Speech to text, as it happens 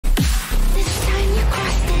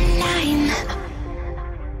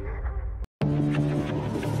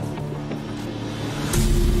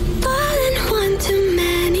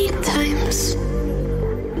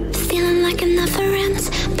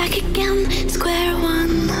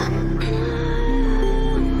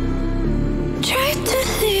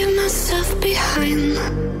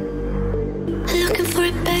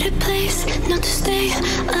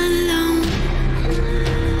alone.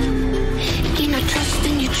 Gain our trust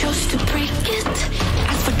and you chose to break it.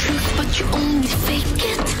 Ask for truth but you only fake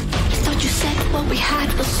it. Thought you said what we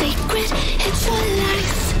had was sacred. It's all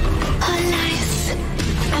lies, all lies.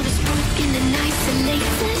 I was broken and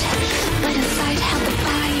isolated, but inside held the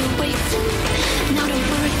fire waiting. Not a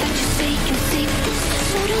word that you say can save this,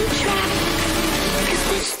 so don't try, 'cause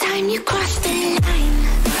this time you crossed the line.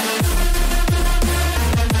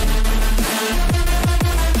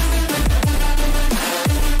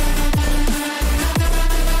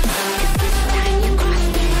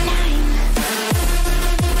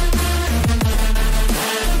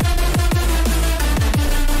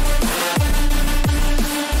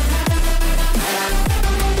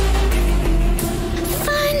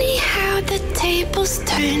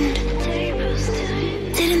 Turned.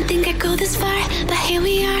 Didn't think I'd go this far, but here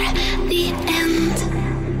we are, the end.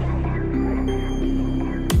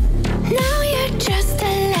 Now you're just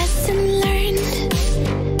a lesson learned,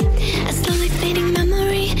 a slowly fading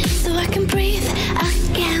memory, so I can breathe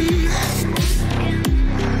again.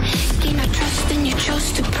 Gain our trust and you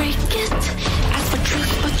chose to break it. Ask for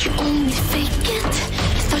truth but you only fake it.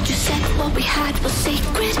 Thought you said what we had was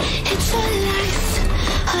sacred. It's all lies,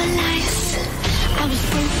 all lies. I was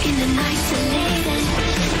broken and isolated,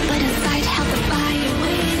 but inside held the fire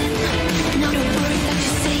waiting. Not a word that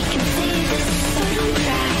you say can save this, so don't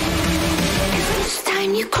try, 'cause this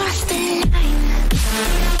time you crossed the line.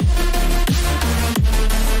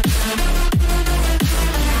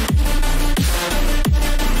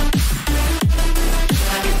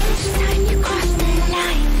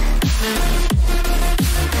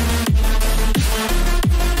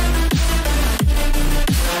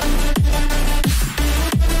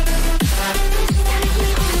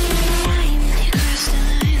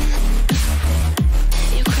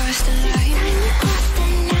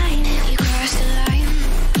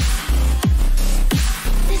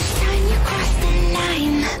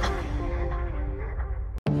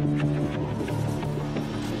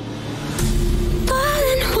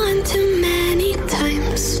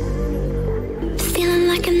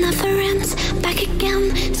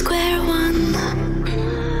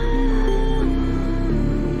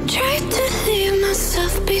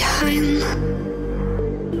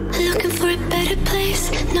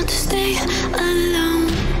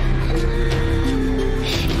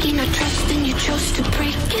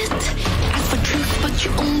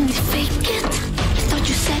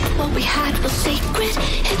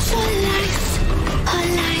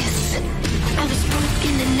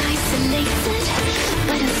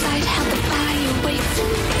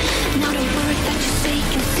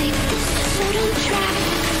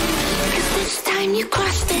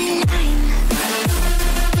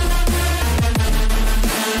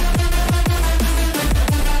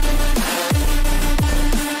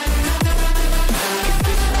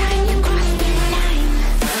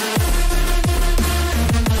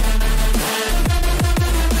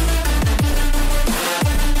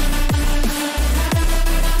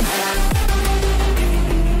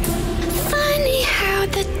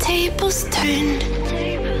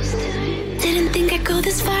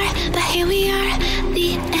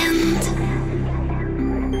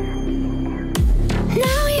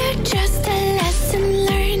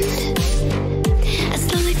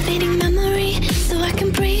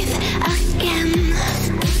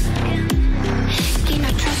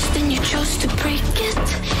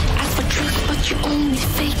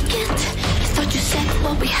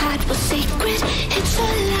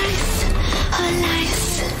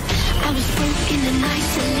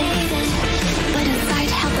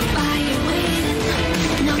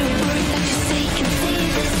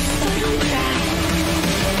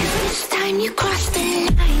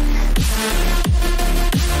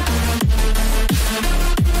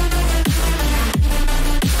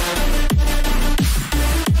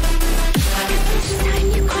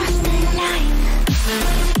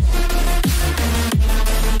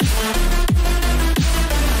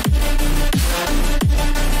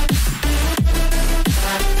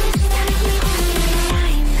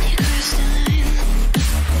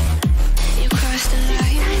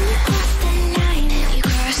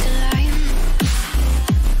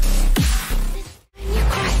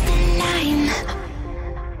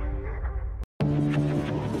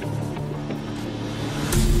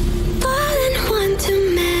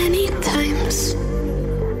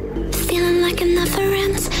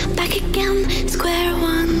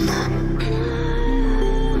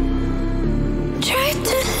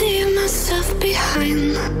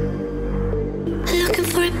 behind, looking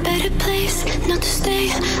for a better place, not to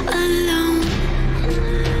stay alone.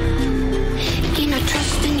 Gain our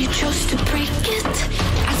trust and you chose to break it.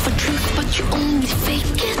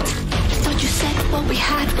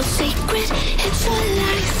 had was sacred. It's all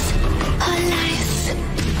lies, all lies.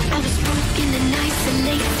 I was broken and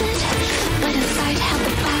isolated, but inside held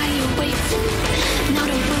the fire waiting. Not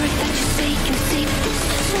a word that you say can save this,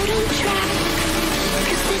 so don't try,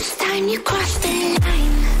 'cause this time you crossed the line.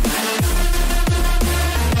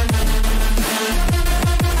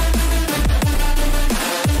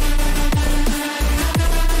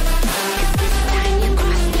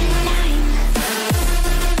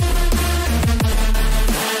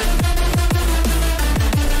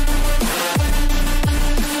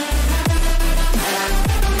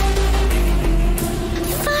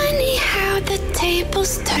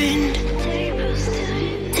 Turned.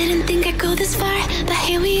 Didn't think I'd go this far, but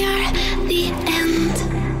here we are, the end.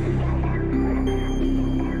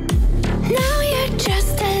 Now you're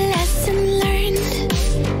just a lesson learned,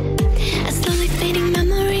 a slowly fading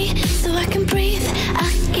memory, so I can breathe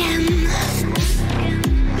again.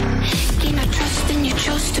 Gain our trust and you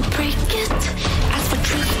chose to break it. Ask for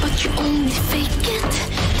truth, but you only fake it.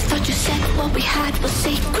 Thought you said what we had was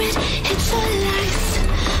sacred. It's all lies,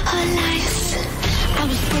 all lies. I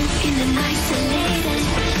was broken and isolated,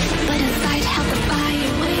 but inside held the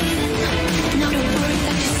fire waiting. Not a word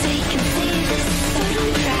that you say can save this, so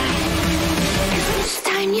don't cry, 'cause this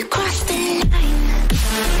time you crossed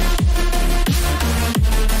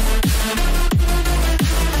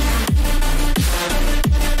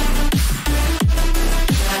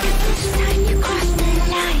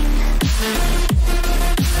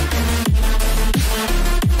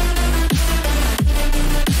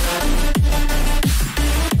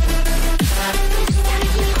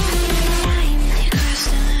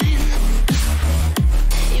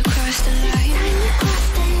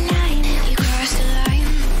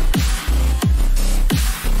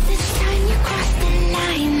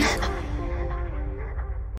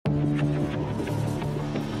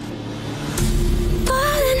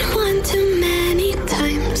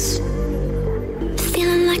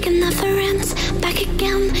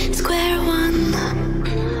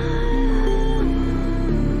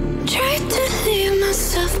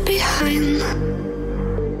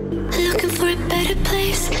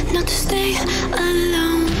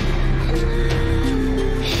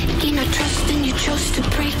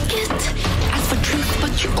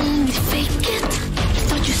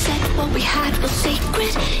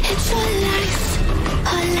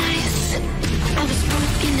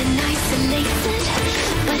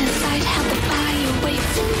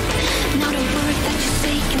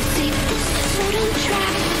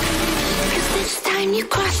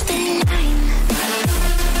the line.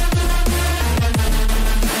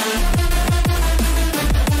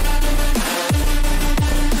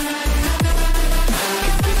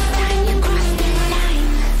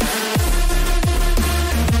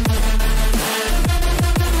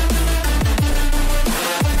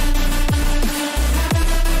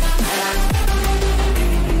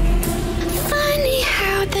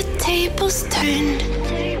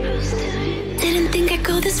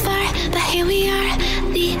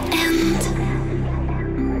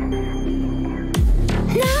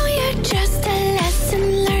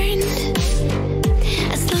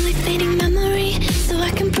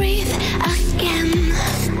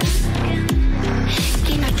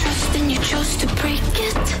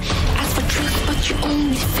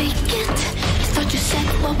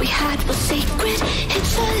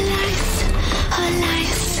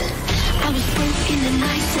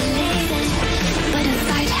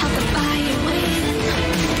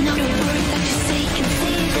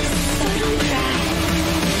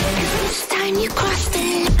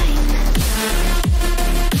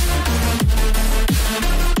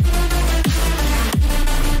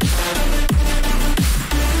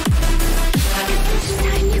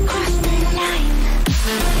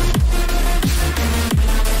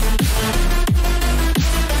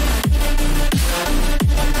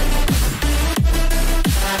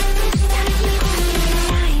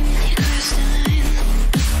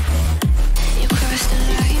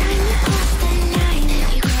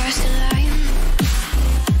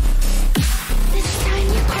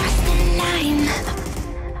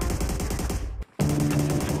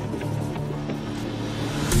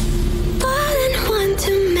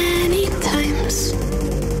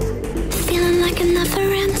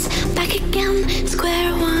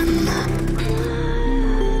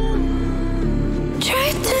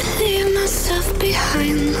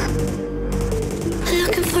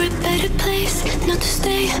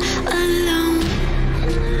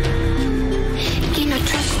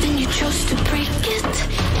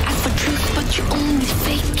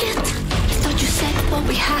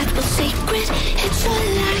 It's all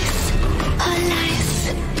lies, all lies.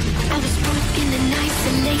 I was broken and isolated.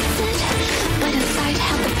 related, but inside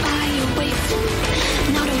held the fire waiting.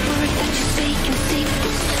 Not a word that you say can save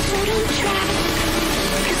us, so don't try,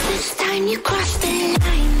 'cause this time you cross the line.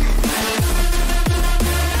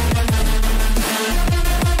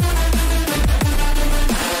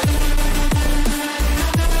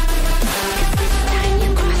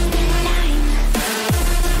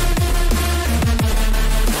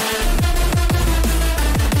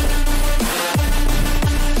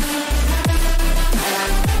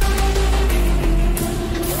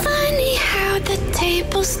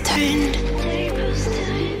 Turned.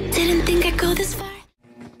 Didn't think I'd go this far.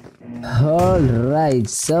 Alright,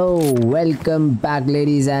 so welcome back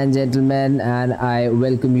ladies and gentlemen, and I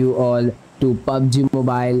welcome you all to PUBG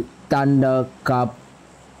Mobile Thunder Cup,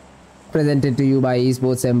 presented to you by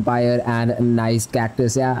Esports Empire and Nice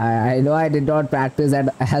Cactus. Yeah, I know I did not practice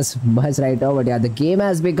that as much right now, but yeah, the game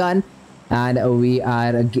has begun and we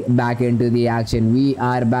are back into the action. We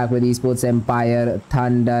are back with Esports Empire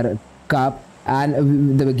Thunder Cup.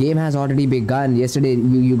 And the game has already begun. Yesterday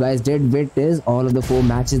you guys did witness all of the 4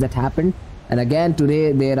 matches that happened, and again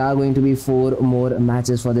today there are going to be 4 more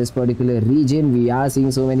matches for this particular region. We are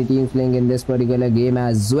seeing so many teams playing in this particular game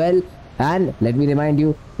as well, and let me remind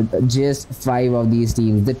you, just 5 of these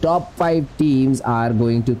teams, the top 5 teams, are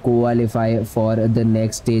going to qualify for the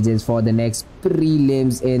next stages, for the next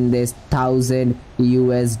prelims in this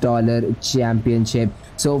 $1,000 championship.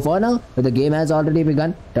 So for now, the game has already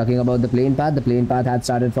begun. Talking about the plane path, the plane path had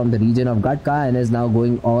started from the region of Gatka and is now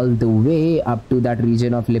going all the way up to that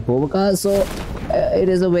region of Lipovka. So it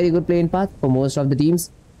is a very good plane path for most of the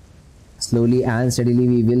teams. Slowly and steadily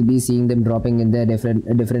we will be seeing them dropping in their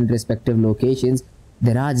different respective locations.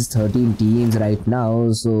 There are just 13 teams right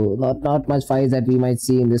now, so not much fights that we might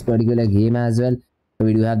see in this particular game as well.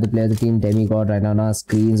 We do have the players of team Demigod right on our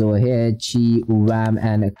screens over here. Chi, Wham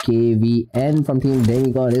and KVN from team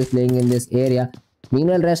Demigod is playing in this area.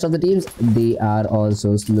 Meanwhile, rest of the teams, they are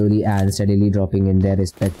also slowly and steadily dropping in their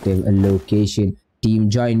respective location. Team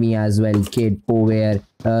Joinme as well, Kid, Power,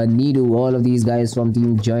 Nidu, all of these guys from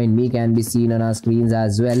team Joinme can be seen on our screens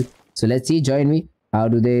as well. So let's see Joinme, how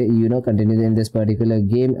do they continue in this particular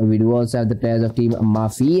game. We do also have the players of team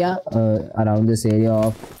Mafia around this area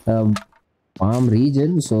of Farm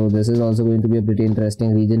region, so this is also going to be a pretty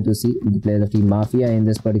interesting region to see the players of team Mafia in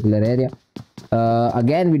this particular area.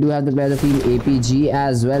 Again, we do have the players of team APG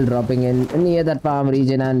as well dropping in near that Farm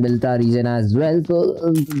region and Bilta region as well. So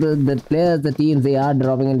the players, the teams, they are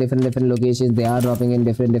dropping in different locations, they are dropping in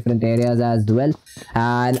different areas as well,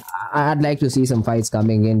 and I'd like to see some fights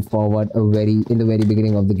coming in forward in the very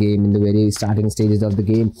beginning of the game, in the very starting stages of the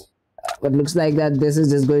game. But looks like that this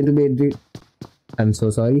is just going to be I'm so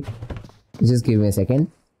sorry, just give me a second.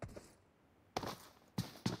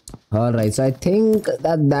 Alright, so I think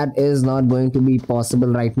that is not going to be possible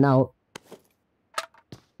right now,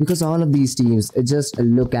 because all of these teams, just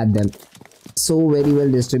look at them, so very well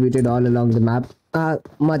distributed all along the map.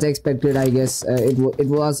 Much expected, I guess. It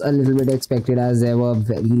was a little bit expected, as there were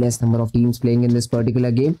very less number of teams playing in this particular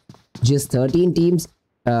game, just 13 teams.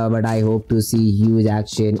 But I hope to see huge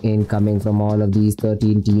action incoming from all of these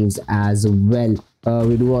 13 teams as well.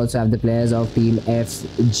 We do also have the players of team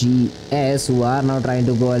FGS who are now trying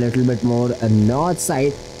to go a little bit more north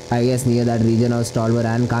side, I guess near that region of Stolver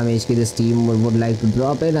and Kameshki. This team would like to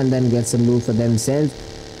drop in and then get some loot for themselves.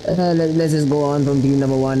 Let's just go on from team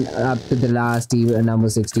number 1 up to the last team number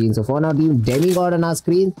 16. So for now, team Demigod on our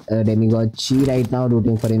screen. Demigod Chi right now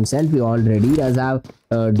looting for himself. He already does have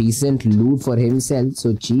decent loot for himself.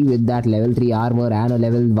 So Chi with that level 3 armor and a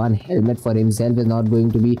level 1 helmet for himself is not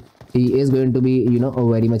going to be, he is going to be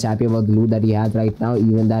very much happy about the loot that he has right now.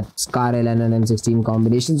 Even that Scarl and an M16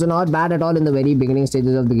 combination, so not bad at all in the very beginning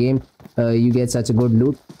stages of the game. You get such a good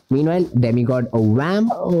loot. Meanwhile, Demigod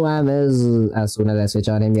Wham is, as soon as I switch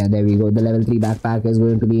on him, yeah, there we go, the level 3 backpack is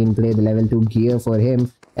going to be in play, the level 2 gear for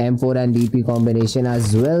him, M4 and DP combination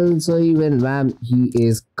as well. So even Wham, he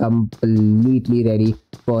is completely ready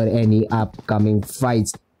for any upcoming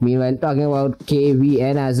fights. Meanwhile, talking about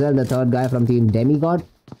KVN as well, the third guy from team Demigod,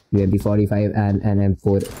 UMP 45 and an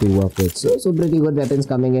M4 to work with. So pretty good weapons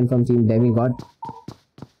coming in from team Demigod.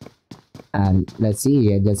 And let's see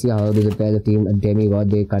how do the players of team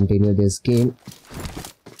Demigod they continue this game.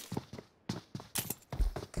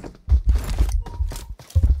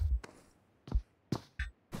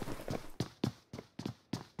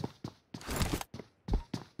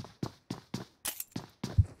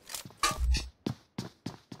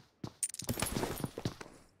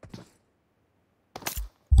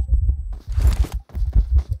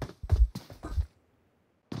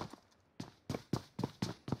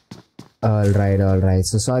 All right.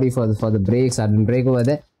 So sorry for the break, sudden break over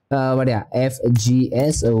there. But yeah,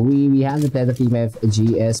 FGS. We have the player of team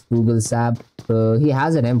FGS, Google Sab. He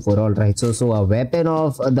has an M4, all right. So a weapon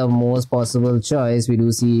of the most possible choice. We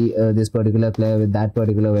do see this particular player with that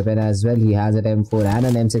particular weapon as well. He has an M4 and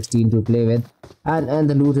an M16 to play with, and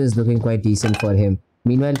the loot is looking quite decent for him.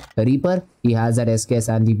 Meanwhile, Reaper, he has that SKS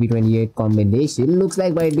and VP28 combination. Looks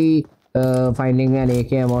like might be finding an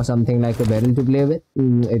AKM or something like a barrel to play with.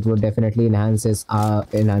 It would definitely enhance his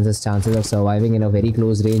chances of surviving in a very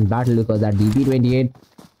close range battle, because that DP28,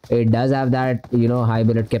 it does have that, you know, high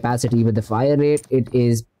bullet capacity, but the fire rate, it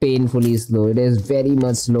is painfully slow. It is very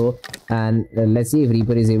much slow, and let's see if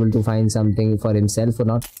Reaper is able to find something for himself or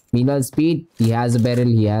not. Meanwhile, Speed, he has a barrel,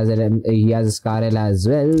 he has a Scarel as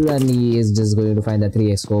well, and he is just going to find the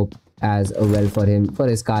 3x scope as well for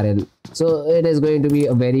his Scarel. So it is going to be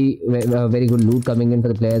a very good loot coming in for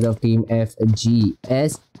the players of team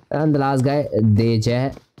FGS. And the last guy,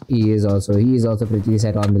 Dejah, he is also pretty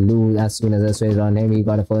set on the loot. As soon as I switched on him, he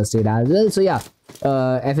got a first aid as well. So yeah,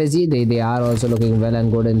 FSG, they are also looking well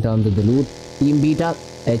and good in terms of the loot. Team Beta,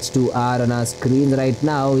 H2R on our screens right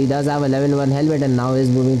now. He does have a level 1 helmet, and now is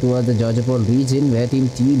moving towards the Georgiapur region, where team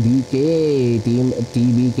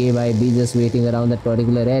TBK might be just waiting around that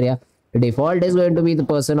particular area. The default is going to be the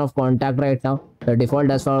person of contact right now. The default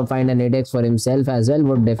does find an index for himself as well.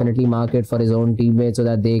 Would definitely mark it for his own teammates so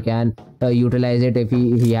that they can utilize it. If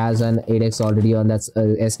he has an 8x already on that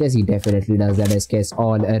SKS, he definitely does. That SKS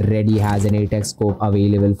already has an 8x scope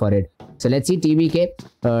available for it. So let's see TBK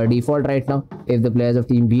default right now. If the players of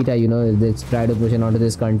team Beta, you know, if they try to push in onto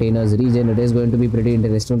this containers region, it is going to be pretty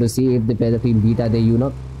interesting to see if the players of team Beta, they, you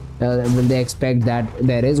know, will they expect that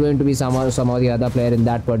there is going to be some or the other player in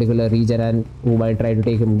that particular region and who might try to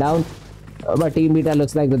take him down. But Team Beta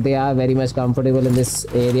looks like that they are very much comfortable in this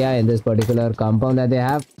area, in this particular compound that they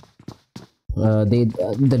have.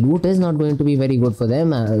 The loot is not going to be very good for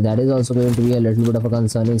them. That is also going to be a little bit of a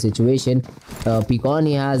concerning situation. Pecan,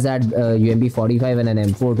 he has that UMP 45 and an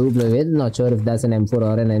M4 to play with. Not sure if that's an M4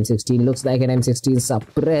 or an M16. Looks like an M16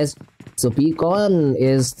 suppressed. So Pecan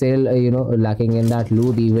is still you know, lacking in that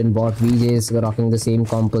loot. Even Bot VJ is rocking the same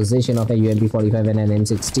composition of a UMP 45 and an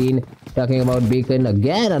M16. Talking about Beacon,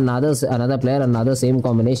 again another player, another same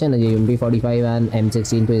combination, a UMP 45 and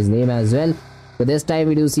M16 to his name as well. So this time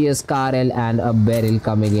we do see a Scarel and a barrel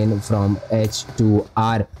coming in from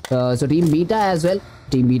H2R. So Team Beta as well.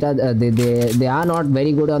 Team Beta, they are not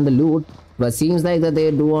very good on the loot, but seems like that they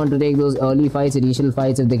do want to take those early fights, initial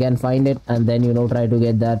fights, if they can find it, and then, you know, try to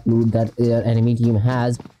get that loot that their enemy team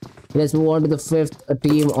has. Let's move on to the 5th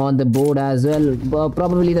team on the board as well.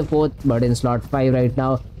 Probably the 4th, but in slot 5 right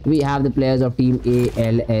now, we have the players of team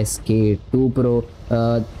ALSK 2 Pro.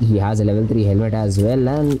 He has a level 3 helmet as well,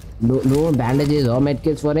 and no bandages or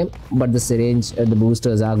medkits for him, but the syringe, the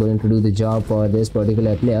boosters are going to do the job for this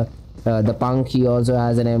particular player. The Punk, he also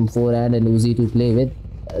has an M4 and an Uzi to play with.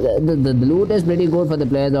 The loot is pretty good for the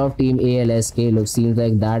players of team ALSK. Looks seems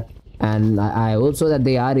like that, and I hope so that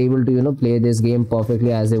they are able to, you know, play this game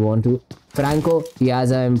perfectly as they want to. Franco, he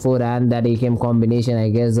has a M4 and that AKM combination. I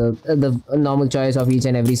guess the normal choice of each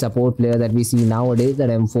and every support player that we see nowadays, that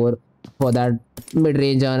M4 for that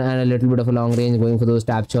mid-range and a little bit of a long range, going for those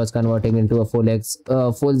tap shots, converting into a full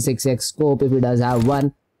 6x scope if he does have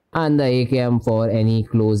one, and the AKM for any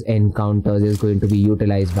close encounters is going to be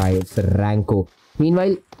utilized by Franco.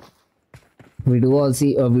 Meanwhile, we do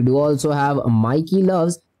also have Mikey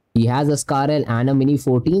Loves. He has a Scarel and a Mini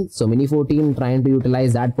 14. So Mini 14 trying to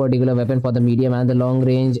utilize that particular weapon for the medium and the long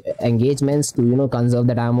range engagements to, you know, conserve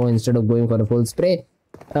that ammo instead of going for a full spray.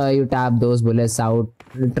 You tap those bullets out,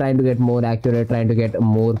 trying to get more accurate, trying to get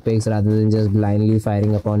more picks rather than just blindly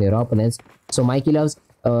firing upon your opponents. So Mikey Loves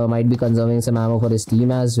might be conserving some ammo for his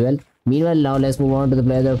team as well. Meanwhile, now let's move on to the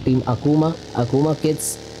players of team AKUMA. AKUMA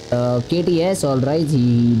Kits. KTS, alright,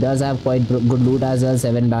 he does have quite good loot as well.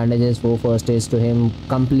 7 bandages, 4 first aids to him,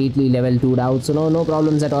 completely level 2'd out, so no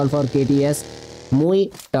problems at all for KTS.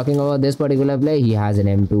 Mui, talking about this particular play, he has an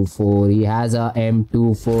M24, he has a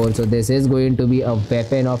M24, so this is going to be a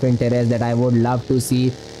weapon of interest that I would love to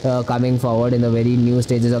see coming forward in the very new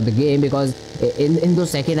stages of the game, because in those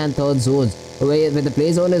second and third zones, when the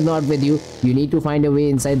play zone is not with you, you need to find a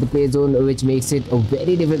way inside the play zone, which makes it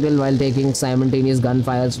very difficult while taking simultaneous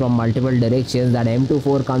gunfires from multiple directions. That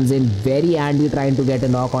M24 comes in very handy trying to get a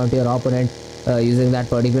knock onto your opponent using that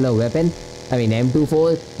particular weapon. I mean,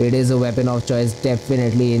 M24, it is a weapon of choice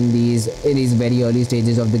definitely in these very early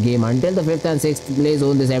stages of the game. Until the 5th and 6th play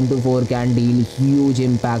zone, this M24 can deal huge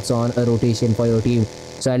impacts on a rotation for your team.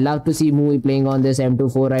 So I'd love to see Mui playing on this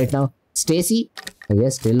M24 right now. Stacy,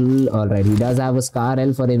 Yes, still alright. He does have a Scar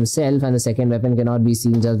L for himself, and the second weapon cannot be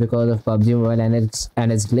seen just because of PUBG Mobile and its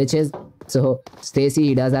glitches. So Stacy,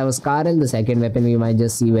 he does have a Scar L. The second weapon we might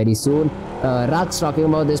just see very soon. Rux, talking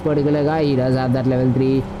about this particular guy, he does have that level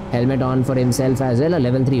 3 helmet on for himself as well, a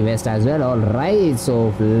level 3 vest as well. Alright,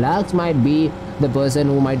 so Flux might be the person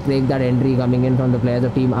who might break that entry coming in from the players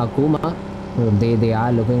of Team AKUMA. They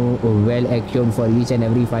are looking well equipped for each and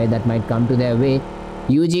every fight that might come to their way.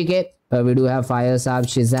 UGK, we do have Fire, Sab,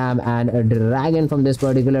 Shazam and a Dragon from this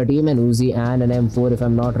particular team, and Uzi and an M4 if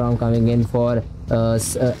I'm not wrong coming in for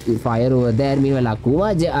Fire over there. Meanwhile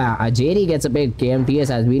Akuma, Jerry gets a pick. KMTS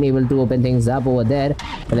has been able to open things up over there.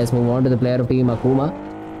 But let's move on to the player of Team AKUMA.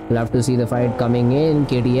 Love to see the fight coming in.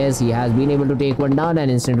 KTS, he has been able to take one down,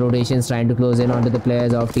 and instant rotations trying to close in onto the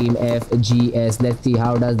players of Team FGS. Let's see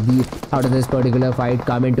how does this particular fight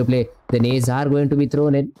come into play. The nades are going to be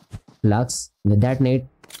thrown in. Lux with that nade,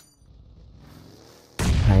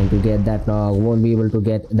 trying to get that knock, won't be able to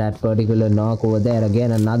get that particular knock over there.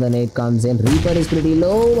 Again another nade comes in. Reaper is pretty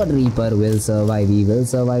low, but Reaper will survive. He will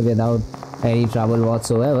survive without any trouble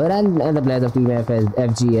whatsoever, and the players of Team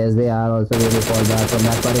FGS, they are also going to fall back from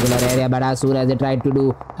that particular area. But as soon as they tried to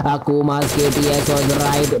do, Akuma's KTS was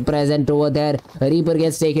right present over there. Reaper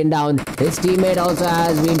gets taken down. His teammate also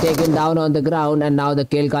has been taken down on the ground, and now the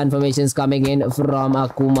kill confirmations coming in from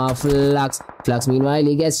Akuma. Flux meanwhile,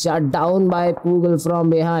 he gets shut down by Poogle from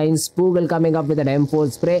behind. Poogle coming up with an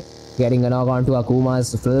M4 spray, getting a knock onto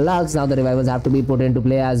Akuma's Flux. Now the revivals have to be put into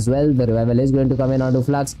play as well. The revival is going to come in onto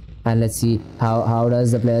Flux, and let's see how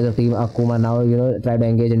does the players of Team AKUMA now try to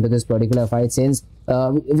engage into this particular fight, since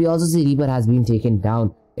we also see Reaper has been taken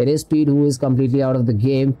down. It is Speed who is completely out of the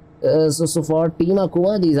game. So for Team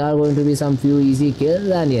AKUMA, these are going to be some few easy kills.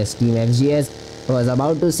 And yes, Team FGS was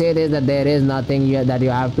about to say this, that there is nothing that you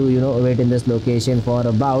have to wait in this location for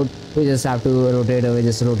about. We just have to rotate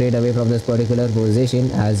away from this particular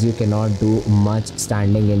position, as you cannot do much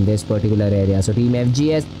standing in this particular area. So Team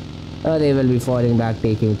FGS, they will be falling back,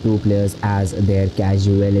 taking 2 players as their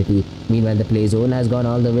casualty. Meanwhile, the play zone has gone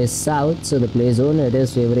all the way south. So the play zone, it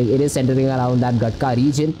is centering around that Gatka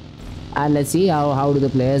region. And let's see how do the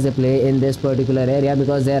players they play in this particular area,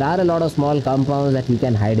 because there are a lot of small compounds that you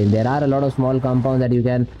can hide in. There are a lot of small compounds that you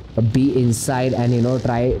can be inside and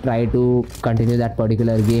try to continue that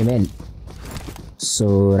particular game in.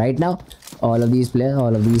 So right now, all of these players,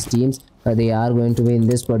 all of these teams, they are going to be in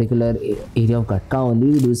this particular area of Gatka only.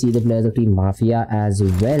 We do see the players of Team Mafia as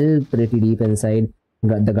well, pretty deep inside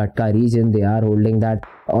the Gatka region. They are holding that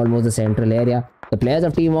almost the central area. The players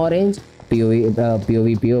of Team Orange,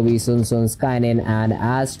 POV, Sun, Skynet and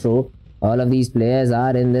Astro, all of these players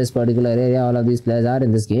are in this particular area. All of these players are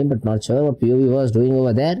in this game, but not sure what POV was doing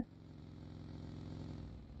over there.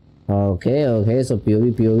 Okay, so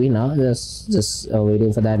POV now, just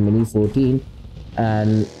waiting for that mini 14.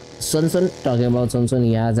 And Sun, talking about Sun,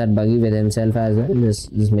 he has that buggy with himself as well,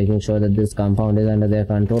 just making sure that this compound is under their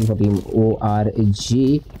control for Team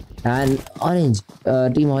ORG. And Orange,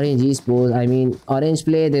 Team Orange Esports, I mean Orange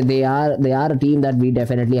Play, they are a team that we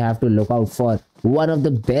definitely have to look out for. One of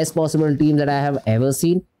the best possible teams that I have ever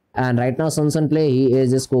seen. And right now Sun Play, he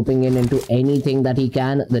is just scoping into anything that he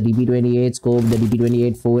can. The DP28 scope, the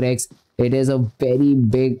DP28 4x, it is a very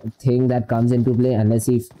big thing that comes into play. And let's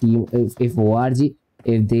see if ORG,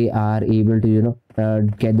 if they are able to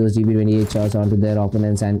get those DP28 shots onto their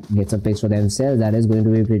opponents and get some picks for themselves, that is going to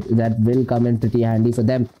be that will come in pretty handy for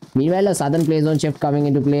them. Meanwhile, a southern play zone shift coming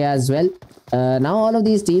into play as well. Now all of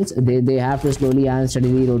these teams, they have to slowly and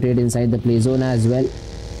steadily rotate inside the play zone as well.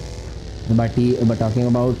 But talking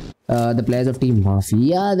about the players of Team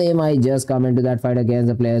Mafia, they might just come into that fight against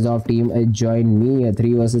the players of Team Joinme. A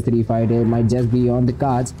 3 versus 3 fight, it might just be on the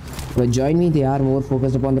cards. But Joinme, they are more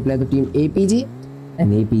focused upon the players of Team APG.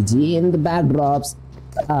 And APG in the backdrops,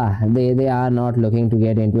 they are not looking to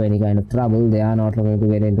get into any kind of trouble. They are not looking to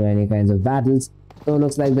get into any kinds of battles. So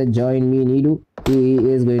looks like the Joinme Nidu, he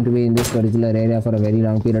is going to be in this particular area for a very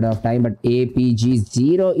long period of time. But APG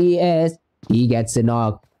 0 ES, he gets a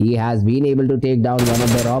knock. He has been able to take down one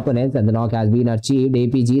of their opponents, and the knock has been achieved.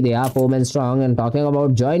 APG, they are 4 men strong. And talking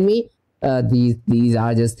about Joinme, these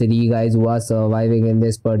are just 3 guys who are surviving in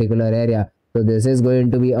this particular area. So this is going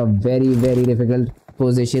to be a very, very difficult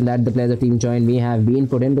position that the players of Team Joinme have been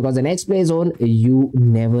put in, because the next play zone, you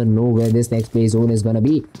never know where this next play zone is going to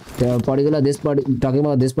be. Talking about this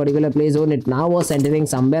particular play zone, it now was centering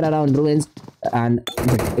somewhere around ruins, and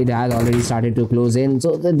it has already started to close in.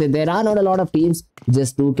 So there are not a lot of teams,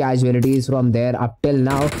 just 2 casualties from there up till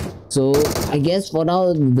now. So I guess for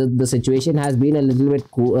now the situation has been a little bit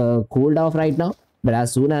cooled off right now. But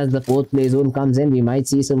as soon as the fourth play zone comes in, we might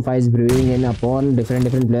see some fights brewing in upon different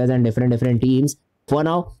players and different teams. For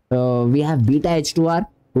now, we have Beta H2R,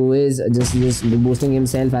 who is just boosting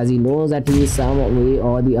himself, as he knows that he some way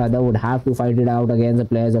or the other would have to fight it out against the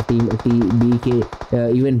players of team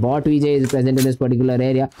TBK. Even Bot VJ is present in this particular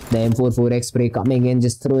area. The M44X spray coming in,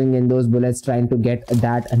 just throwing in those bullets, trying to get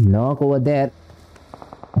that knock over there.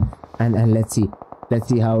 And let's see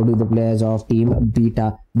how do the players of team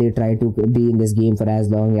Beta, they try to be in this game for as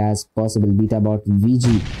long as possible. Beta Bot, VG,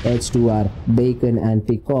 H2R, Bacon and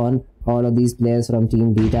Picon, all of these players from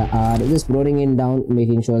team Beta are just floating in down,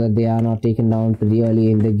 making sure that they are not taken down pretty early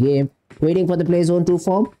in the game, waiting for the play zone to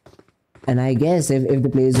form. And I guess if the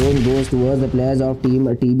play zone goes towards the players of team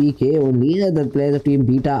TBK only, the players of team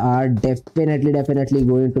Beta are definitely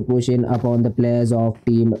going to push in upon the players of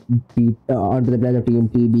team onto the players of team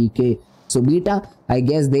TBK. So Beta, I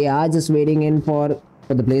guess they are just waiting in for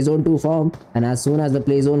the play zone to form, and as soon as the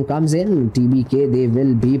play zone comes in, TBK, they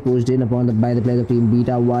will be pushed in upon by the players of team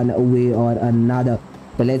Beta one way or another.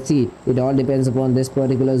 But let's see, it all depends upon this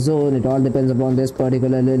particular zone, it all depends upon this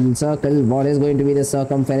particular little circle, what is going to be the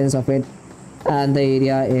circumference of it and the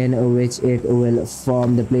area in which it will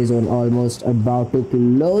form. The play zone almost about to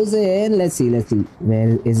close in. Let's see,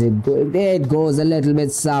 where is it going? There it goes, a little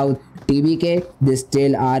bit south. TBK, they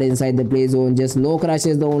still are inside the play zone. Just No Crush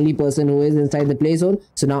is the only person who is inside the play zone.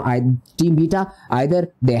 So now team Beta,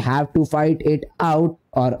 either they have to fight it out,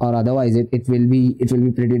 or otherwise it will be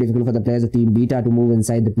pretty difficult for the players of team Beta to move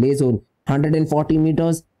inside the play zone. 140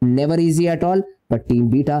 meters, never easy at all, but team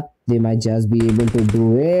Beta, they might just be able to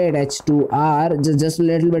do it. H2R just a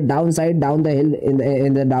little bit down the hill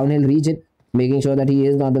in the downhill region, making sure that he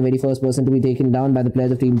is not the very first person to be taken down by the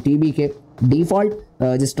players of team TBK. Default,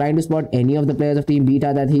 just trying to spot any of the players of team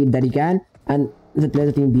Beta that he can, and the players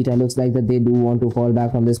of team Beta looks like that they do want to fall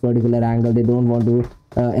back from this particular angle. They don't want to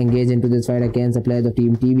engage into this fight against the players of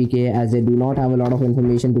team TBK, as they do not have a lot of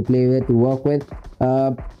information to play with, to work with.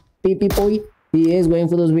 PP He is going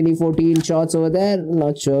for those mini 14 shots over there.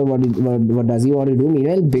 Not sure what does he want to do.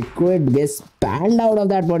 Meanwhile, Bigquid gets panned out of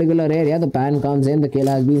that particular area. The pan comes in. The kill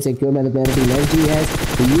has been secured by the player of team SGS.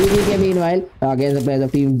 UDK meanwhile against the players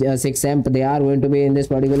of team 6M. They are going to be in this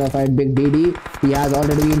particular fight. Big DD, he has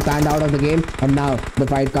already been panned out of the game, and now the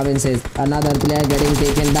fight commences. Another player getting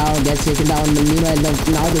taken down, gets taken down. Meanwhile,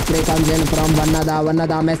 now the spray comes in from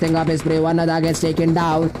Vanada messing up his spray. Vanada gets taken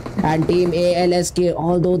down, and team ALSK,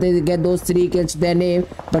 although they get those 3 kills to their name,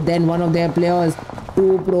 but then one of their players,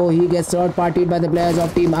 To Pro, he gets third partied by the players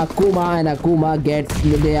of team AKUMA, and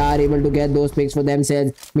AKUMA they are able to get those picks for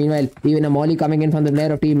themselves. Meanwhile, even a molly coming in from the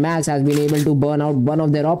player of team Max has been able to burn out one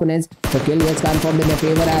of their opponents. The kill gets confirmed in their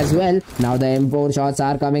favor as well. Now the M4 shots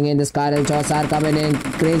are coming in, the Scarlet shots are coming in.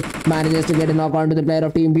 Chris manages to get a knock onto the player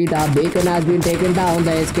of team Beta. Bacon has been taken down.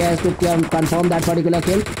 The SK has to confirm that particular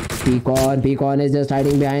kill. Picon is just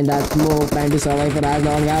hiding behind that smoke, trying to survive for as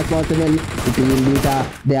long as possible. The team Beta,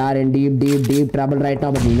 they are in deep trouble right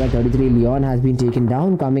now. But meanwhile, 33 Leon has been taken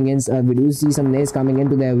down. Coming in, we do see some nades coming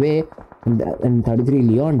into their way, and 33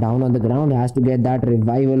 Leon down on the ground has to get that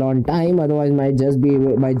revival on time. Otherwise, might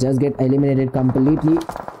just get eliminated completely.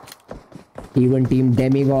 Even team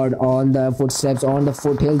Demigod on the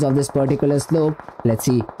foothills of this particular slope. Let's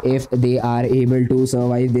see if they are able to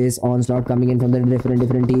survive this onslaught coming in from the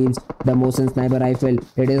different teams. The Mosin sniper rifle,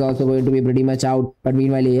 it is also going to be pretty much out. But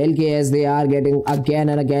meanwhile, ALKS, they are getting again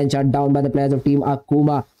and again shut down by the players of team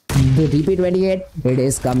AKUMA. The TP28, it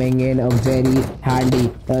is coming in a very handy.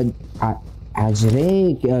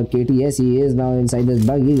 Ajray, KTS, he is now inside this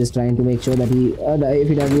buggy, just trying to make sure that if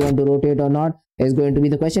he doesn't want to rotate or not is going to be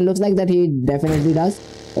the question. Looks like that he definitely does.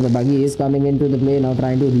 The buggy is coming into the play now,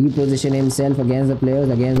 trying to reposition himself against the players,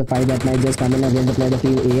 against the fight that might just come in against the player of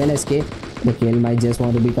team ALSK. The kill might just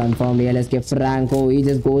want to be confirmed. ALSK Franco, he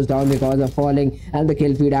just goes down because of falling, and the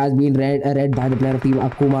kill feed has been read by the player of team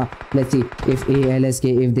AKUMA. Let's see if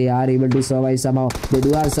ALSK, if they are able to survive somehow. They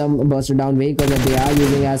do have some busted down vehicles that they are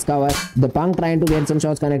using as cover. The Punk trying to get some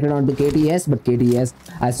shots connected onto KTS, but KTS,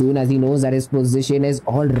 as soon as he knows that his position is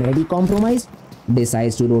already compromised,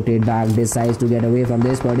 decides to rotate back, decides to get away from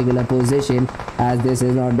this particular position, as this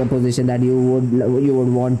is not the position that you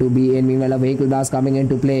would want to be in. Meanwhile, a vehicle blast coming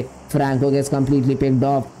into play. Franco gets completely picked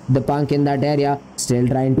off. The Punk in that area still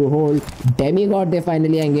trying to hold. Demigod, they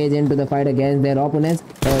finally engage into the fight against their opponents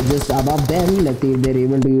just above them. Let's see if they're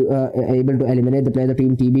able to eliminate the player of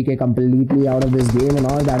team TBK completely out of this game, and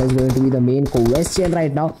all that is going to be the main question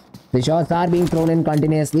right now. The shots are being thrown in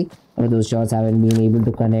continuously. but those shots haven't been able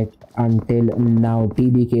to connect until now.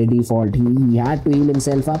 TBK default, he had to heal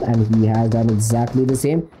himself up, and he has done exactly the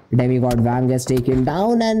same. Demigod Van gets taken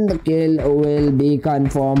down, and the kill will be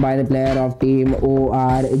confirmed by the player of team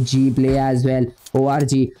ORG play as well. ORG,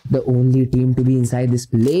 the only team to be inside this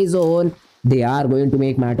play zone. They are going to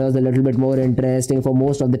make matters a little bit more interesting for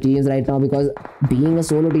most of the teams right now, because being a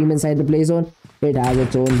solo team inside the play zone, it has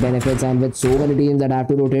its own benefits, and with so many teams that have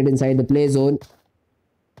to rotate inside the play zone,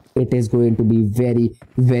 it is going to be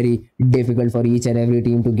very difficult for each and every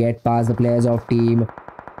team to get past the players of team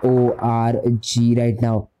ORG right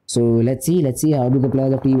now. So let's see how do the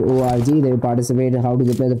players of team ORG, they participate, how do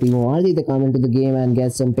the players of team ORG, they come into the game and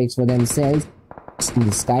get some picks for themselves.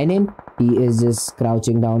 Skynin, he is just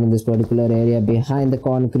crouching down in this particular area behind the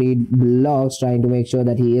concrete blocks, trying to make sure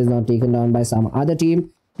that he is not taken down by some other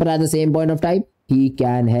team, but at the same point of time, he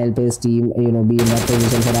can help his team, be in that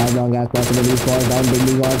position for as long as possible. He falls down.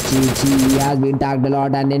 Demigod, he has been tagged a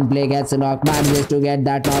lot, and in play gets a knock, manages to get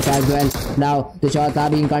that knock as well. Now the shots are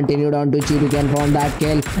being continued on to Chi to confirm that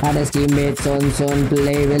kill, and his teammate Sun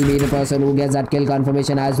Play will be the person who gets that kill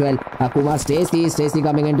confirmation as well. AKUMA, Stacy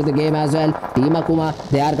coming into the game as well. Team AKUMA,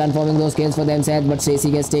 they are confirming those kills for themselves, but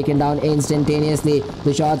Stacy gets taken down instantaneously.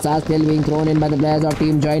 The shots are still being thrown in by the players of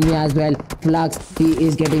team Joinme as well. Flux, he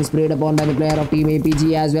is getting sprayed upon by the player of team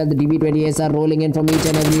APG as well. The DB28s are rolling in from each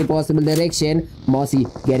and every possible direction. Mossy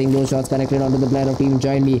getting those shots connected onto the player of team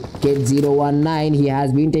Joinme. Kid019, he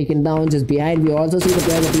has been taken down just behind. We also see the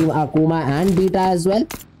player of team AKUMA and Beta as well.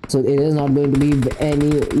 So it is not going to be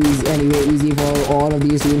anyway easy for all of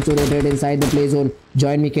these teams to rotate inside the play zone.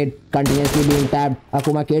 Joinme Kid continuously being tapped.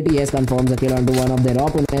 AKUMA KTS confirms a kill onto one of their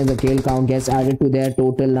opponents. The kill count gets added to their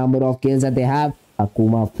total number of kills that they have.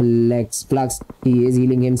 AKUMA Flux, he is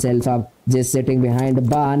healing himself up, just sitting behind the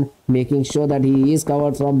barn, making sure that he is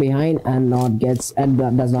covered from behind and does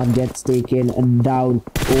not get taken down.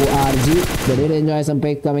 ORG, they did enjoy some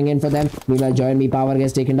picks coming in for them. Meanwhile, Joinme Power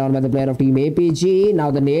gets taken down by the player of team APG.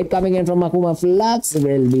 Now the nade coming in from AKUMA Flux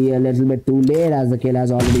will be a little bit too late, as the kill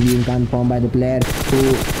has already been confirmed by the player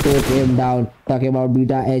who took him down. Talking about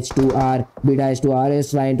Beta H2R. Beta H2R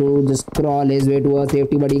is trying to just crawl his way towards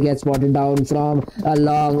safety, but he gets spotted down from a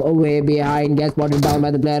long way behind. Gets spotted down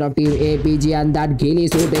by the player of team APG, and that ghillie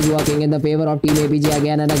suit is working in the favor of team APG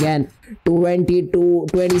again and again.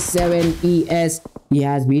 22-27 ES. He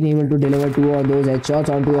has been able to deliver 2 of those headshots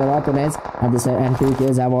onto your opponents, and 2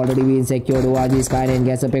 kills have already been secured. ORG Skyline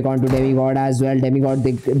gets a pick onto Demigod as well. Demigod,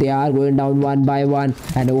 they are going down one by one,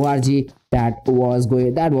 and ORG, that was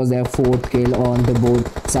their 4th kill on the board.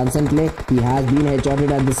 Sunsun Play, he has been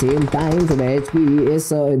headshotted at the same time, so the HP is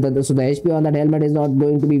the HP on that helmet is not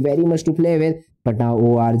going to be very much to play with. But now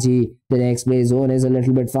ORG, the next play zone is a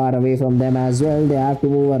little bit far away from them as well. They have to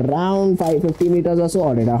move around 550 meters or so,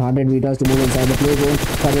 or 100 meters to move inside the play zone.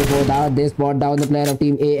 Coming forth out, they spot down the player of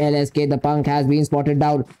team ALSK. The punk has been spotted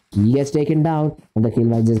down. He gets taken down, and the kill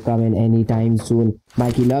might just come in anytime soon.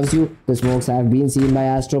 Mikey loves you. The smokes have been seen by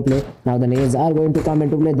Astro Play. Now the nades are going to come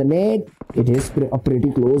into play. The nade, it is a pretty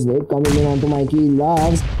close nade coming in onto Mikey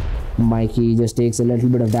loves. Mikey just takes a little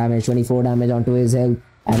bit of damage, 24 damage onto his health,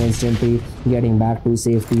 and instantly getting back to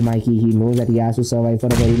safety. Mikey, he knows that he has to survive for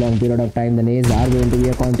a very long period of time. The nades are going to be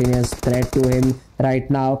a continuous threat to him right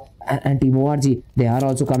now. And Team ORG, they are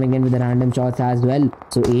also coming in with the random shots as well.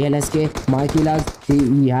 So ALSK, Mikey loves,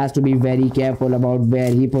 he has to be very careful about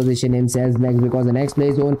where he positions himself next, because the next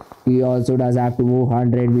play zone, he also does have to move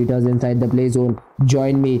 100 meters inside the play zone.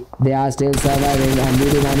 Joinme, they are still surviving, and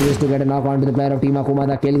Nidu manages to get a knock onto the player of Team AKUMA.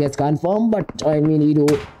 The kill gets confirmed, but Joinme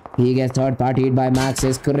Nidu, he gets third partied by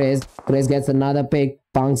Max's Chris. Chris gets another pick.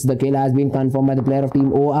 Punks, the kill has been confirmed by the player of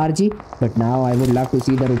team ORG. But now I would love to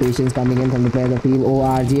see the rotations coming in from the player of team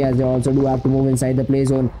ORG, as they also do have to move inside the play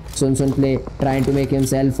zone. Sun Play trying to make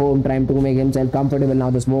himself home, trying to make himself comfortable. Now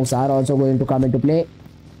the smokes are also going to come into play,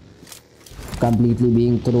 completely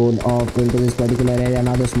being thrown off into this particular area.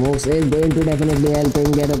 Now the smokes is going to definitely help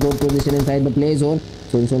him get a good position inside the play zone.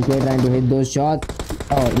 Sun Play trying to hit those shots.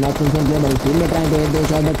 Oh, not Sun Play, but his teammate trying to hit those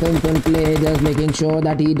shots. But Sun Play just making sure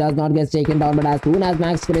that he does not get taken down. But as soon as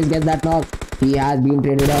Max Chris gets that knock, he has been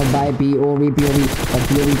traded off by POV.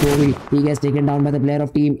 He gets taken down by the player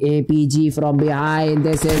of team APG from behind.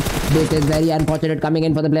 This is very unfortunate coming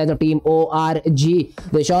in for the players of team ORG.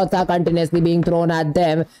 The shots are continuously being thrown at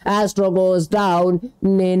them. Astro goes down.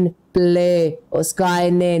 Nin play. Sky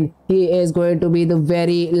Nin, he is going to be the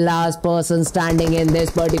very last person standing in this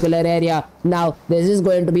particular area. Now this is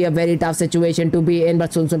going to be a very tough situation to be in,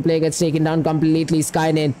 but Sun Play gets taken down completely.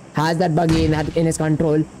 Sky Nin has that buggy in his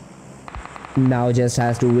control. now just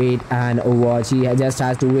has to wait and watch. He just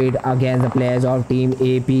has to wait against the players of team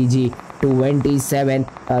APG. 27.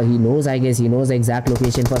 He knows, I guess, he knows the exact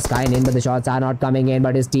location for Skynin, but the shots are not coming in.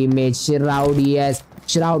 But his teammate Shroud, yes,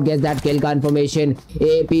 Shroud gets that kill confirmation.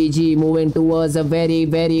 APG moving towards a very,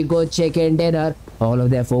 very good chicken dinner. All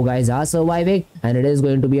of their 4 guys are surviving, and it is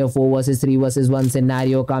going to be a 4 versus 3 versus 1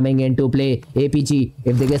 scenario coming into play. APG,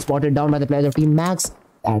 if they get spotted down by the players of Team Max,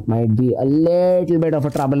 that might be a little bit of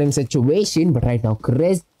a troubling situation. But right now,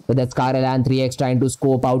 Chris, with that Scarlet and 3x trying to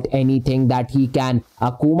scope out anything that he can.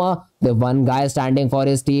 Akuma, the one guy standing for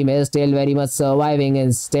his team, is still very much surviving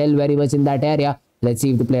and still very much in that area. Let's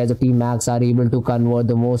see if the players of Team Max are able to convert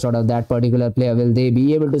the most out of that particular player. Will they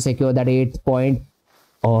be able to secure that 8th point,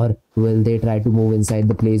 or will they try to move inside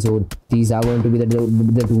the play zone? These are going to be the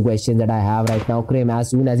 2 questions that I have right now. Krim,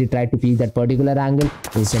 as soon as he tried to peek that particular angle,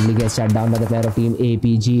 instantly gets shut down by the player of team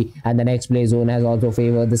APG, and the next play zone has also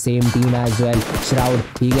favored the same team as well. Shroud,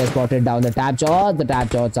 he gets spotted down. The tap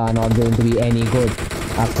shots, are not going to be any good.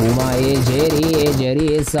 Akuma, Jerry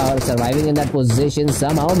is surviving in that position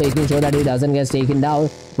somehow, making sure that he doesn't get taken down.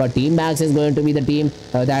 But Team Max is going to be the team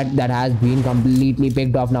that has been completely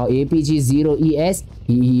picked off now. APG 0ES,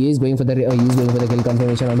 he is going for the kill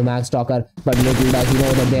confirmation on the Max Stalker, but little does he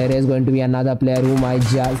know that there is going to be another player who might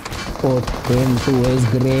just put him to his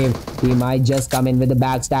grave. He might just come in with the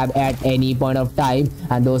backstab at any point of time,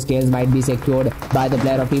 and those kills might be secured by the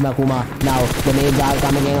player of Team Akuma. Now the nades are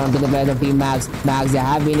coming in onto the players of Team Max. They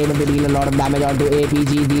have been able to deal a lot of damage onto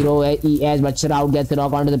APG 0ES, but Shroud gets the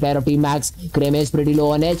knock onto the player of Team Max. Krim is pretty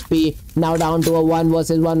low on HP, now down to a 1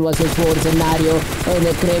 versus 4 scenario.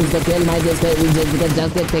 The kill might just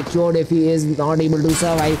get secured if he is not able to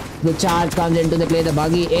survive. The charge comes into the play, the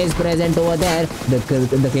buggy is present over there. The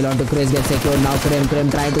kill onto Chris gets secured. Now Krim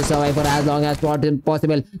trying to survive for as long as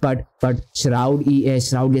possible, but Shroud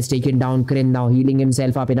gets taken down. Krim now healing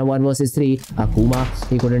himself up in a 1 versus 3. Akuma,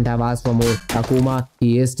 he couldn't have asked for more. Akuma,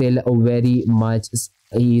 he is still very much,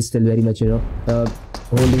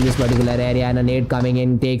 holding this particular area, and a nade coming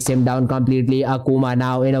in takes him down completely. Akuma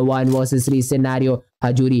now in a 1 versus 3 scenario.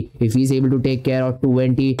 Hajuri, if he's able to take care of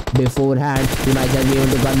 20 beforehand, he might just be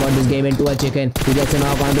able to convert this game into a chicken. He gets a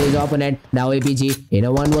knock onto his opponent. Now APG in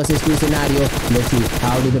a 1 versus 2 scenario. Let's see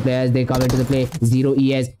how do the players they come into the play.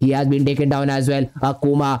 0ES, he has been taken down as well.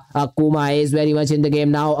 Akuma is very much in the game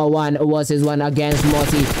now. A 1 versus 1 against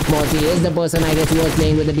Mossy. Mossy is the person I guess who was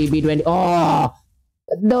playing with the DP20. Oh!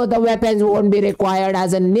 Though the weapons won't be required,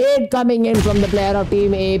 as a nade coming in from the player of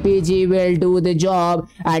Team APG will do the job,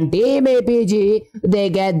 and Team APG, they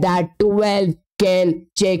get that 12 kill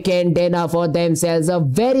chicken dinner for themselves. A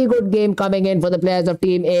very good game coming in for the players of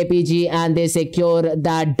Team APG, and they secure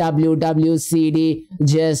that WWCD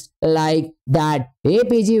just like that.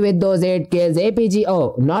 APG with those 8 kills. APG,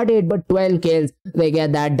 oh, not 8 but 12 kills. They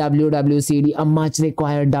get that WWCD, a much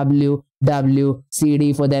required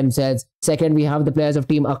WWCD for themselves. Second, we have the players of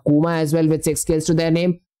Team Akuma as well with 6 kills to their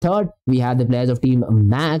name. Third, we have the players of Team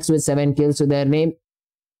Max with 7 kills to their name.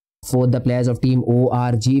 Fourth, the players of Team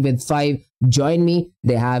ORG with 5. Joinme,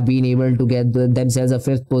 they have been able to get themselves a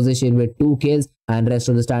 5th position with 2 kills, and rest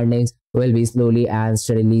of the standings will be slowly and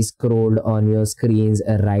steadily scrolled on your screens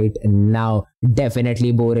right now.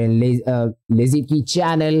 Definitely boring. Liziki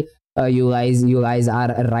channel. You guys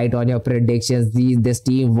are right on your predictions. This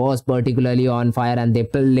team was particularly on fire, and they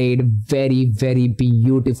played very, very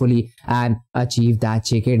beautifully and achieved that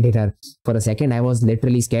chicken dinner. For a second, I was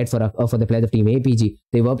literally scared for the players of Team APG.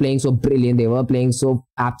 They were playing so brilliant, they were playing so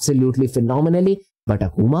absolutely phenomenally, but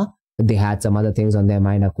Akuma, they had some other things on their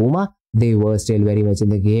mind. Akuma, they were still very much in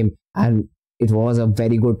the game, and it was a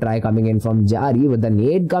very good try coming in from Jari, with the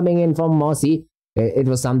nade coming in from Mossy. It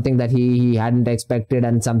was something that he hadn't expected,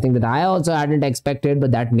 and something that I also hadn't expected,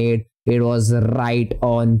 but that nade, it was right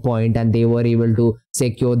on point, and they were able to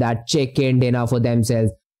secure that chicken dinner for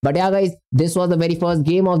themselves. But yeah guys, this was the very first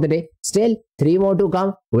game of the day. Still 3 more to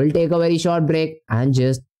come. We'll take a very short break and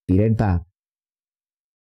just be right back.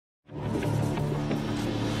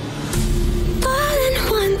 Fallen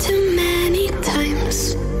one too many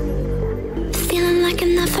times, feeling like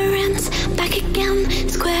it never ends. Back again,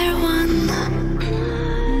 square one.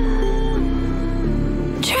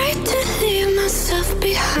 Tried to leave myself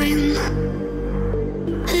behind,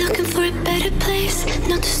 looking for a better place,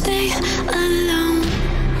 not to stay alone.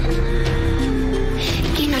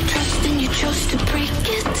 Gain our trust and you chose to break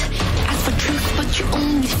it. Ask for truth but you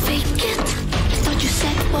only fake it. Thought you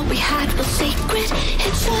said what we had was sacred.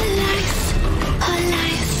 It's all lies, all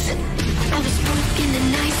lies. I was broken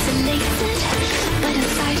and isolated, but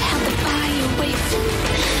inside held the fire waiting.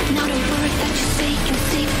 Not a word that you say can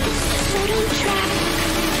save us, so don't try,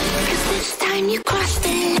 'cause this time you cross the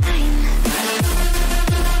line.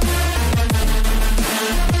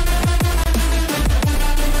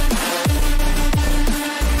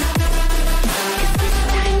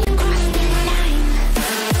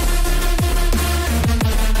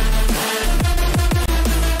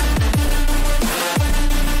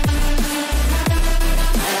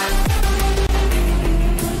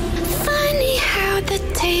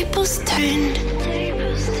 Turned.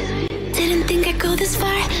 Didn't think I'd go this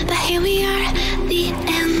far, but here we are, the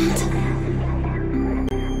end.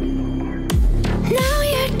 Now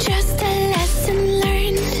you're just a lesson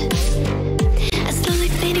learned, a slowly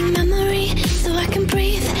fading memory, so I can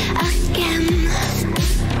breathe again.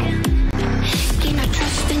 Gain our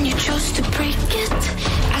trust and you chose to break it.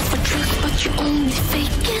 Ask for truth, but you only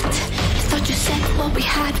fake it. Thought you said what we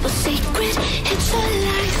had was sacred. It's all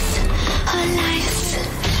lies, all lies.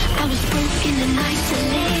 I was broken and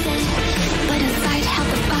isolated, but inside held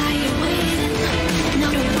the fire waiting.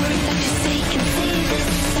 Not a word that you say can save it,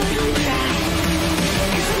 so don't cry,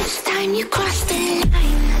 'cause this time you crossed the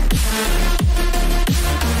line.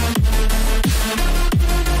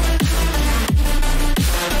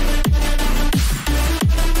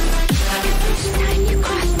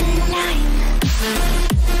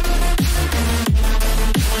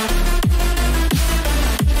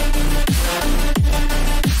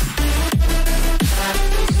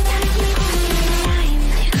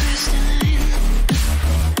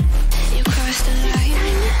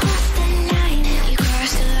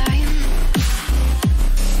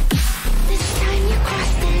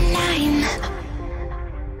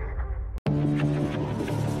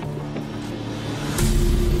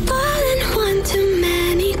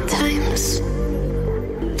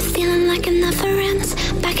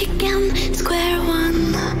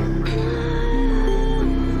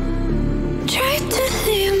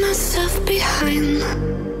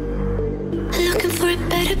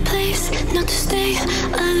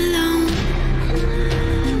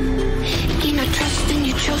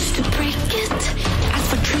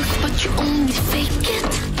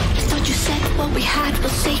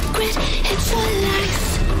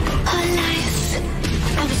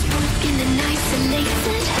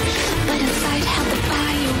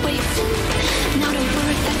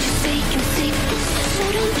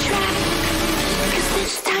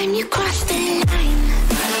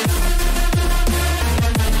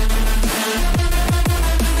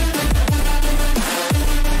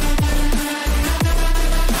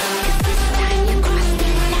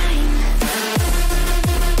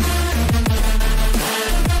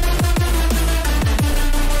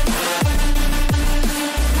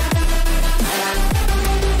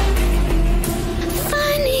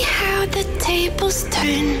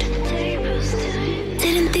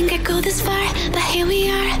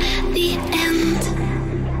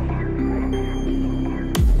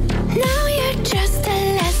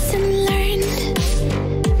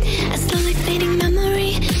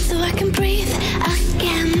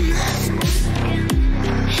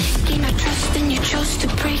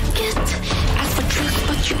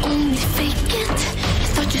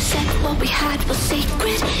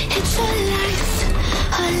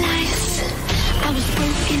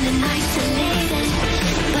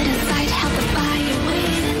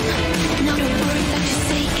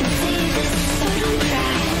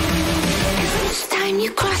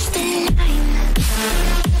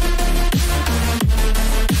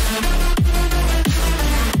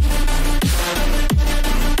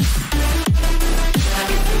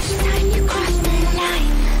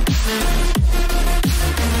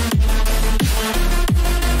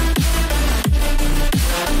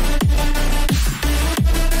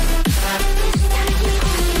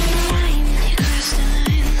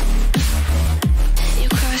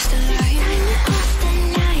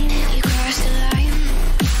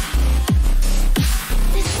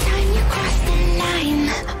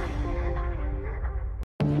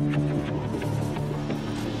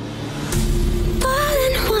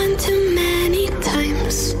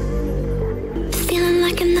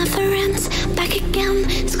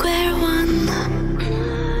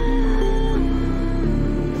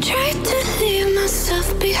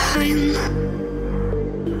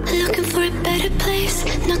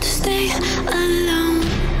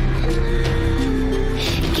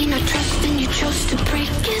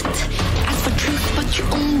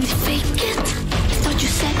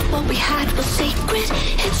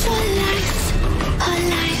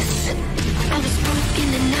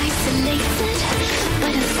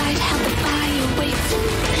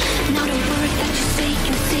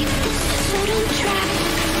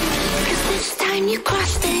 This time you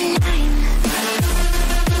crossed the line.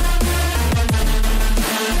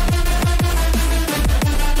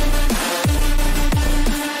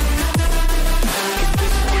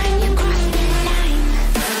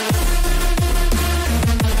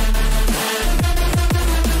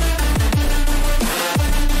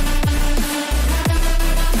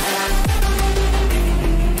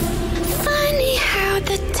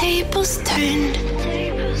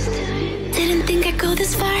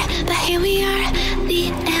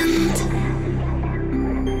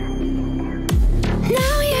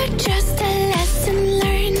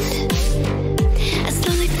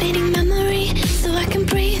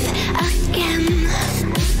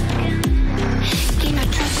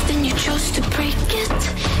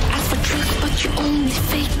 but you only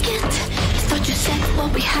fake it. Thought you said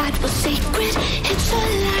what we had was sacred. It's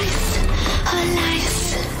all lies, all lies.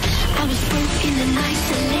 I was broken and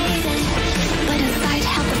isolated, but inside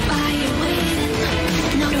held the fire waiting.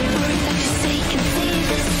 Not a word that you say can save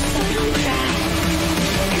us, so don't cry,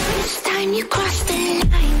 'cause this time you crossed the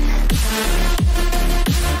line.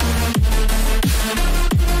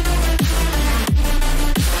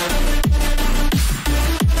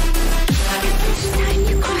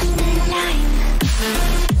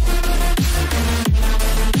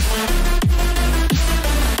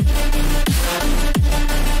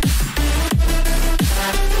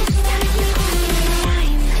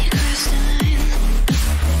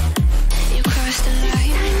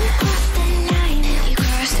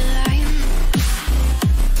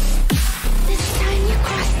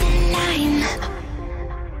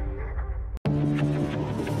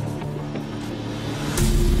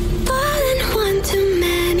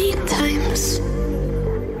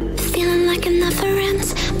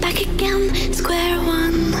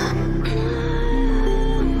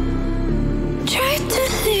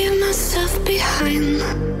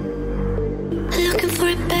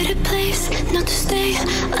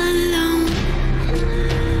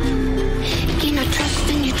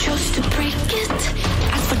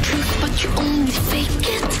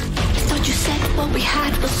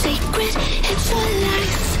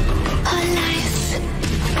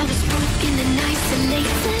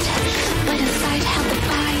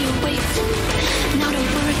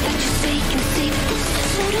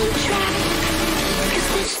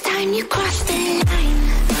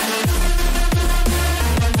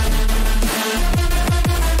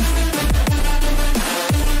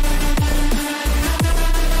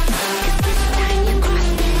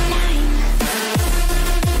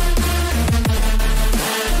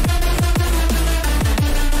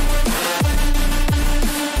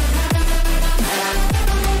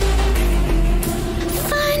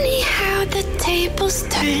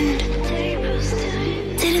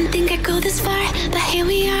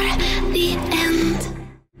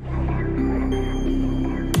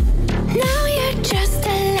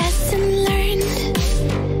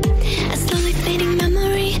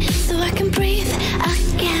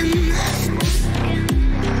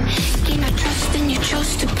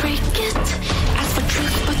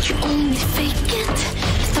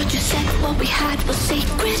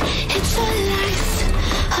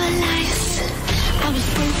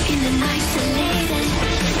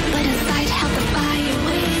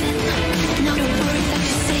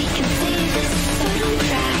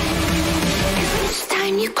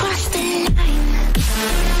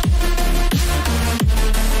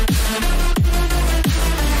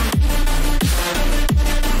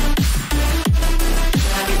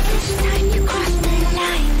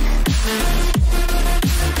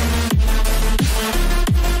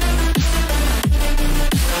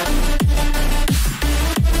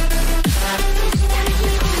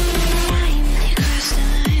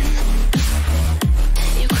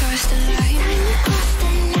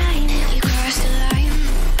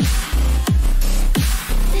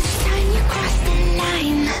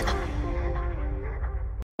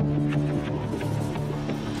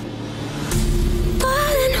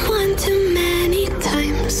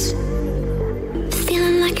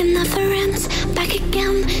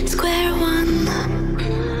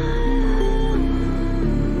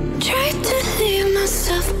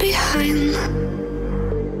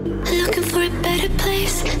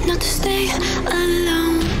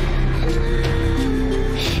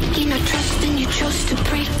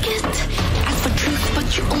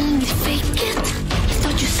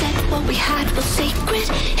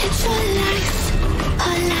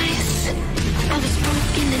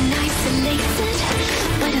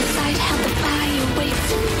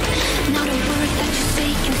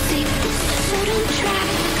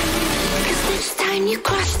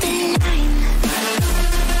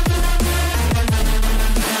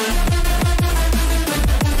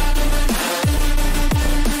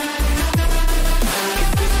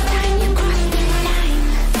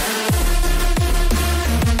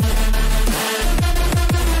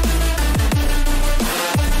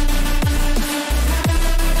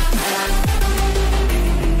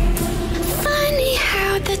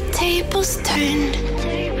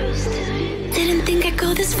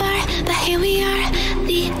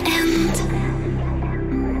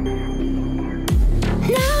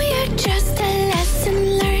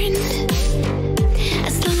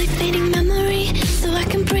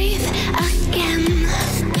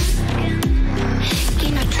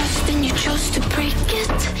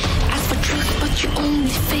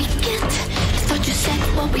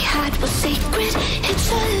 what we had was sacred.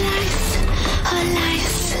 It's all lies,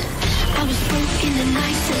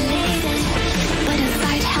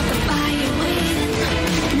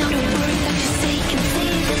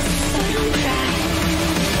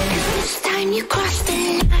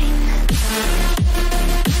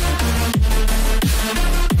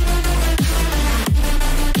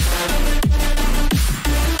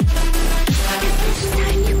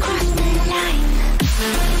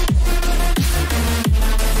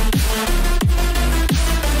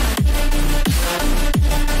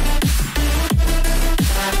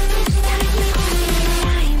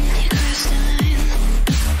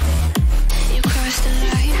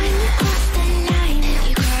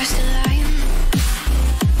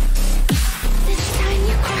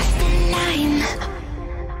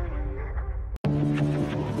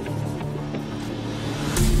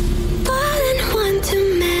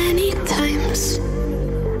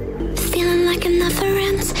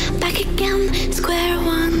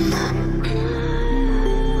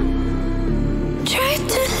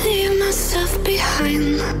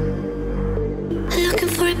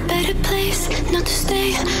 better place, not to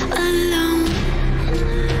stay alone.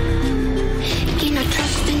 Gain our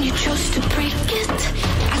trust and you chose to break it.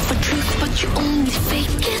 Ask for truth but you only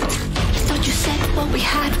fake it. Thought you said what we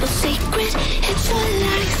had was sacred. It's all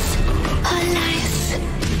lies, all lies.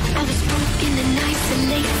 I was broken and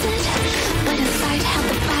isolated, but inside held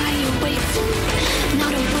the fire waiting.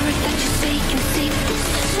 Not a word that you say can save this,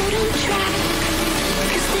 so don't try,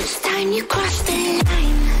 'cause this time you crossed the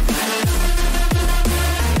line.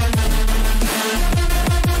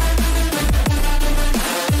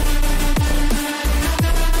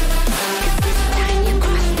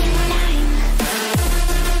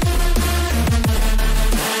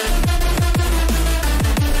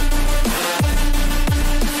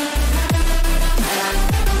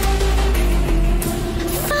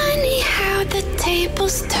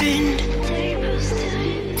 Tables turned.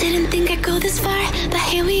 Didn't think I'd go this far, but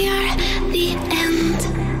here we are, the end.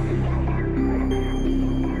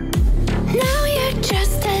 Now you're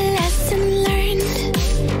just a lesson learned,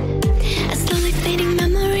 a slowly fading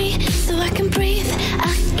memory, so I can breathe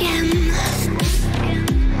again.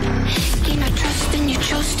 Gain our trust and you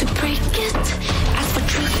chose to break it. Ask for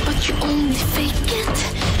truth but you only fake it.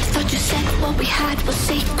 Thought you said what we had was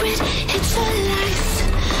sacred. It's all lies,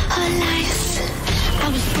 all lies. I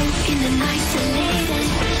was broken and isolated,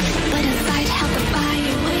 but inside held the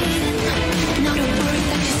fire waiting. Not a word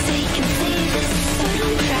that you say can save this, so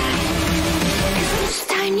don't try, 'cause this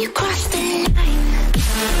time you crossed the line.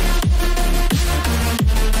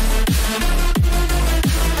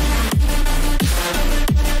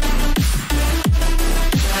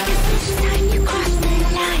 This time you crossed the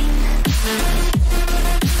line.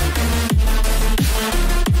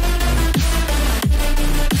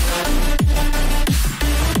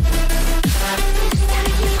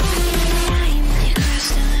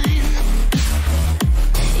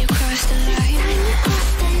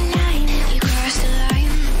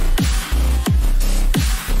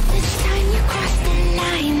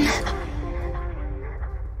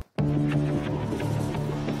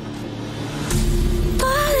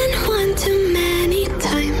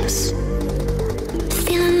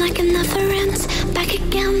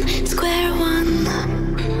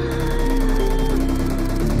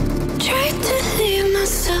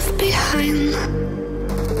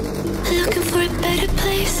 Looking for a better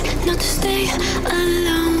place, not to stay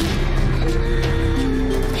alone.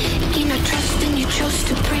 Gain our trust and you chose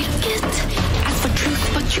to break it. Ask for truth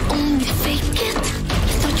but you only fake it.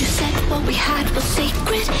 Thought you said what we had was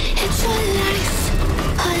sacred. It's all lies,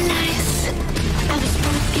 all lies. I was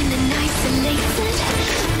broken and isolated,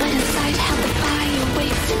 but inside held the fire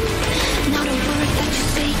waiting. Not a word that you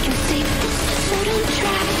say can save this, so don't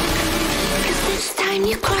try, 'cause this time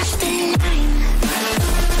you crossed the line.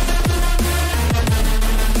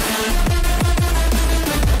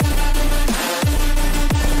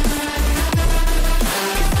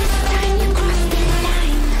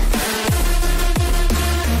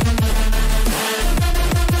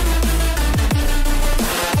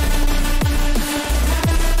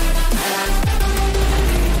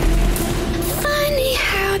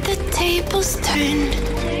 Turned.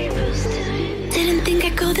 Didn't think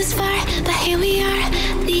I'd go this far, but here we are,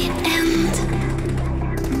 the end.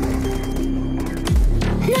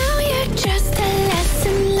 Now you're just a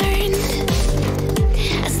lesson learned,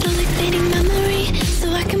 a slowly fading memory,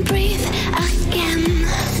 so I can breathe again.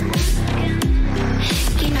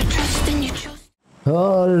 Gain our trust and you chose.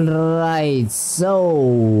 Alright, so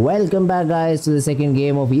welcome back guys to the second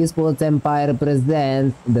game of Esports Empire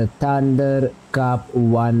presents the Thunder Cup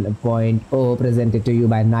 1.0, presented to you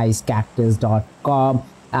by nicecactus.com,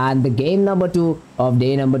 and the game number 2 of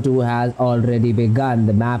day number 2 has already begun.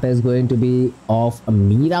 The map is going to be of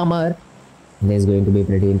Miramar. It is going to be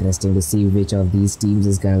pretty interesting to see which of these teams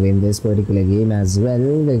is going to win this particular game as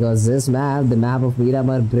well, because this map, the map of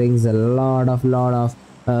Miramar, brings a lot of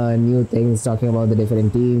new things, talking about the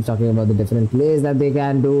different teams, talking about the different plays that they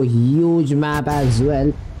can do. Huge map as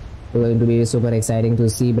well, going to be super exciting to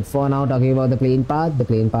see. But for now, talking about the playing path, the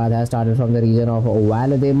playing path has started from the region of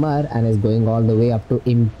Valdemar and is going all the way up to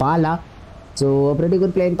Impala. So a pretty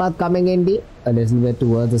good playing path coming in deep, a little bit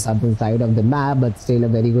towards the southern side of the map, but still a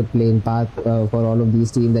very good playing path for all of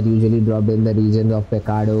these teams that usually dropped in the regions of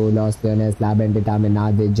Pecado, Los Leones, La Bendita,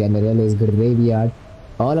 Menade, Generales, Graveyard.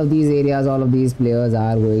 All of these areas, all of these players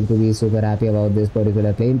are going to be super happy about this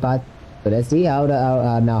particular playing path. So let's see how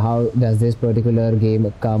does this particular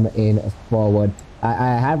game come in forward.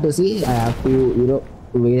 I have to see. I have to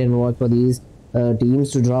wait and watch for these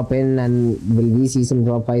teams to drop in, and will we see some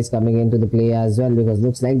drop fights coming into the play as well? Because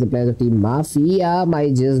looks like the players of Team Mafia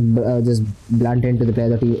might just blunt into the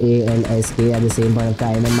players of Team ALSK at the same point of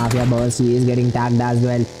time. And Mafia Burst, he is getting tagged as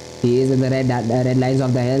well. He is in the red lines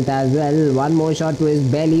of the health as well. One more shot to his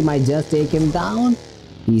belly might just take him down.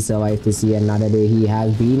 He survived to see another day. He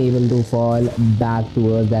has been able to fall back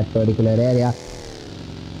towards that particular area.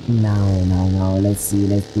 Now, let's see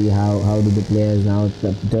how do the players now,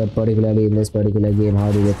 particularly in this particular game,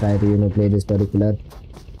 how do they try to play this particular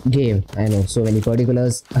game? I know so many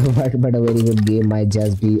particulars, but a very good game might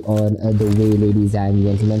just be on the way, ladies and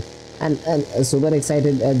gentlemen. And super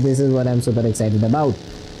excited. This is what I'm super excited about.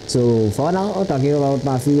 So for now, talking about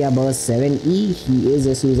Mafia Burst 7E, he is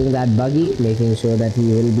just using that buggy, making sure that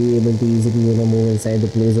he will be able to easily move inside the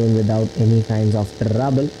play zone without any kinds of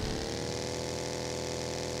trouble.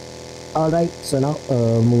 Alright, so now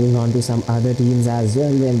moving on to some other teams as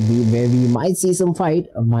well, where we might see some fight,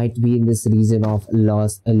 might be in this region of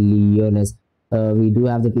Los Leones. We do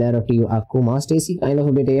have the player of Team AKUMA, Stacy, kind of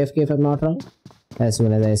a bit AFK if I'm not wrong. As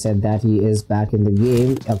soon as I said that, he is back in the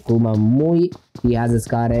game. AKUMA Mui, he has a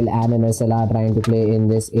SCARL and an SLR trying to play in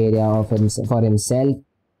this area for himself.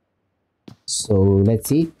 So let's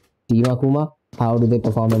see, Team AKUMA, how do they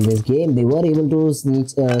perform in this game? They were able to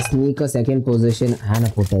sneak a second position and a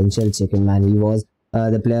potential chicken, man. He was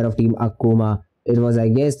the player of Team AKUMA. It was, I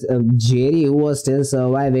guess, Jerry who was still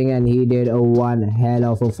surviving, and he did one hell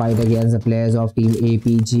of a fight against the players of Team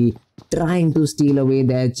APG, trying to steal away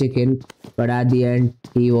their chicken. But at the end,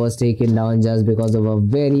 he was taken down just because of a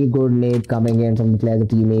very good nade coming in from the players of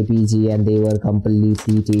Team APG, and they were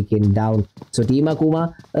completely taken down. So Team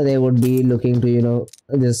AKUMA, they would be looking to,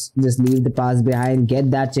 just leave the past behind, get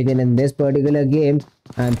that chicken in this particular game,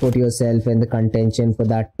 and put yourself in the contention for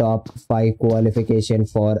that top 5 qualification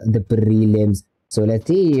for the prelims. So let's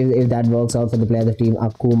see if that works out for the players of Team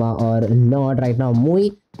AKUMA or not. Right now,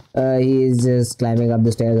 Mui, he is just climbing up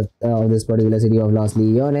the stairs of this particular city of Los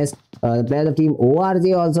Leones. The players of Team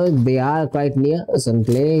ORG also, they are quite near some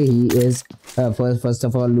play. He is first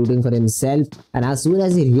of all looting for himself, and as soon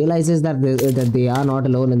as he realizes that they are not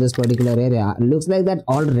alone in this particular area, looks like that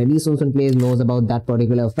already Sunsun Plays knows about that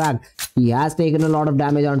particular fact. He has taken a lot of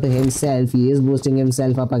damage onto himself. He is boosting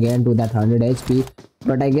himself up again to that 100 HP.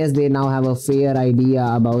 But I guess they now have a fair idea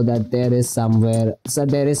about that there is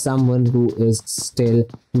someone who is still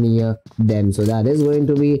near them. So that is going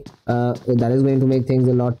to be make things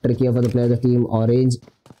a lot trickier for the players of Team Orange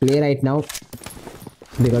play right now,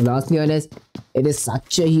 because Los Leones, it is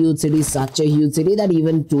such a huge city that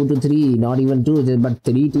even 2 to 3, not even 2, but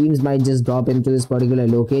 3 teams might just drop into this particular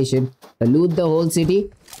location, loot the whole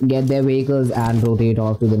city, get their vehicles, and rotate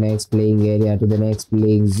off to the next playing area, to the next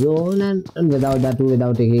playing zone, and without that too,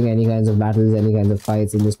 without taking any kinds of battles, any kinds of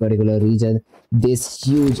fights in this particular region. This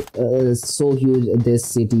huge, so huge this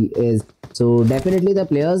city is. So definitely the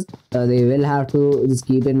players, they will have to just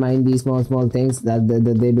keep in mind these small things, that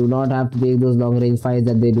they do not have to take those long range fights,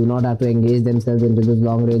 that they do not have to engage themselves into those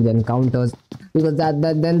long range encounters, because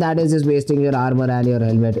that is just wasting your armor and your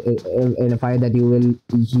helmet in a fight that you will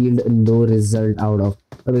yield no result out of.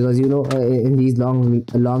 Because in these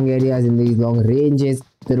long areas, in these long ranges,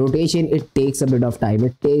 the rotation, it takes a bit of time.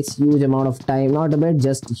 It takes huge amount of time, not a bit,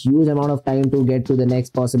 just huge amount of time to get to the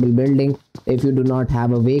next possible building if you do not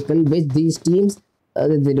have a vehicle, which these teams,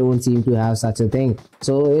 they don't seem to have such a thing.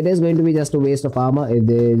 So it is going to be just a waste of armor if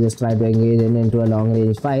they just try to engage into a long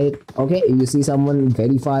range fight. Okay, you see someone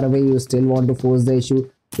very far away, you still want to force the issue,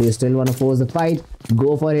 you still want to force the fight,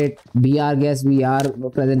 go for it. Be our guest, we are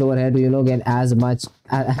present over here to get as much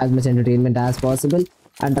entertainment as possible,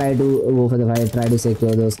 and try to go for the fight, try to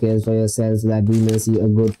secure those kills for yourselves, so that we may see a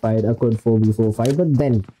good fight, a good 4v4 fight. But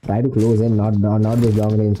then try to close in, not those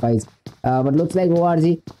long range fights. But looks like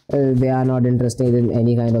ORG, they are not interested in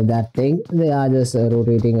any kind of that thing. They are just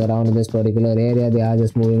rotating around in this particular area. They are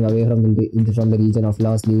just moving away from the region of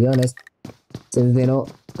Los Leones, since they know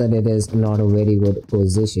that it is not a very good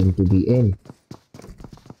position to be in.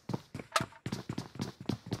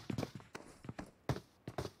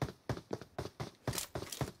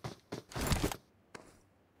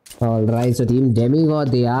 Alright, so Team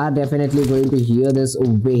Demigod, they are definitely going to hear this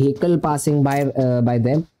vehicle passing by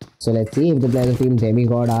them. So let's see if the players of Team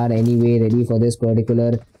Demigod are anyway ready for this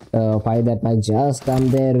particular fight that might just come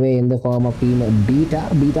their way in the form of Team Beta,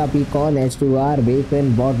 Picon, H2R,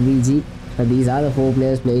 Bacon, Bot VG. These are the 4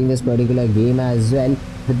 players playing this particular game as well.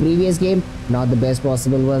 The previous game, not the best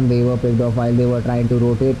possible one. They were picked off while they were trying to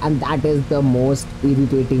rotate, and that is the most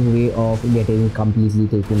irritating way of getting completely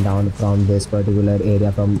taken down from this particular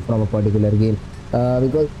area, from a particular game.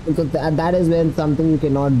 Because that is when something you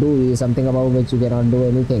cannot do, something about which you cannot do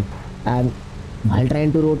anything. And while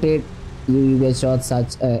trying to rotate, you get shot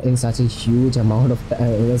in such a huge amount of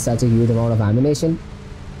ammunition.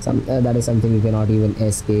 That is something you cannot even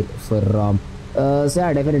escape from. So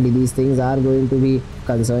yeah, definitely these things are going to be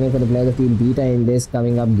concerning for the players of Team Beta in this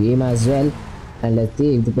coming up game as well. And let's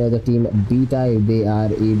see if the players of Team Beta, if they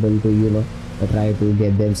are able to try to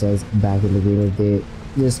get themselves back in the game, if they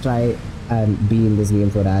just try and be in this game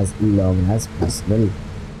for as long as possible.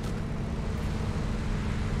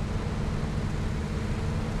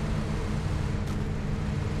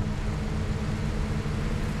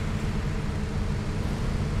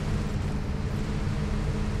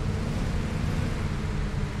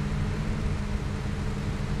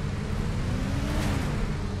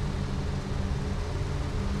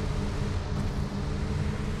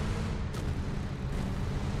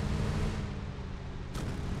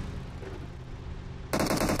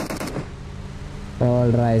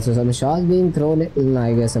 Alright, so some shots being thrown in.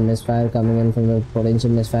 I guess a misfire coming in from the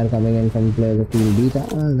potential misfire coming in from players of Team Beta.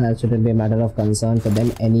 That shouldn't be a matter of concern for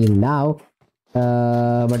them any now.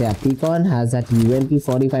 But yeah, Picon has that UMP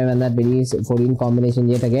 45 and that Burmese 14 combination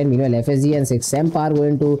yet again. Meanwhile, FSG and 6M are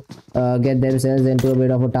going to get themselves into a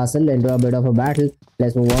bit of a tussle, into a bit of a battle.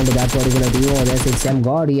 Let's move on to that particular team over there. 6M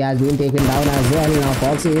God, he has been taken down as well. Now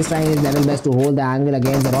Foxy is trying his level best to hold the angle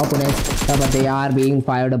against their opponents, but they are being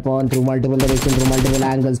fired upon through multiple directions, through multiple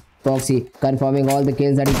angles. Foxy confirming all the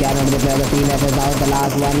kills that he can under the player of Team FS. Now the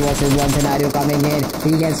last 1 versus 1 scenario coming in.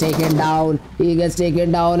 He gets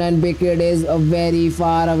taken down. And Big Kid is very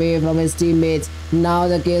far away from his teammates. Now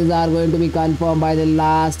the kills are going to be confirmed by the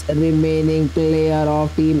last remaining player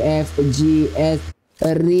of Team FGS.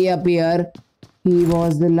 Reappear. He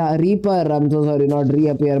was the Reaper. I'm so sorry, not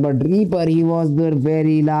Reappear, but Reaper. He was the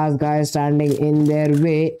very last guy standing in their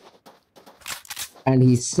way. And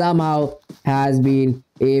he somehow has been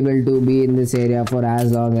able to be in this area for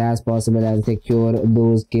as long as possible and secure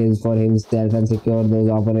those kills for himself and secure those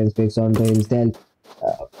opponents picks onto himself.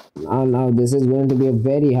 Now this is going to be a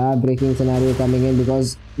very heartbreaking scenario coming in,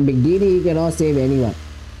 because Big DD cannot save anyone,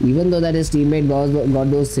 even though that his teammate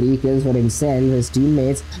got those 3 kills for himself, his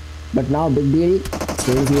teammates. But now Big DD,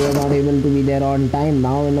 since he was not able to be there on time,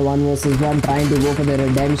 now in the 1 versus 1 trying to go for the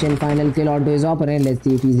redemption final kill onto his opponent. Let's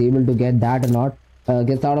see if he's able to get that or not.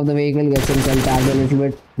 Gets out of the vehicle, gets himself tagged a little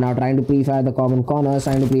bit. Now trying to pre-fire the common corners,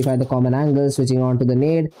 trying to pre-fire the common angles, switching on to the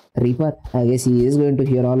nade. Reaper, I guess he is going to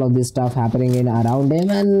hear all of this stuff happening in around him,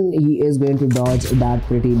 and he is going to dodge that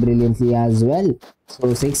pretty brilliantly as well. So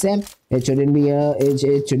 6M, it shouldn't be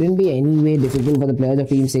any way difficult for the players of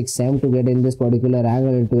Team 6M to get in this particular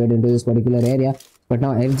angle, to get into this particular area. But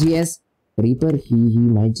now FGS, Reaper, he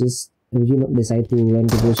might just decide to when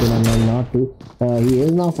to push in and when not to. He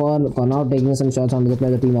is now for now taking some shots onto the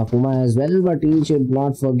player of Team AKUMA as well, but he should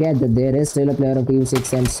not forget that there is still a player of Team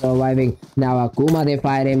 6M surviving. Now AKUMA, they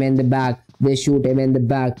fire him in the back, they shoot him in the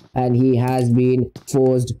back, and he has been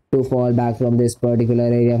forced to fall back from this particular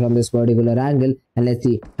area, from this particular angle. And let's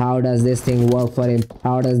see, how does this thing work for him?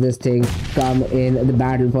 How does this thing come in the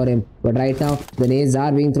battle for him? But right now, the nades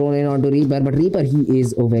are being thrown in onto Reaper, but Reaper, he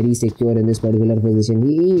is very secure in this particular position.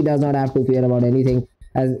 He does not have to fear about anything,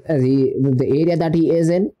 as the area that he is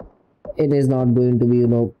in, it is not going to be,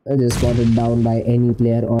 just spotted down by any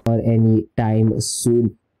player or any time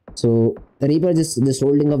soon. So the Reaper just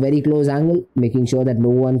holding a very close angle, making sure that no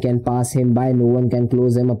one can pass him by, no one can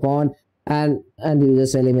close him upon, and you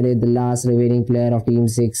just eliminate the last remaining player of Team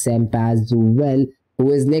 6M as well,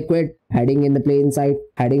 who is Liquid, hiding in the plain sight,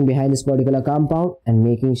 hiding behind this particular compound, and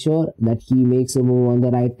making sure that he makes a move on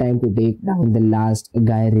the right time to take down the last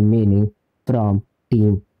guy remaining from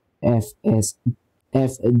Team FGS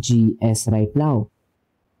right now.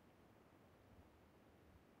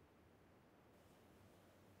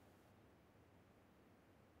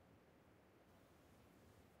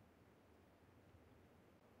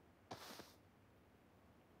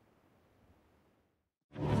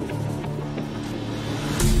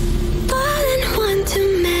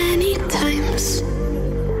 Too many times,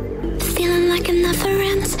 feeling like it never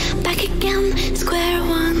ends. Back again, square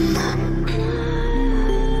one.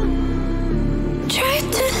 Try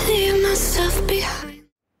to leave myself behind.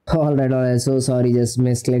 Alright, so sorry, just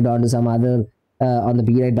misclicked onto some other on the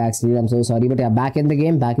B right backstreet. I'm so sorry, but yeah, back in the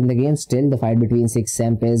game. Still, the fight between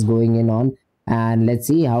 6M is going on, and let's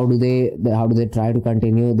see how do they try to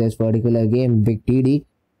continue this particular game. Big TD,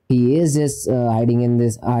 he is just hiding in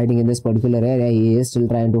this particular area. He is still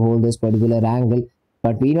trying to hold this particular angle.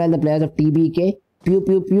 But meanwhile, the players of TBK,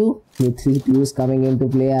 pew, with 3 pews coming into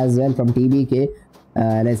play as well from TBK.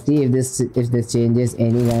 Let's see if this changes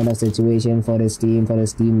any kind of situation for his team, for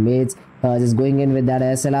his teammates. Just going in with that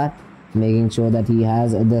SLR, making sure that he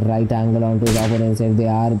has the right angle onto his opponents if they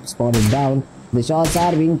are spotted down. The shots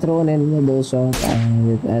are being thrown in. Those shots, I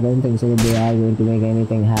don't think so that they are going to make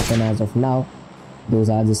anything happen as of now. Those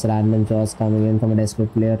are just random shots coming in from a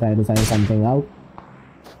desperate player trying to find something out.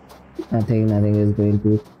 Nothing is going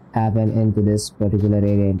to happen into this particular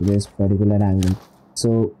area, into this particular angle.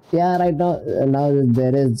 So yeah, right now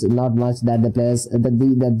there is not much that the players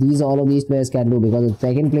all of these players can do, because the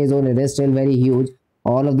second play zone, it is still very huge.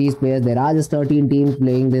 All of these players, there are just 13 teams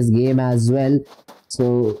playing this game as well.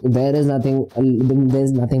 So there's nothing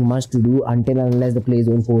much to do until unless the play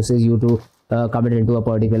zone forces you to commit into a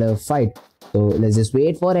particular fight. So let's just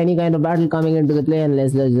wait for any kind of battle coming into the play, and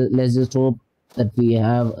let's just hope that we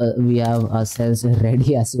have ourselves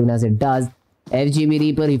ready as soon as it does. FGB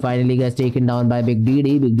Reaper, he finally gets taken down by Big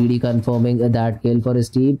DD. Big DD confirming that kill for his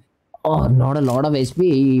team. Oh, not a lot of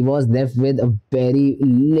HP. He was left with a very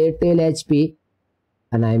little HP.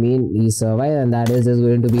 And I mean, he survived, and that is just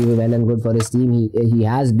going to be well and good for his team. He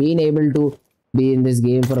has been able to be in this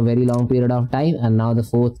game for a very long period of time. And now the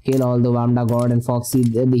 4th kill, although Demigod and Foxy,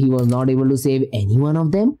 he was not able to save any one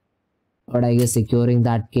of them. But I guess securing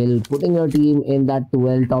that kill, putting your team in that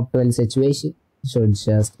top 12 situation should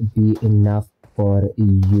just be enough for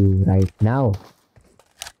you right now.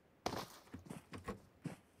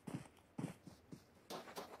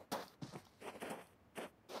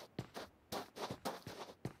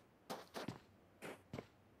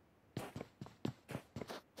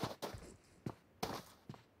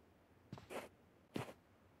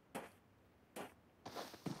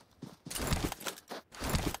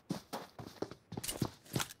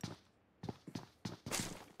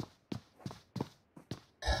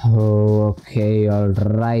 Okay,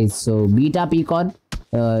 alright. So Beta Pecan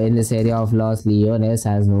in this area of Los Leones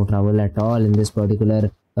has no trouble at all in this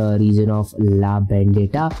particular region of La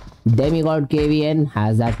Vendetta. Demigod KVN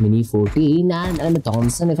has that Mini 14 and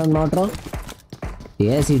Thompson, if I'm not wrong.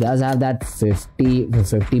 Yes, he does have that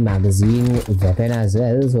 50 magazine weapon as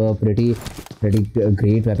well. So a pretty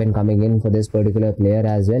great weapon coming in for this particular player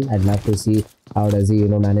as well. I'd love to see how does he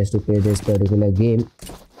manage to play this particular game.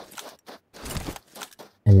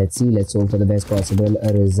 And let's hope for the best possible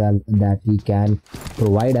result that he can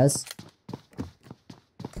provide us.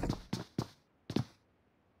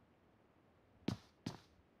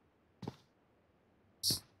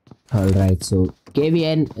 Alright, so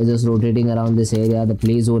KVN is just rotating around this area. The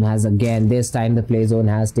play zone has this time the play zone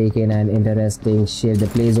has taken an interesting shift. The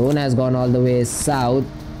play zone has gone all the way south.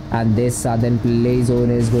 And this southern play zone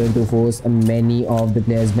is going to force many of the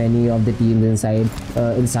players, many of the teams inside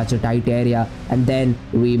in such a tight area, and then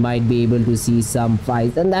we might be able to see some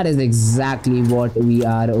fights, and that is exactly what we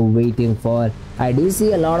are waiting for. I do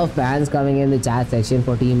see a lot of fans coming in the chat section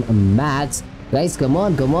for Team Max. Guys, come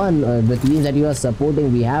on, the teams that you are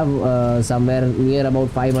supporting, we have somewhere near about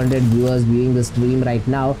 500 viewers viewing the stream right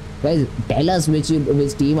now. Guys, tell us which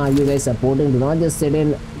team are you guys supporting. Do not just sit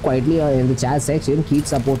in quietly in the chat section. Keep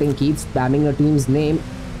supporting, keep spamming your team's name,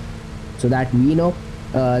 so that we know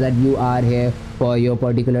that you are here for your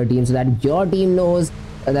particular team, so that your team knows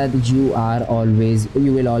that you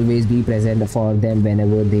will always be present for them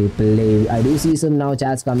whenever they play. I do see some now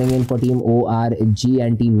chats coming in for Team ORG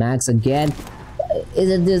and Team Max again.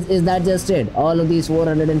 Is that just it? All of these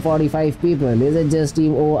 445 people, is it just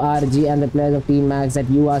Team ORG and the players of Team Max that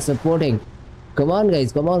you are supporting? Come on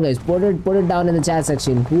guys, put it down in the chat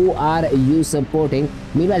section. Who are you supporting?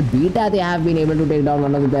 Meanwhile, Beta, they have been able to take down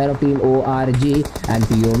one of the players of Team ORG, and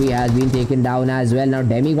POV has been taken down as well. Now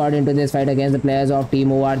Demigod into this fight against the players of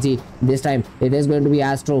Team ORG. This time it is going to be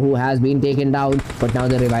Astro who has been taken down, but now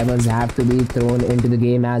the revivals have to be thrown into the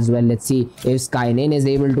game as well. Let's see if Skynin is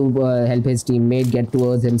able to help his teammate get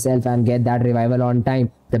towards himself and get that revival on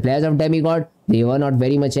time. The players of Demigod, they were not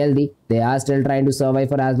very much healthy. They are still trying to survive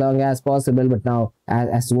for as long as possible. But now,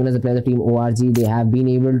 as soon as the players of Team ORG, they have been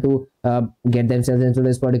able to get themselves into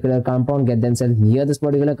this particular compound, get themselves near this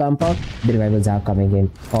particular compound, the revivals are coming in.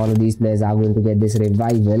 All of these players are going to get this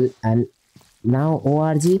revival, and now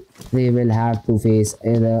ORG, they will have to face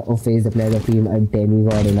the players of Team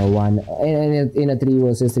Demigod in a 3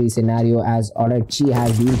 versus 3 scenario, as already she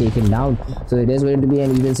has been taken down. So it is going to be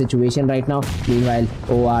an even situation right now. Meanwhile,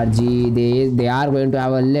 ORG, they are going to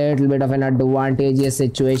have a little bit of an advantageous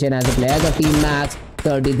situation, as the players of Team Max,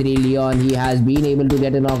 33 Leon. He has been able to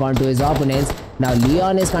get a knock onto his opponents. Now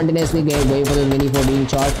Leon is continuously going for the mini 14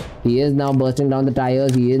 shot. He is now bursting down the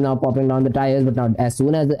tires. He is now popping down the tires. But now as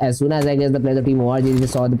soon as I guess the players of team ORG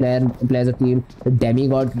just saw the players of team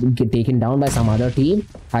Demigod get taken down by some other team.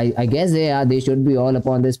 I guess they should be all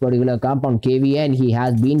upon this particular compound. KVN, he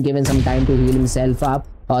has been given some time to heal himself up.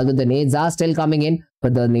 Although the nades are still coming in,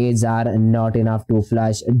 but the nades are not enough to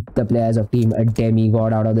flush the players of team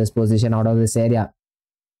Demigod out of this position, out of this area.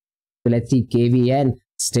 So let's see KVN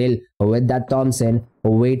still with that Thompson,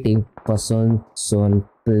 waiting for Sun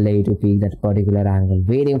play to peek that particular angle,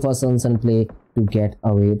 waiting for Sun play to get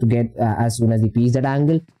away, as soon as he peeks that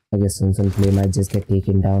angle. I guess Sun play might just get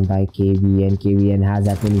taken down by KVN. KVN has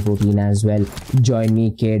that 2014 as well.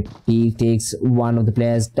 Joinme kid, he takes one of the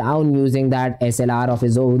players down using that SLR of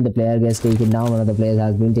his own. The player gets taken down. One of the players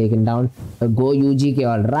has been taken down. Go UGK.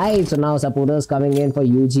 All right, so now supporters coming in for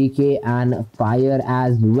UGK and Fire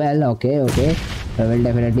as well. Okay. I will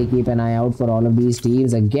definitely keep an eye out for all of these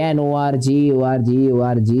teams. Again, ORG.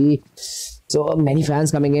 So many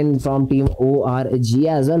fans coming in from team ORG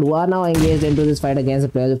as well, who are now engaged into this fight against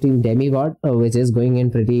the players of team Demigod, which is going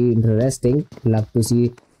in pretty interesting. Love to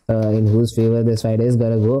see in whose favor this fight is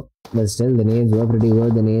gonna go. But still, the nades were pretty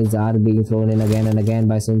good. The nades are being thrown in again and again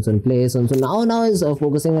by Sun play. Sun now is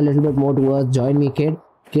focusing a little bit more towards Joinme kid.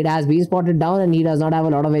 Kid has been spotted down and he does not have a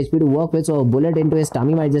lot of HP to work with, so a bullet into his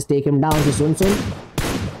tummy might just take him down. So Sun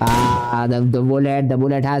the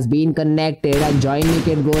bullet has been connected and Joinme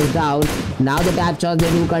kid goes down. Now the tap shots, they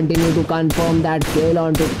do continue to confirm that kill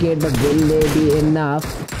onto Kid, but will they be enough?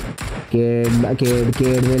 Kid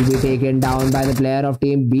will be taken down by the player of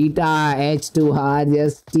team Beta. H2R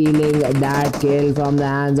just stealing that kill from the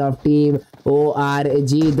hands of team ORG.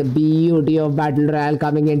 The beauty of Battle Royale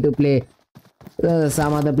coming into play.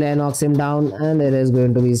 Some other player knocks him down and there is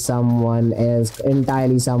going to be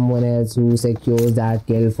entirely someone else who secures that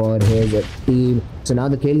kill for his team. So now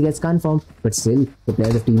the kill gets confirmed, but still the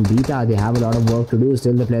players of team Beta, they have a lot of work to do.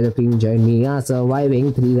 Still the players of team Joinme are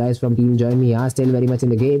surviving. 3 guys from team Joinme are still very much in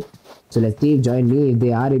the game. So let's see if Joinme, if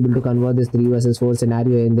they are able to convert this 3 versus 4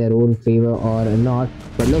 scenario in their own favor or not.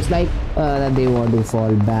 But looks like that they want to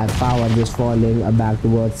fall back. Power just falling back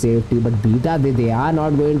towards safety. But Beta, they are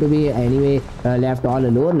not going to be anyway left all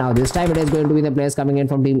alone. Now this time it is going to be the players coming in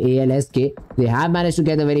from team ALSK. They have managed to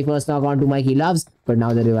get the very first knock onto Mikey Loves, but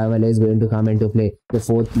now the revival is going to come into play. The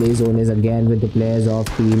 4th play zone is again with the players of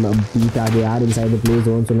team Beta. They are inside the play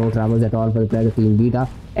zone, so no troubles at all for the players of team Beta.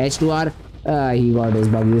 H2R, he got his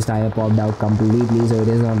buggy's tire popped out completely, so it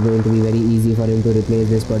is not going to be very easy for him to replace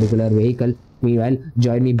this particular vehicle. Meanwhile,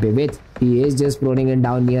 Joinme Bivith, he is just proning it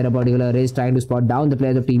down near a particular ridge, trying to spot down the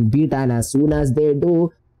players of team Beta, and as soon as they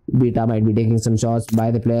do, Beta might be taking some shots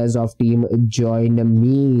by the players of team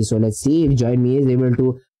Joinme. So let's see if Joinme is able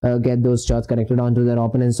to get those shots connected onto their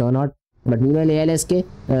opponents or not. But meanwhile, ALSK,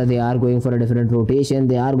 they are going for a different rotation.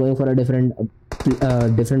 They are going for a different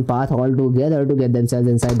path altogether to get themselves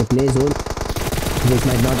inside the play zone, which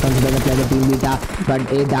might not consider the player of team Beta,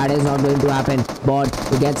 but that is not going to happen. Bot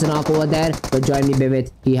gets a knock over there, but Joinme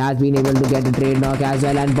Bivith, he has been able to get a trade knock as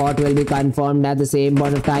well, and Bot will be confirmed at the same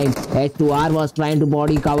point of time. H2R was trying to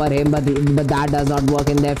body cover him, but that does not work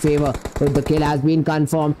in their favor. But the kill has been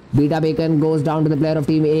confirmed. Beta Bacon goes down to the player of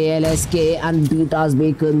team ALSK, and Beta's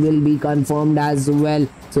Bacon will be confirmed as well.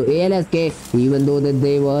 So ALSK, even though that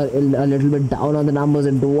they were a little bit down on the numbers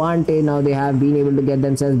advantage, now they have been able to get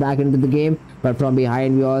themselves back into the game. But from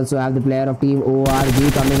behind, we also have the player of team ORG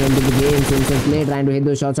coming into the game. Since play, trying to hit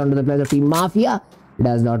those shots onto the players of team Mafia,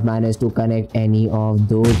 does not manage to connect any of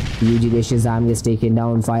those. UGK Shazam gets taken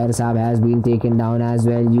down. Fire Sab has been taken down as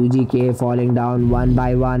well. UGK falling down one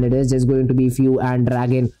by one. It is just going to be Few and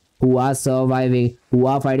Dragon who are surviving, who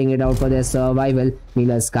are fighting it out for their survival.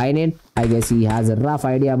 Meanwhile, Skynet, I guess he has a rough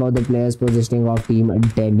idea about the players positioning of team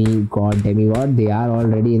Demigod. They are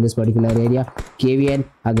already in this particular area. KVN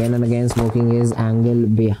again and again smoking his angle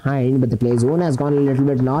behind, but the play zone has gone a little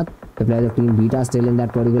bit north. The players of team Beta still in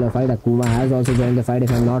that particular fight. AKUMA has also joined the fight,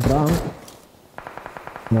 if I'm not wrong.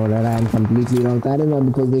 No, that I am completely wrong. That is not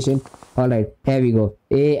the position. Alright, here we go.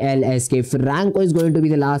 ALSK. Franco is going to be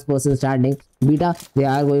the last person standing. Beta, they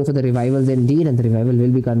are going for the revivals indeed, and the revival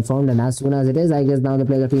will be confirmed. And as soon as it is, I guess now the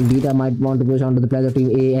players of team Beta might want to push on to the players of team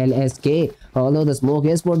ALSK. Although the smoke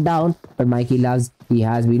is put down, but Mikey Loves, he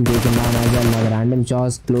has been taken down as well. Now the random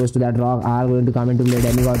shots close to that rock are going to come into play.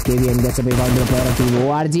 Demigod KV and gets a pick on the player of team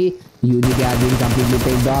ORG. UGK has been completely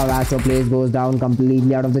picked off. Astro Plays goes down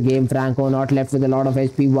completely out of the game. Franco not left with a lot of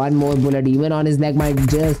HP. One more bullet even on his neck might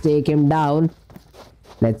just take him down.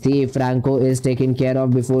 Let's see if Franco is taken care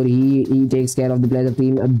of before he takes care of the players of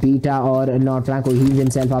team Beta or not. Franco heals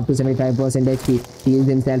himself up to 75% HP, heals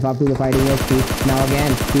himself up to the fighting HP. Now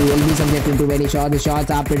again, he will be subjected to many shots. The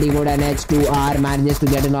shots are pretty good, and H2R manages to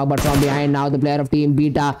get a knock, but from behind now the player of team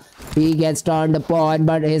Beta, he gets turned upon,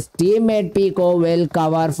 but his teammate Pico will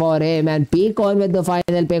cover for him, and Pico with the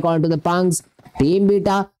final pick onto the punks. Team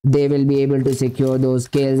Beta, they will be able to secure those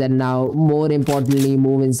kills, and now more importantly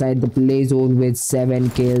move inside the play zone with 7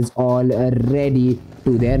 kills already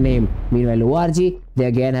to their name. Meanwhile, ORG, they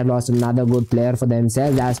again have lost another good player for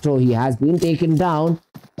themselves. Astro, he has been taken down,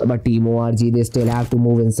 but Team ORG, they still have to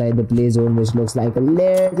move inside the play zone, which looks like a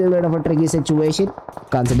little bit of a tricky situation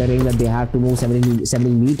considering that they have to move 70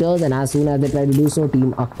 meters, and as soon as they try to do so,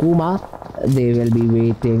 Team AKUMA, they will be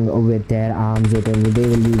waiting with their arms open, they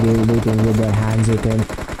will be waiting with their hands open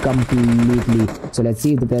completely. So let's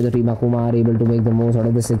see if the players of Team AKUMA are able to make the most out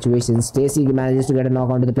of the situation. Stacy manages to get a knock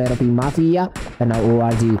onto the player of Team Mafia, and now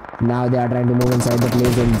ORG, now they are trying to move inside the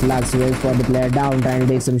play zone. Flux waits for the player down, trying to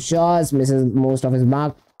take some shots, misses most of his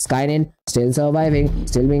mark. Skynin still surviving,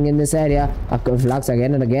 still being in this area. Flux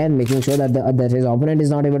again and again, making sure that that his opponent is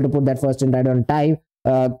not able to put that first hit right on time.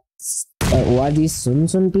 ORG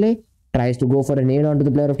Sun play tries to go for a nail onto the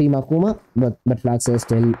player of Team AKUMA, but Flux is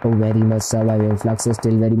still very much surviving. Flux is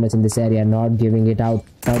still very much in this area, not giving it out.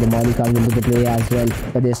 Now the Molly comes into the play as well,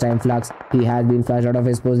 but this time Flux, he has been flushed out of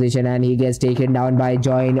his position, and he gets taken down by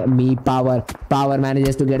Joinme Power. Power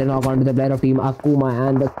manages to get a knock onto the player of Team AKUMA,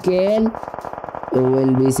 and the kill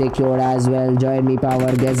will be secured as well. Joinme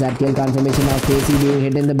Power gets that kill confirmation. Now Stacy being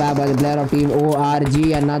hit in the back by the player of Team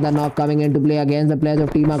ORG. Another knock coming into play against the players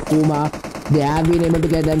of Team AKUMA. They have been able to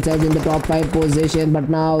get themselves in the top 5 position, but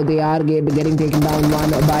now they are getting taken down one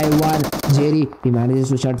by one. Jerry, he manages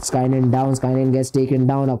to shut Skynin down. Skynin gets taken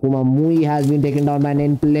down. AKUMA Mui has been taken down by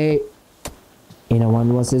an play in a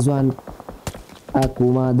 1 versus 1.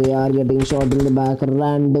 AKUMA, they are getting shot in the back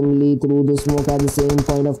randomly through the smoke at the same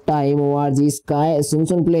point of time. ORG Sky,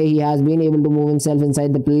 Sun play, he has been able to move himself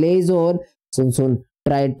inside the play zone. Sun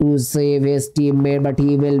tried to save his teammate, but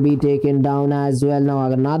he will be taken down as well.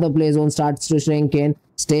 Now another play zone starts to shrink in.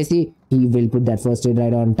 Stacy, he will put that first hit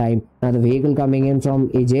right on time. Now the vehicle coming in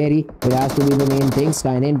from Jerry, it has to be the main thing.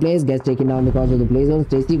 Skyline plays, gets taken down because of the play zone.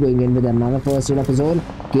 Stacy going in with another first hit of his own.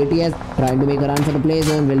 KTS trying to make a run for the play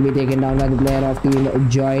zone, will be taken down by the player of Team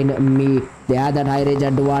Joinme. They have that high range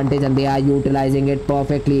advantage, and they are utilizing it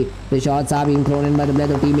perfectly. The shots are being thrown in by the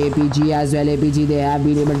players of Team APG as well. APG, they have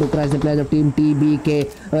been able to crush the players of Team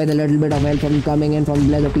TBK with a little bit of help from coming in from the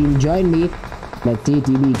players of Team Joinme. Let's see,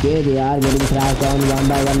 TBK, they are getting thrashed down one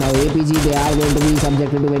by one. Now APG, they are going to be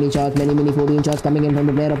subjected to many shots, many 14 shots coming in from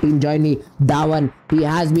the player of Team Joinme. Dhawan, he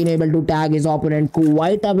has been able to tag his opponent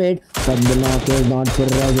quite a bit, but the knock is not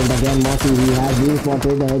present. Again, Mossy, he has been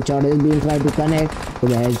spotted. The headshot is being tried to connect, but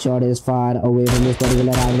the headshot is far away from this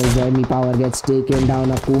particular angle. Joinme Power gets taken down.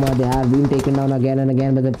 AKUMA, they have been taken down again and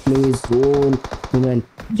again by the play zone. Well,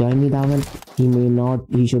 Joinme Dhawan,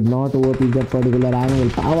 he should not overpeak that particular angle.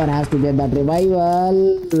 Power has to get that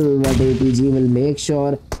revival, but APG will make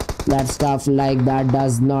sure that stuff like that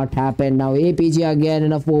does not happen. Now APG again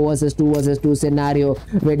in a 4 versus 2 versus 2 scenario.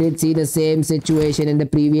 We did see the same situation in the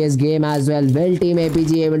previous game as well. Well, Team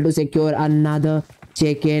APG able to secure another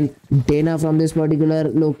chicken dinner from this particular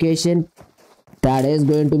location. That is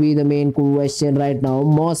going to be the main question right now.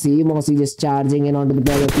 Mossy just charging in onto the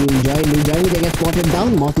player of Team Joinme. They get spotted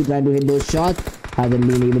down. Mossy trying to hit those shots. Hasn't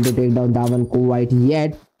been able to take down Dhawan quite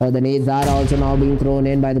yet. The nades are also now being thrown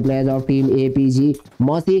in by the players of Team APG.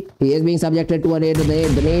 Mossy, he is being subjected to a nade.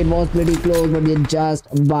 The nade was pretty close, but it just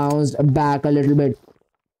bounced back a little bit.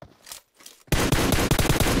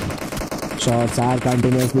 Shots are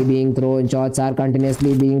continuously being thrown. Shots are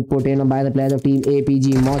continuously being put in by the players of Team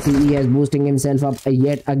APG. Mossy, he is boosting himself up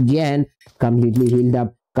yet again. Completely healed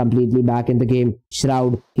up. Completely back in the game.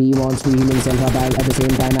 Shroud, he wants to heal himself up at the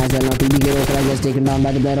same time as well. Now TBK Rokra gets taken down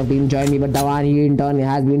by the player of Team Joinme, but Dhawan, he in turn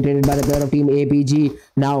has been traded by the player of Team APG.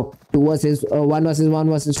 Now 1 versus 1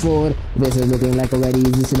 versus 4. This is looking like a very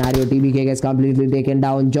easy scenario. TBK gets completely taken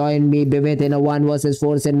down. Joinme Bivith in a 1 versus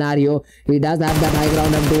 4 scenario. He does have that high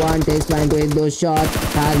ground advantage, trying to hit those shots.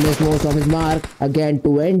 Has missed most of his mark. Again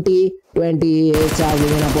 20 is charging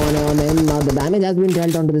in upon him. Now the damage has been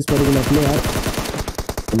dealt onto this particular player.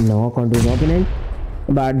 Knock onto his opponent,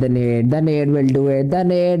 but the nade will do it. The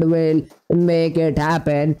nade will make it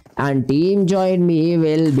happen, and Team Joinme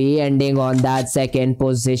will be ending on that second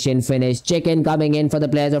position finish. Chicken coming in for the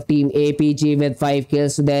players of Team APG with 5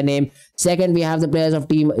 kills to their name. Second, we have the players of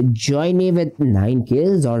Team Joinme with 9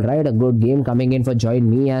 kills. Alright, a good game coming in for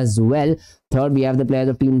Joinme as well. Third, we have the players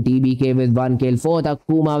of Team TBK with 1 kill. Fourth,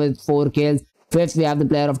 AKUMA with 4 kills. Fifth, we have the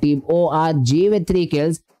player of Team ORG with 3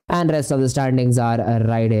 kills. And rest of the standings are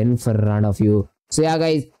right in front of you. So yeah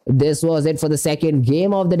guys, this was it for the second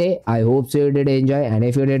game of the day. I hope so you did enjoy, and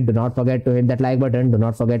if you did, do not forget to hit that like button. Do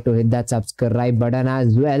not forget to hit that subscribe button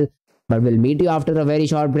as well. But we'll meet you after a very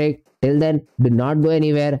short break. Till then, do not go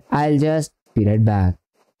anywhere. I'll just be right back.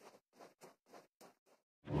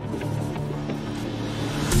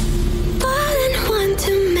 Fallen one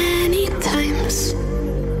too many times,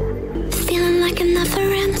 feeling like a never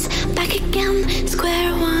ends. Back again,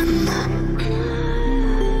 square one.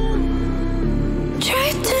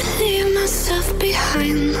 Tried to leave myself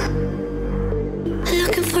behind,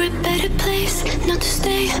 looking for a better place, not to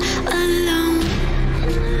stay alone.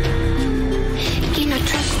 Gain my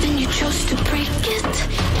trust and you chose to break it.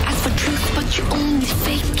 Ask for truth but you only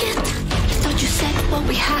fake it. Thought you said what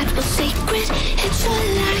we had was sacred. It's all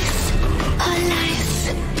lies, all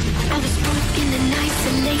lies. I was broken and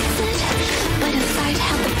isolated, but inside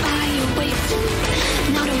held the fire waiting.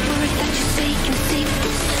 Not a word that you say can save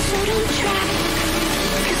this, so don't try.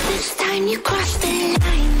 This time you crossed the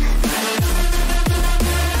line.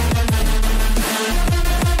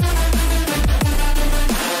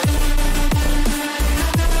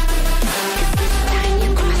 This time you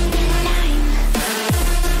crossed the line.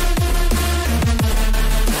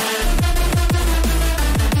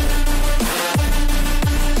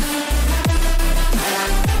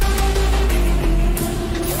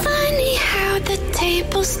 Funny how the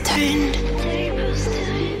tables turned.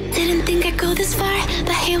 Didn't think I'd go this far,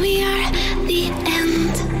 but here we are, the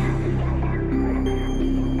end.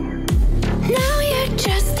 Now you're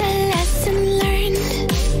just a lesson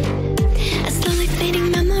learned, a slowly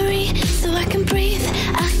fading memory, so I can breathe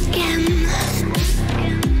again.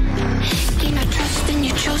 Gain my trust and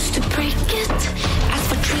you chose to break it. Ask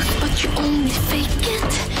for truth but you only fake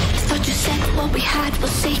it. Thought you said what we had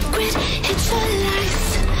was sacred. It's all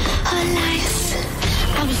lies, all lies.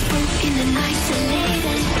 I was broken and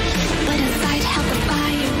isolated, but inside held the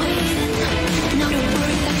fire waiting. Not a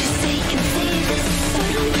word that you say can save this, so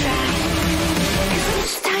don't try. 'Cause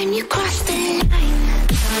this time you crossed the line.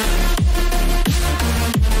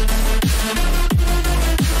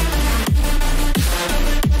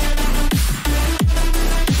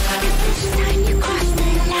 This time you crossed the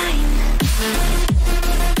line.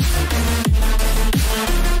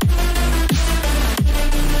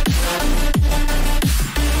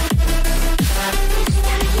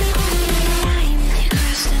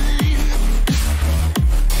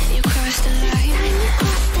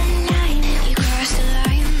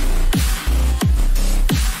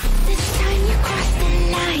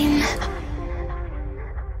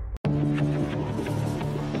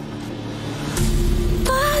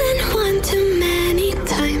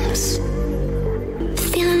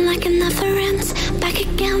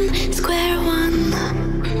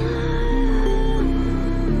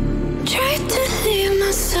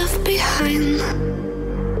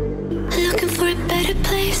 Looking for a better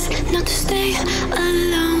place, not to stay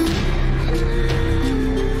alone.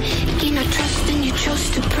 Gain my trust and you chose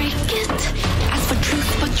to break it. Ask for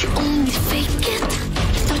truth but you only fake it.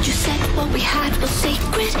 Thought you said what we had was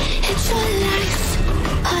sacred. It's all lies,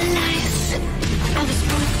 all lies. I was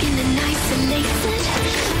broken and isolated,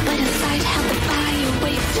 but inside held the fire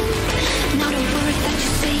waiting. Not a word that you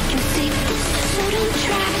say can save this, so don't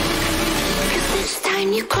try. 'Cause this time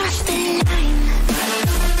you crossed the line.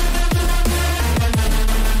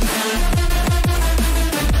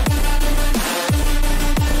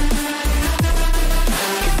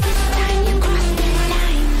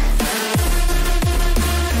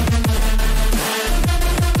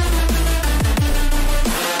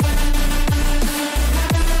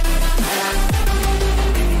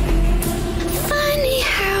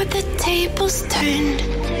 Turned.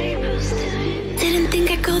 Didn't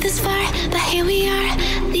think I'd go this far, but here we are,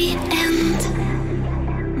 the end.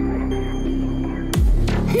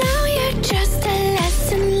 Now you're just a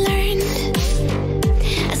lesson learned,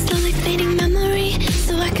 a slowly fading memory,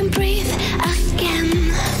 so I can breathe again.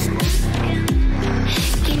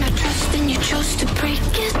 Gain my trust and you chose to break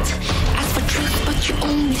it. Ask for truth but you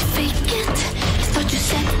only fake it. Thought you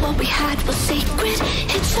said what we had was sacred.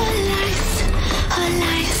 It's all lies, all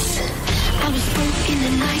lies. I was broken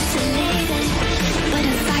and isolated, but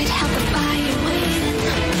inside held the fire.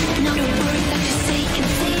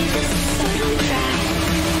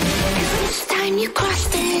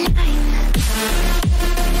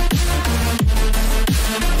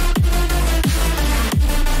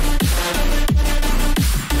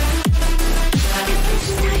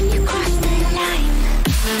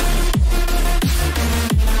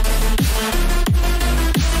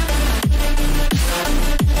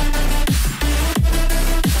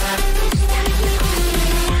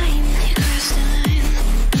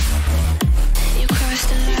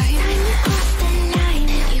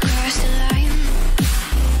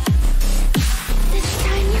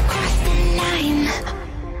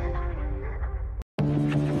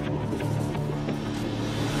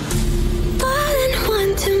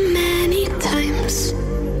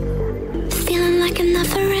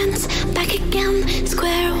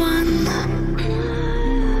 square one.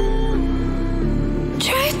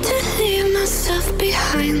 Tried to leave myself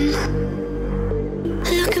behind,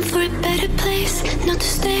 looking for a better place, not to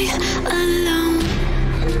stay alone.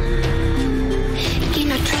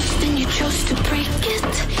 Gain our trust and you chose to break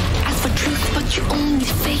it. Ask for truth but you only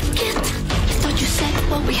fake it. Thought you said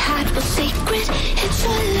what we had was sacred. It's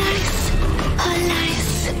all lies, all lies.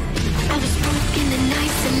 I was broken and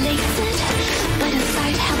isolated, but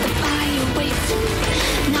inside held the fire waiting.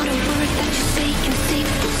 Not a word that you say can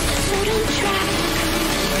save us, so don't try,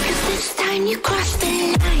 'cause this time you crossed the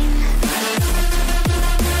line.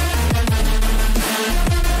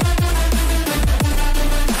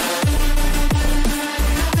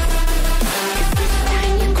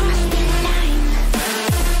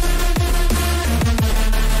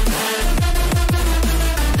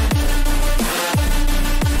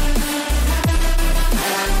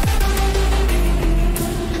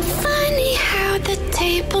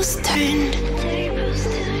 Turned.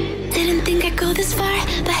 Didn't think I'd go this far,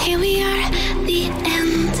 but here we are, the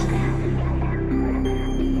end.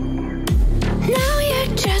 Now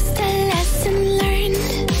you're just a lesson learned,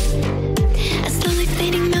 a slowly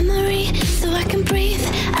fading memory, so I can breathe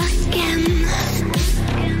again.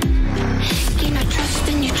 Gain our trust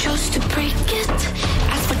and you chose to break it.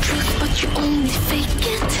 Ask for truth but you only fake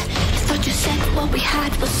it. Thought you said what we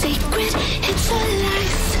had was sacred. It's all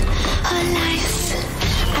lies, all lies.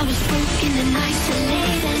 I was broken and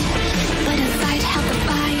isolated, but inside held the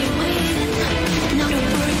fire waiting. Not a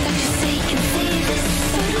word that you say can save us,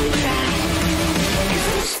 so don't try, 'cause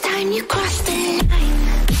this time you crossed the line.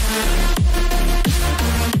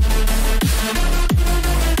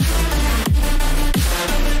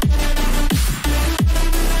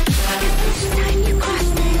 This time you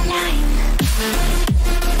crossed the line.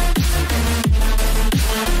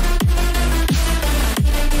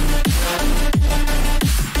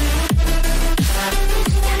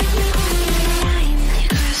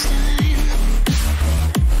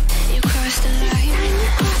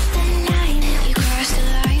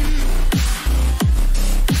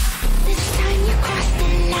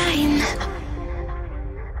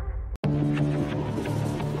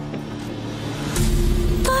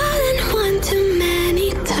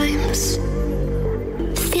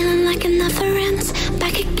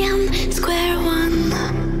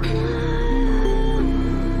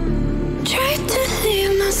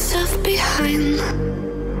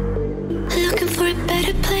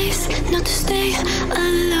 Not to stay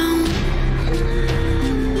alone.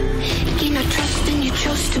 Gain our trust and you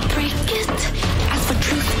chose to break it. Ask for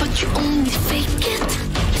truth but you only fake it.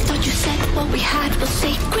 Thought you said what we had was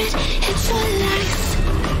sacred. It's all lies,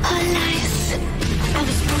 all lies. I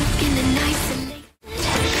was broken and isolated,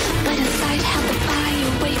 but inside held the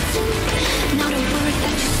fire waiting. Not a word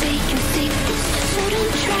that you say can save us, so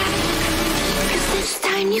don't try, 'cause this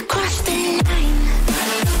time you crossed the line.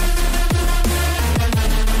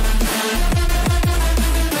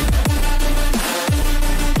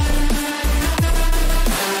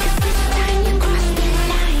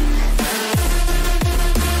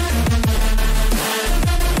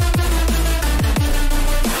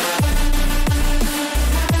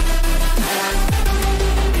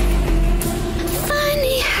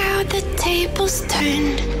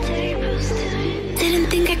 Turned. Didn't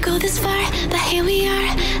think I'd go this far, but here we are,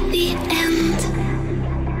 the end.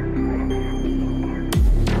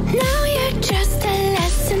 Now you're just a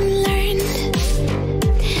lesson learned,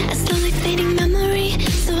 a slowly fading memory,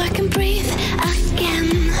 so I can breathe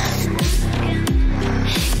again.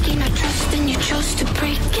 Gain our trust and you chose to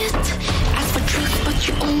break it. Ask for truth but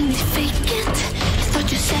you only fake it. Thought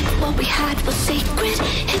you said what we had was sacred.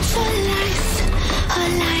 It's all lies,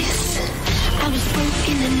 all lies. I was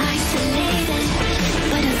broken and isolated,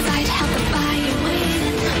 but inside held the fire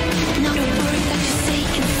waiting. Not a word that you say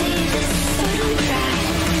can save us, so don't try,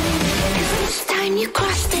 'cause this time you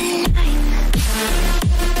crossed the line.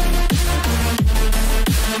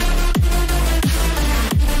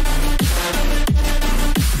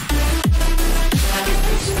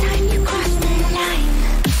 This time you crossed the line.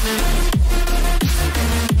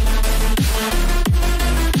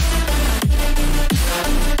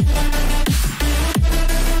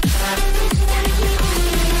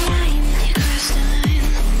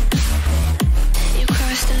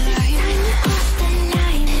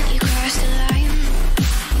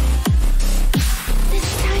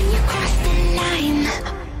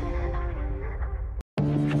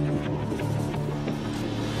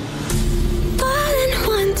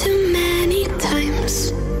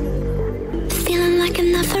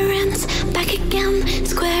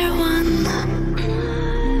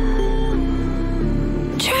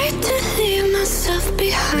 myself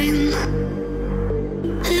behind.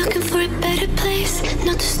 Looking for a better place,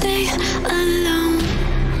 not to stay alone.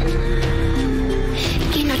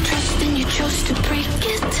 Gain my trust and you chose to break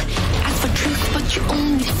it. Ask for truth but you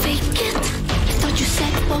only fake it. Thought you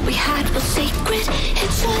said what we had was sacred.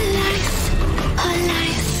 It's all lies, all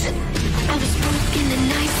lies. I was broken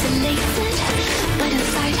and isolated, but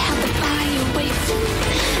inside held the fire waiting.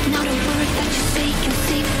 Not a word that you say can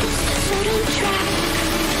save us, so don't try,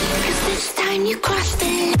 'cause this time you crossed the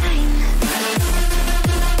line.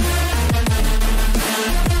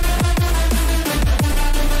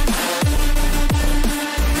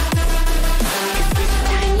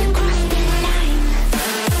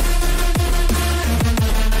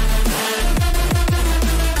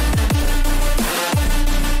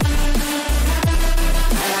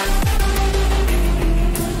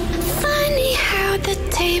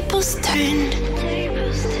 Turned.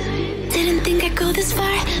 Didn't think I'd go this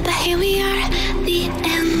far, but here we are, the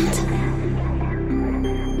end.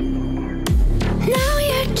 Now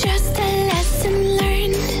you're just a lesson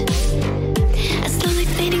learned, a slowly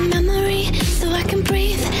fading memory, so I can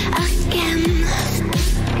breathe again.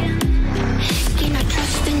 Gain my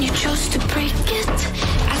trust and you chose to break it.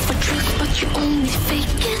 Ask for truth but you only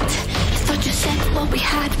fake it. Thought you said what we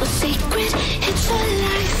had was sacred. It's all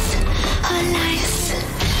lies, all lies.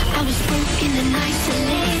 I was broken and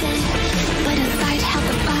isolated, but inside held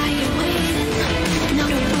the fire waiting. Not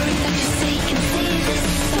a word that you say can save us,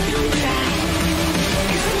 so don't try,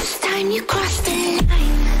 'cause this time you crossed the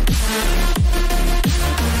line.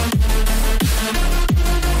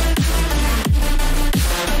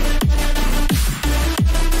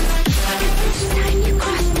 This time you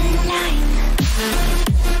crossed the line.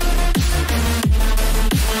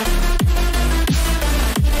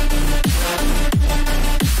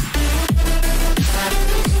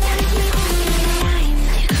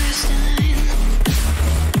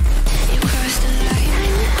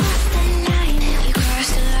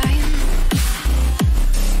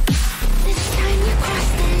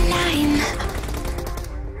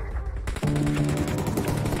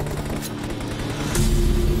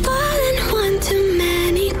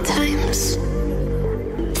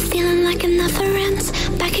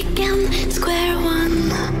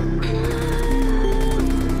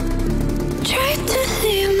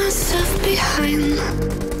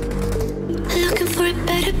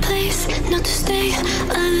 Not to stay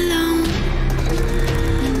alone.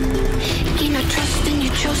 Gain my trust and you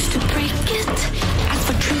chose to break it. Ask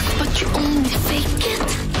for truth but you only fake it.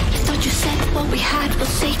 Thought you said what we had was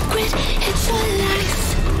sacred. It's all lies,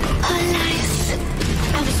 all lies.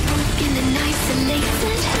 I was broken and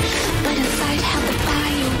isolated, but inside held the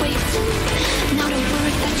fire waiting. Not a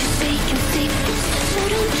word that you say can save us, so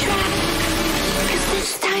don't try, 'cause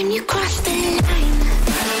this time you crossed the line.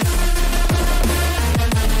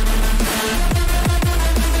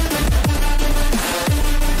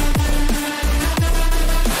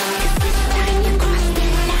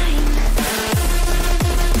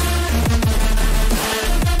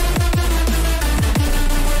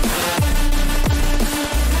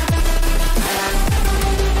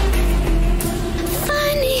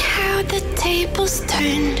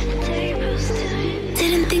 Turned.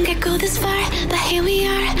 Didn't think I'd go this far, but here we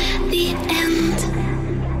are, the end.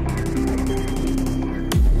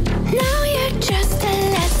 Now you're just a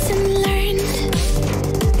lesson learned,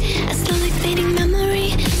 a slowly fading memory,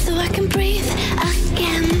 so I can breathe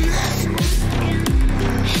again.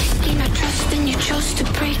 Gain my trust and you chose to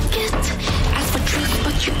break it. Ask for truth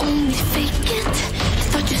but you only fake it.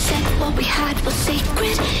 Thought you said what we had was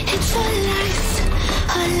sacred. It's all lies,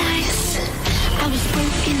 all lies. I was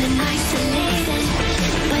broken and isolated,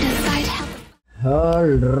 but inside help.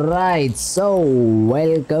 Alright, so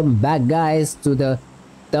welcome back guys to the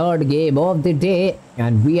third game of the day,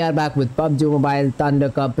 and we are back with PUBG Mobile Thunder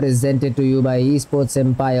Cup, presented to you by Esports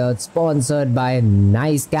Empire, sponsored by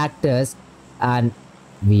Nice Cactus. And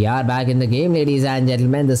we are back in the game, ladies and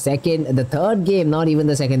gentlemen. The third game, not even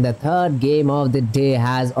the second, the third game of the day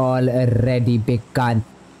has already begun.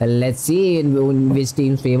 Let's see in which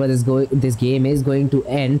team's favor this game is going to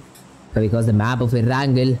end, because the map of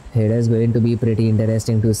Erangel, it is going to be pretty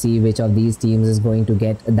interesting to see which of these teams is going to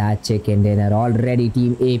get that chicken dinner. Already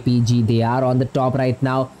team APG, they are on the top right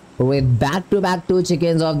now with back-to-back 2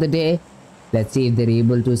 chickens of the day. Let's see if they're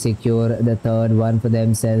able to secure the third one for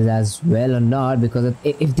themselves as well or not, because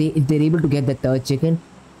if they're able to get the third chicken,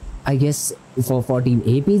 I guess for team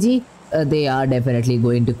APG, they are definitely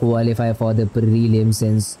going to qualify for the prelims,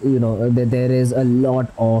 since you know there is a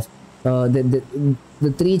lot of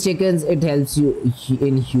the 3 chickens. It helps you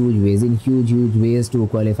in huge ways to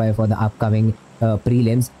qualify for the upcoming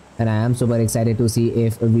prelims. and I am super excited to see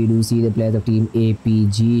if we do see the players of team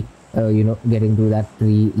APG, getting to that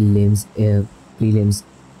prelims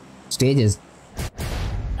stages.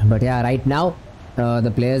 But yeah, right now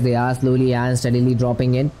the players, they are slowly and steadily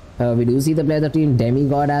dropping in. We do see the players of team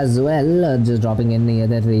Demigod as well, just dropping in near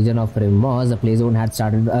the region of Primos. The play zone had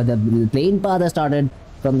started, the plane path has started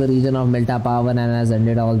from the region of Milta Power and has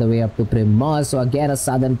ended all the way up to Primos. So again, a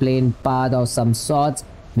southern plane path of some sorts.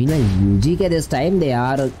 Meanwhile, UGK this time, they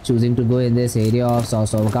are choosing to go in this area of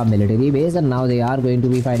Sosovka military base, and now they are going to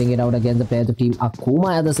be fighting it out against the players of team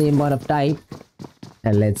AKUMA at the same point of time.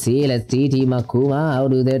 And let's see team AKUMA, how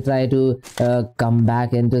do they try to come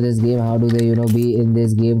back into this game? How do they be in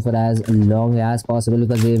this game for as long as possible,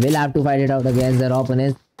 because they will have to fight it out against their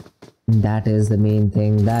opponents. That is the main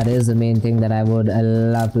thing. That is the main thing that I would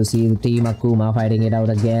love to see, the team AKUMA fighting it out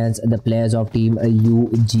against the players of team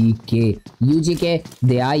UGK. UGK,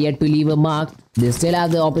 they are yet to leave a mark. They still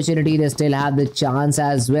have the opportunity, they still have the chance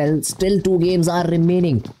as well. Still 2 games are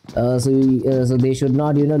remaining, so they should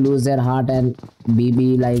not lose their heart and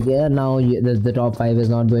be like, yeah, now the top 5 is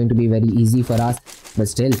not going to be very easy for us. But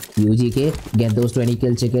still, UGK, get those 20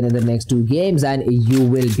 kill chicken in the next 2 games and you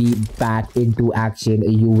will be back into action.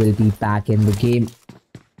 You will be back in the game.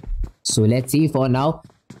 So let's see for now,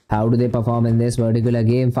 how do they perform in this particular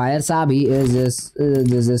game. Fire Sabi is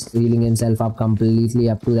just healing himself up completely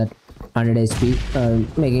up to that 100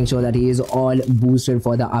 HP, making sure that he is all boosted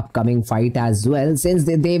for the upcoming fight as well, since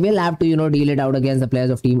they will have to deal it out against the players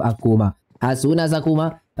of team AKUMA. As soon as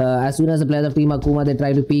the players of team AKUMA, they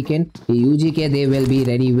try to peek in, UGK, they will be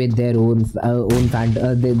ready with their own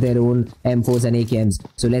M4s and AKMs.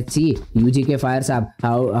 So let's see, UGK fires up.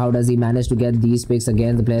 How does he manage to get these picks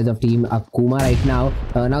against the players of team AKUMA right now?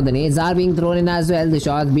 Now the nades are being thrown in as well. The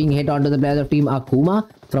shots being hit onto the players of team AKUMA.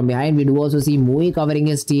 From behind, we do also see Mui covering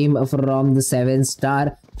his team from the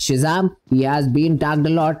 7-star. Shazam, he has been tagged a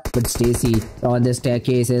lot, but Stacy on the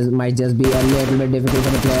staircases might just be a little bit difficult for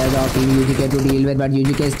the players of team UGK to deal with. But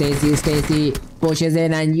UGK, Stacy pushes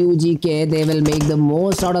in, and UGK, they will make the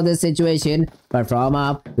most out of this situation. But from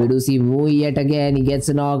up, we do see Mui yet again. He gets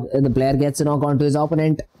a knock, the player gets a knock onto his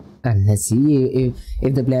opponent. And let's see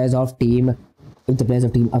if the players of team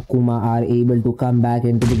AKUMA are able to come back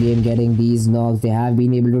into the game getting these knocks. They have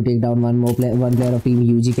been able to take down one player of team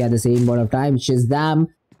UGK at the same point of time. Shazam,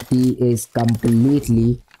 he is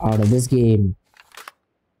completely out of this game.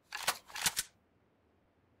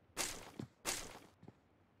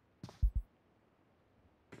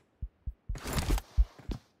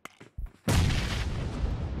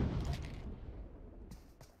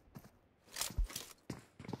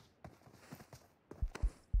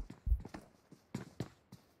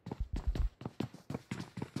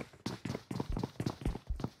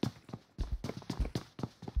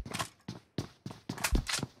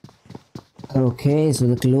 Okay, so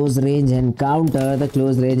the close range encounter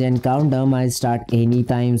might start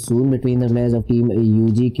anytime soon between the players of team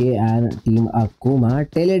UGK and team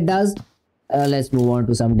AKUMA. Till it does, let's move on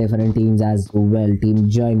to some different teams as well. Team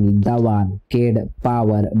Joinme, Dawan, Kid,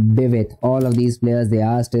 Power, Bivit, all of these players, they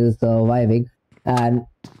are still surviving. And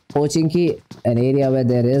Pochinki, an area where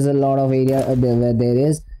there is a lot of where there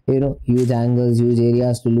is huge angles, huge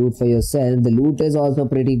areas to loot for yourself. The loot is also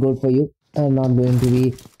pretty good for you, not going to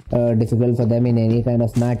be difficult for them in any kind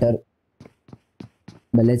of matter.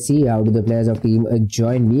 But let's see, how do the players of team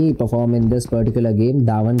Joinme perform in this particular game.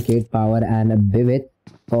 Dawan, Kid, Power and Bivit,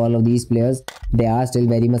 all of these players, they are still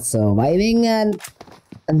very much surviving, and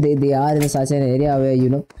they are in such an area where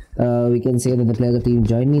we can say that the players of team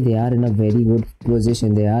Joinme, they are in a very good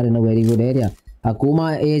position. They are in a very good area.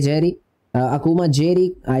 AKUMA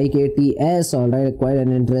Jerry, IKTS, alright, quite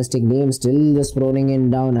an interesting name. Still just throwing it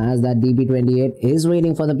down as that DP28 is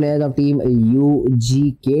waiting for the players of team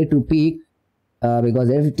UGK to peek. Because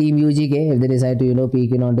if team UGK, if they decide to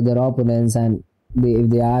peek in onto their opponents, and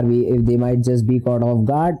if they might just be caught off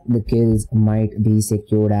guard, the kills might be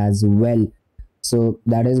secured as well. So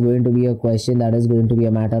that is going to be a question, that is going to be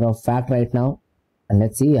a matter of fact right now. And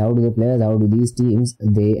let's see, how do the players, how do these teams,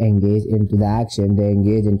 they engage into the action, they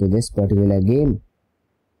engage into this particular game.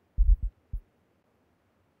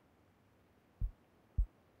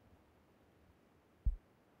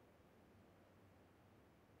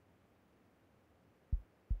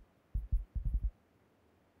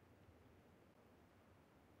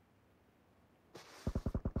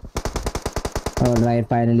 Alright,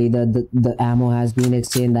 finally the ammo has been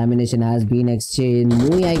exchanged, the ammunition has been exchanged.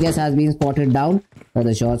 Mui, I guess, has been spotted down.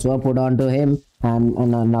 The shots were put onto him, and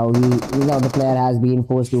now the player has been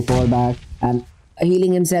forced to fall back and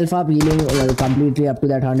healing himself up, completely up to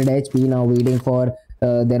that 100 HP, now waiting for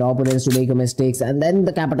their opponents to make mistakes, and then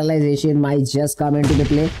the capitalization might just come into the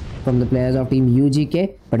play from the players of team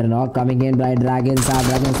UGK. But a knock coming in by Dragon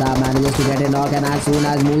Saab manages to get a knock, and as soon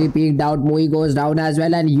as Mui peeked out, Mui goes down as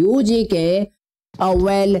well, and UGK, a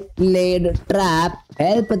well-laid trap,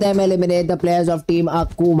 help them eliminate the players of team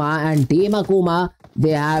AKUMA, and team AKUMA,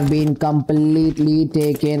 they have been completely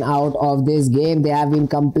taken out of this game. They have been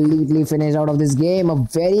completely finished out of this game. A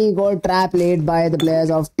very good trap laid by the players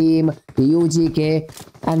of team UGK,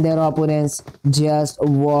 and their opponents just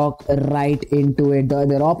walked right into it.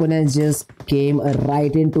 Their opponents just came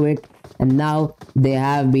right into it, and now they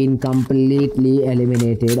have been completely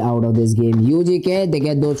eliminated out of this game. UGK, they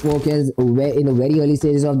get those 4 kills in the very early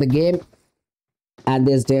stages of the game, and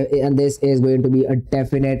this is going to be a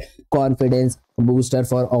definite confidence booster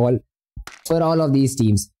for all of these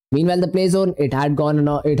teams. Meanwhile, the play zone, it had gone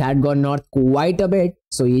north quite a bit,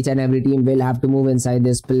 so each and every team will have to move inside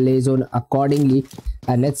this play zone accordingly.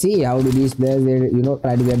 And let's see how do these players,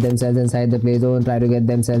 try to get themselves inside the play zone, try to get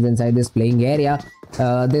themselves inside this playing area.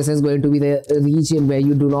 This is going to be the region where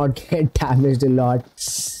you do not get damaged a lot.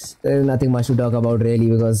 There's nothing much to talk about really,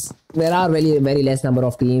 because there are very less number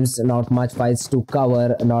of teams, not much fights to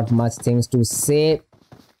cover, not much things to say.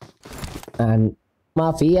 And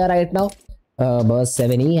Mafia right now, Burst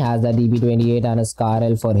 7E has the DP28 and a Scar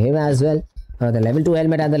L for him as well. The level 2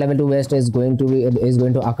 helmet and the level 2 vest is going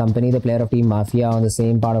to accompany the player of team Mafia on the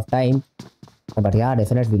same part of time. But yeah,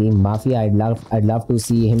 definitely team Mafia, I'd love to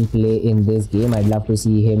see him play in this game. I'd love to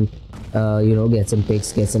see him get some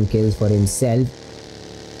picks, get some kills for himself.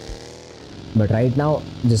 But right now,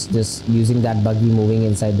 just using that buggy moving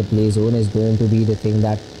inside the play zone is going to be the thing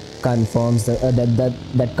that confirms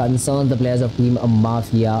that concerns the players of team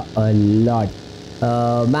Mafia a lot.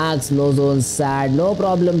 Max, no zone, sad, no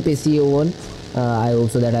problem, Pisseon. I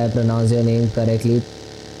hope so that I pronounced your name correctly.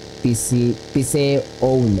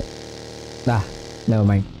 Pisseon. Never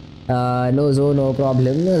mind. No zone, no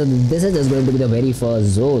problem. This is just going to be the very first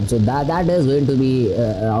zone, so that is going to be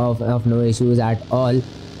of no issues at all.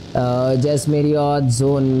 Just Marriott,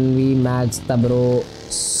 Zone V, Max, Tabro,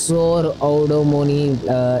 Sor, Audomoni.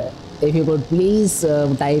 If you could please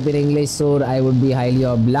type in English, Sor, I would be highly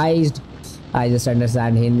obliged. I just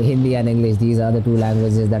understand Hindi and English. These are the 2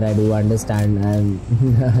 languages that I do understand, and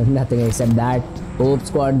nothing except that. Hope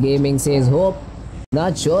Squad Gaming says Hope.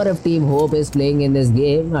 Not sure if Team Hope is playing in this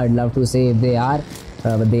game. I'd love to say if they are,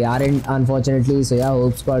 but they aren't, unfortunately. So yeah,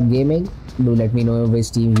 Hope Squad Gaming, do let me know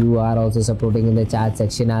which team you are also supporting in the chat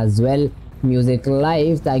section as well. Music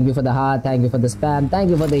Live, thank you for the heart, thank you for the spam, thank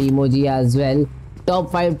you for the emoji as well. Top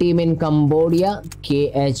 5 team in Cambodia,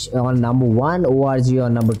 KH on number 1, ORG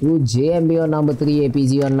on number 2, JMB on number 3,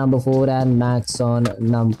 APG on number 4, and Max on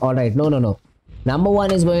alright, no. Number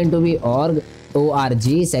 1 is going to be ORG,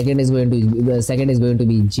 second is going to be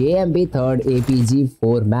JMB, third APG,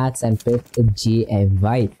 4 Max, and 5th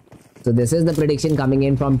JMY. So this is the prediction coming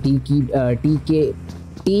in from TKP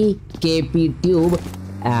Tube.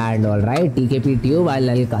 And alright, TKP Tube,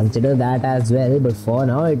 I'll consider that as well. But for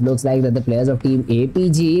now, it looks like that the players of team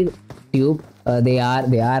APG Tube, they are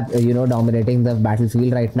dominating the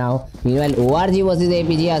battlefield right now. Meanwhile, ORG versus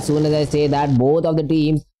APG, as soon as I say that, both of the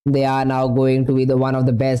teams, they are now going to be one of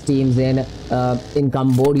the best teams in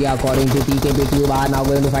Cambodia, according to TKP Tube, are now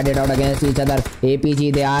going to fight it out against each other.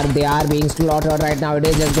 APG, they are being slaughtered right now. It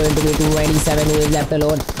is just going to be 227 who is left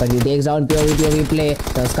alone, but he takes down POV play.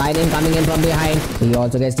 The Skyrim coming in from behind, he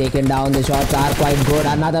also gets taken down. The shots are quite good.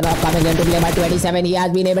 Another knock coming into play by 27. He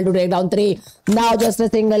has been able to take down 3. Now just a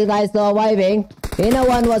single guy surviving in a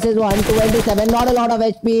 1 versus 1. 27, not a lot of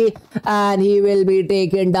HP, and he will be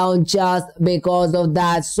taken down just because of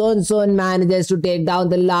that. Sun manages to take down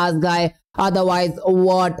the last guy. Otherwise,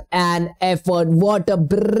 what an effort, what a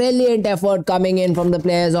brilliant effort coming in from the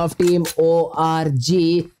players of team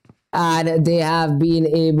ORG, and they have been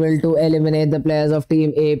able to eliminate the players of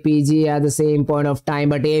team APG at the same point of time.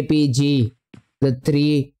 But APG, the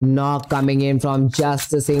 3 knock coming in from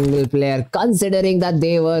just a single player, considering that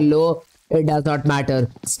they were low, it does not matter.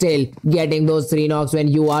 Still, getting those 3 knocks when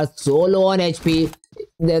you are so low on HP,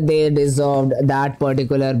 they deserved that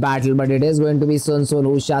particular battle. But it is going to be Sun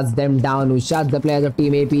who shuts them down, who shuts the players of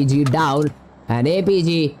team APG down. And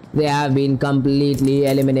APG, they have been completely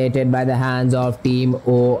eliminated by the hands of team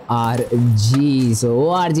ORG. So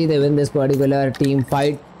ORG, they win this particular team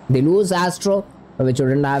fight. They lose Astro, which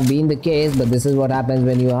wouldn't have been the case, but this is what happens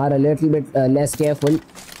when you are a little bit less careful.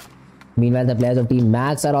 Meanwhile, the players of team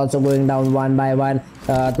Max are also going down 1 by 1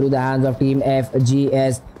 through the hands of team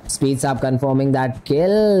FGS. Speeds up confirming that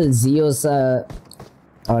kill. Zeus,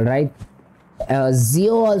 alright.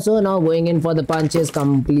 Zio also now going in for the punches,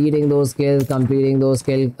 completing those kills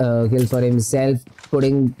for himself,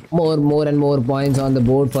 putting more and more points on the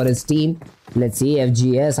board for his team. Let's see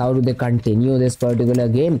FGS, how do they continue this particular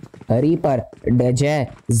game? Reaper,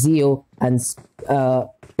 Deje, Zio, and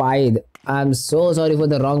Pied. I'm so sorry for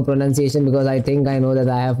the wrong pronunciation, because I think I know that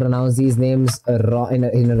I have pronounced these names wrong,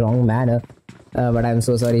 in a wrong manner. But I'm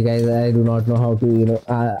so sorry, guys. I do not know how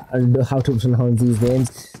to, how to pronounce these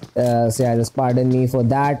names. So yeah, just pardon me for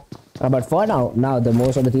that. But for now the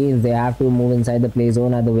most of the teams, they have to move inside the play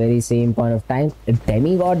zone at the very same point of time.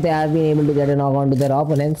 Demigod, they have been able to get a knock onto their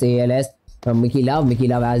opponents. ALS, Mickey Love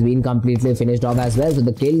has been completely finished off as well. So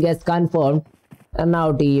the kill gets confirmed. And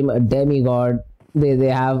now team Demigod, they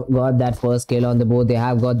have got that first kill on the board. They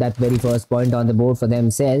have got that very first point on the board for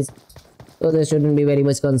themselves. So there shouldn't be very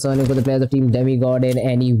much concerning for the players of team Demigod in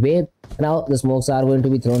any way. Now the smokes are going to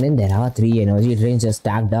be thrown in. There are 3 energy drinks just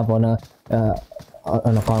stacked up on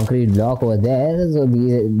a concrete block over there. So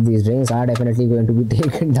these drinks are definitely going to be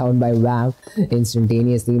taken down by Wham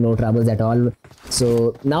instantaneously, no troubles at all.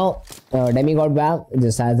 So now Demigod Wham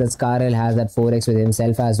just has that Scarl, has that 4x with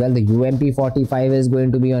himself as well. The UMP 45 is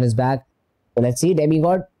going to be on his back. So let's see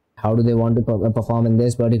Demigod, how do they want to perform in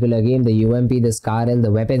this particular game? The UMP, the Scarl,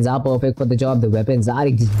 the weapons are perfect for the job. The weapons are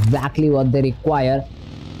exactly what they require.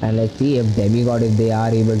 And let's see if Demigod, if they are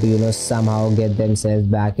able to, somehow get themselves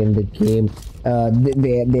back in the game.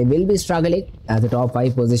 They will be struggling, as the top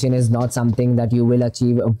 5 position is not something that you will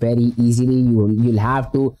achieve very easily. You'll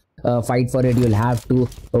have to fight for it. You'll have to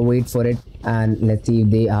wait for it. And let's see if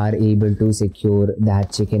they are able to secure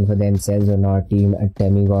that chicken for themselves or not, team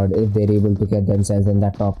Demigod, if they're able to get themselves in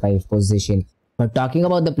that top 5 position. But talking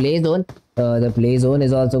about the play zone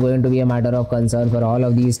is also going to be a matter of concern for all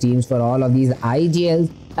of these teams, for all of these IGLs,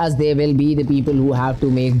 as they will be the people who have to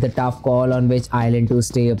make the tough call on which island to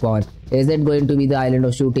stay upon. Is it going to be the island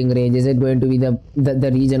of shooting range? Is it going to be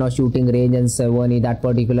the region of shooting range and Savoni, that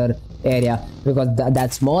particular area? Because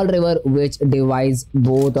that small river which divides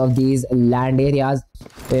both of these land areas,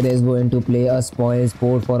 it is going to play a spoil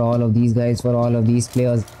sport for all of these guys, for all of these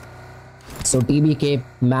players. So TBK,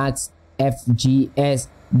 Max, FGS,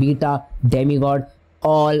 Beta, Demigod,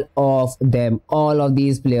 all of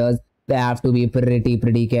these players, they have to be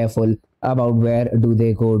pretty careful about where do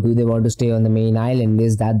they go. Do they want to stay on the main island?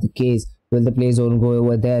 Is that the case? Will the play zone go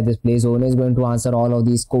over there? This play zone is going to answer all of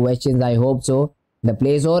these questions. I hope so. The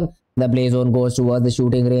play zone goes towards the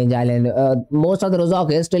shooting range island. Most of the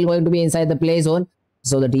Rozok is still going to be inside the play zone.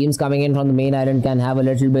 So the teams coming in from the main island can have a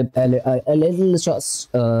little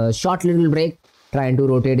short little break, trying to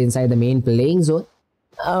rotate inside the main playing zone.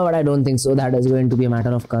 But I don't think so that is going to be a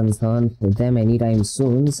matter of concern for them anytime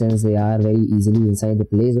soon, since they are very easily inside the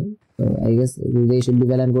play zone. So I guess they should be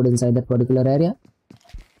well and good inside that particular area.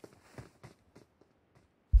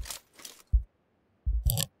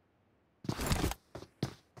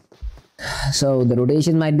 So the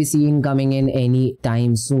rotation might be seen coming in any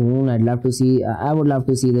time soon. I would love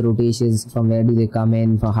to see the rotations. From where do they come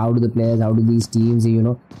in? For how do the players, how do these teams,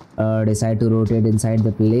 decide to rotate inside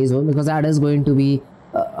the play zone? Because that is going to be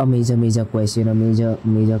a major question,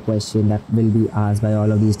 that will be asked by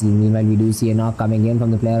all of these teams. Meanwhile, we do see a knock coming in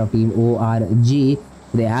from the player of team ORG.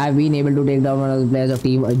 They have been able to take down one of the players of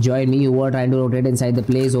team Joinme, who were trying to rotate inside the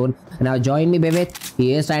play zone. Now Joinme Bivit,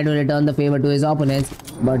 he is trying to return the favor to his opponents,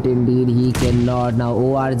 but indeed he cannot. Now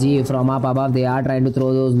ORG from up above, they are trying to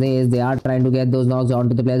throw those nades, they are trying to get those knocks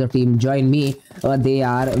onto the players of team Joinme, but they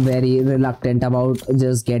are very reluctant about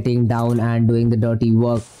just getting down and doing the dirty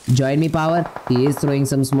work. Joinme Power, he is throwing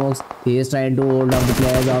some smokes, he is trying to hold off the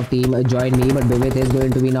players of team Joinme, but Bivit is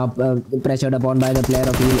going to be now pressured upon by the player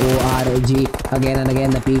of team ORG. Again and again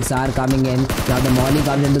the peaks are coming in. Now the Molly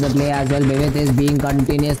comes into the play as well. Bivit is being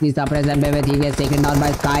continuously suppressed, and Bivit, he gets taken down by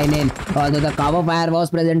Skynin. Although the cover fire was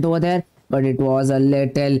present over there, but it was a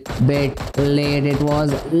little bit late. It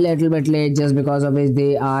was a little bit late, just because of which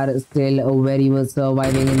they are still very much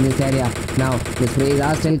surviving in this area. Now the sprays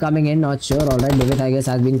are still coming in. Not sure. Alright, Bivit, I guess,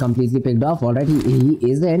 has been completely picked off. Alright, he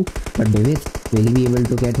isn't, but Bivit, will he be able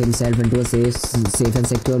to get himself into a safe and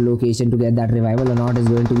secure location to get that revival or not is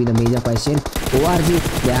going to be the major question. ORG,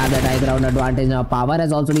 they have that high ground advantage. Now Power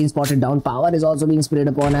has also been spotted down. Power is also being sprayed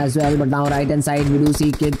upon as well. But now right hand side, we do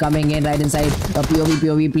see Kid coming in. Right hand side, a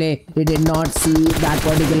POV play. He did not see that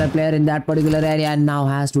particular player in that particular area and now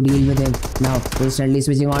has to deal with him. Now instantly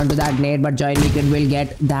switching on to that nade, but Joinme Kid will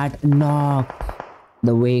get that knock.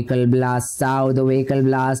 The vehicle blasts out. The vehicle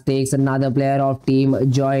blast takes another player of team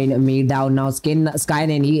Joinme down. Now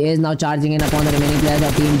Skynin, he is now charging in upon the remaining players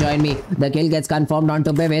of team Joinme. The kill gets confirmed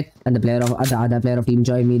onto Bivit, and the other player of team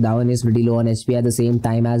Joinme down is pretty low on HP at the same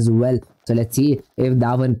time as well. So let's see if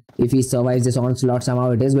Dhawan, if he survives this onslaught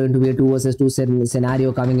somehow. It is going to be a 2 versus 2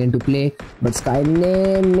 scenario coming into play. But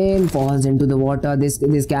Skynet falls into the water. This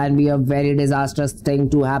can be a very disastrous thing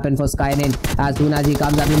to happen for Skynet. As soon as he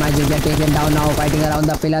comes up, he might just get taken down now. Fighting around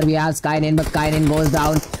the pillar, we have Skynet, but Skynet goes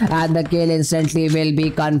down. And the kill instantly will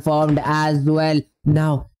be confirmed as well.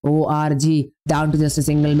 Now, ORG down to just a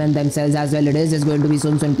single man themselves as well. It is just going to be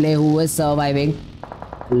Sun Play who is surviving.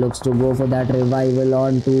 Looks to go for that revival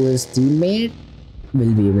onto his teammate.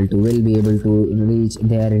 Will be able to reach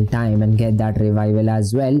there in time and get that revival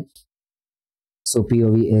as well. So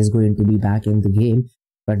POV is going to be back in the game.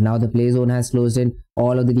 But now the play zone has closed in.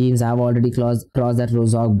 All of the teams have already crossed that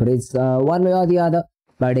Rozhok bridge one way or the other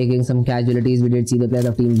by taking some casualties. We did see the players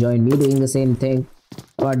of team Joinme doing the same thing.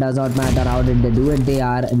 But does not matter how did they do it. They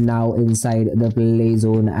are now inside the play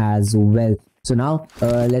zone as well. So now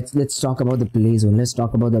let's talk about the play zone. Let's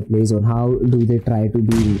talk about the play zone. How do they try to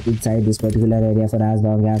be inside this particular area for as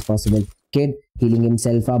long as possible? Kid healing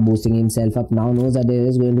himself up, boosting himself up. Now knows that there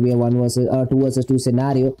is going to be a 2 versus 2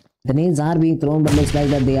 scenario. The nades are being thrown, but looks like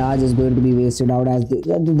that they are just going to be wasted out as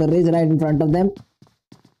the ridge right in front of them.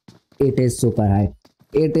 It is super high.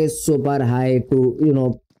 It is super high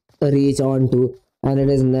to reach on to. And it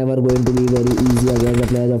is never going to be very easy against the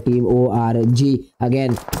players of team ORG.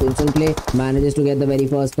 Again, Sun Play manages to get the very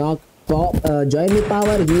first knock. For Joinme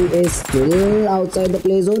Power, he is still outside the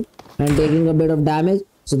play zone and taking a bit of damage.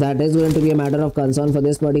 So that is going to be a matter of concern for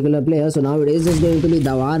this particular player. So now it is just going to be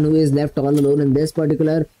Dhawan who is left all alone in this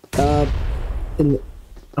particular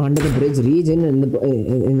under the bridge region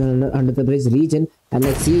under the bridge region. And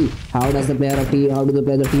let's see how do the players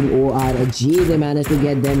of team ORG they manage to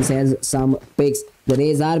get themselves some picks. The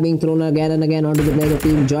rays are being thrown again and again onto the players of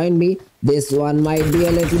team Joinme. This one might be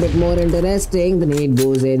a little bit more interesting. The nade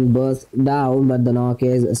goes in, bursts down, but the knock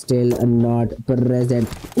is still not present.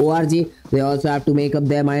 ORG, they also have to make up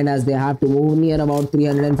their mind as they have to move near about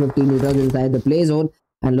 350 meters inside the play zone.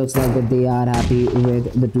 And looks like that they are happy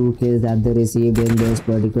with the 2 kills that they received in this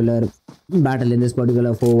particular battle, in this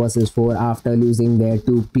particular 4 versus 4 after losing their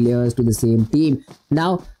 2 players to the same team.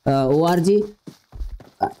 Now, ORG,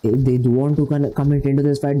 if they do want to commit into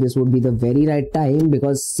this fight, this would be the very right time,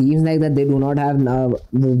 because seems like that they do not have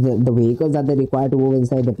the vehicles that they require to move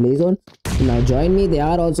inside the play zone. Now Joinme, they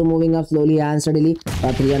are also moving up slowly and steadily.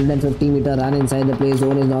 A 350 meter run inside the play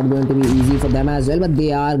zone is not going to be easy for them as well, but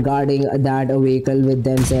they are guarding that vehicle with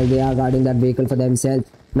themselves. They are guarding that vehicle for themselves.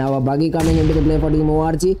 Now a buggy coming into the play for team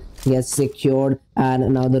ORG gets secured,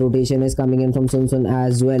 and now the rotation is coming in from Sun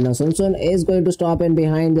as well. Now Sun is going to stop in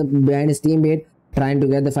behind his teammate, trying to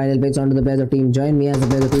get the final picks onto the players of team Joinme, as the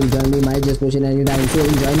players of team Joinme might just push in anytime soon.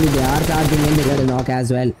 Joinme, they are charging in, they get a knock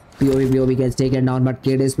as well. POV gets taken down, but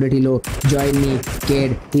Kid is pretty low. Joinme,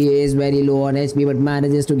 Kid, he is very low on HP, but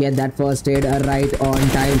manages to get that first aid right on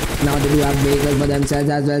time. Now they do have vehicles for themselves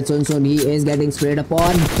as well. Sun, he is getting sprayed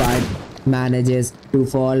upon, but manages to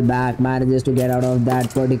fall back, manages to get out of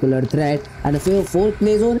that particular threat. And the 4th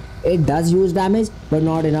play zone, it does use damage, but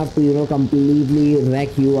not enough to completely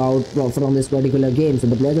wreck you out from this particular game. So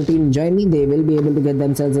the players of team Joinme, they will be able to get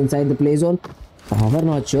themselves inside the play zone. However,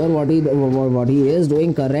 not sure what he is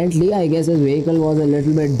doing currently. I guess his vehicle was a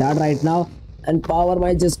little bit dead right now, and power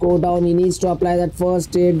might just go down. He needs to apply that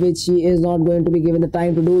first aid, which he is not going to be given the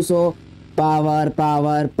time to do so. Power.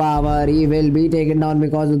 He will be taken down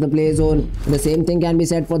because of the play zone. The same thing can be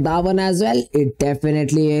said for Dhawan as well. It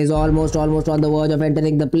definitely is almost on the verge of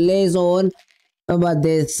entering the play zone. But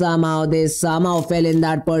they somehow fell in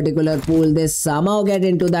that particular pool. They somehow get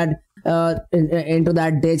into that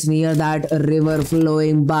ditch near that river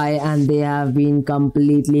flowing by, and they have been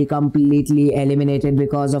completely eliminated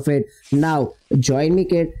because of it. Now Joinme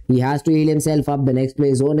Kid, he has to heal himself up. The next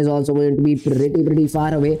play zone is also going to be pretty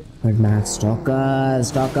far away, but Max Stalker,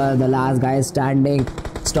 the last guy standing.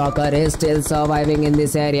 Stalker is still surviving in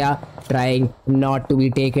this area, trying not to be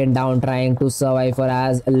taken down, trying to survive for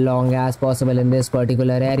as long as possible in this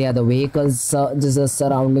particular area. The vehicles just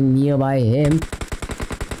surrounding nearby him.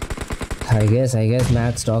 I guess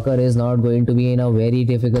Max Stalker is not going to be in a very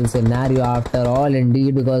difficult scenario after all,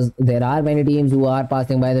 indeed, because there are many teams who are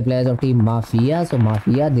passing by the players of team Mafia. So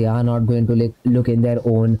Mafia, they are not going to look in their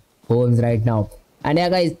own homes right now. And yeah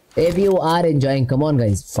guys, if you are enjoying, come on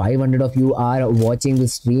guys, 500 of you are watching the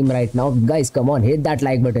stream right now. Guys, come on, hit that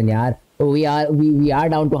like button, yaar. We are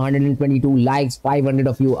down to 122 likes. 500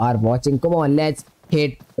 of you are watching. Come on, let's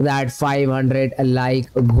hit that 500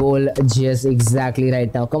 like goal just exactly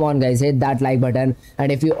right now. Come on guys, hit that like button.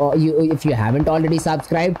 And if you haven't already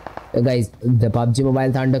subscribed, guys, the PUBG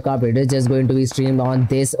Mobile Thunder Cup, it is just going to be streamed on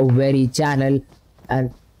this very channel.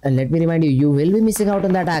 And And let me remind you, you will be missing out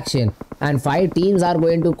on that action. And 5 teams are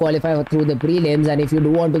going to qualify through the prelims. And if you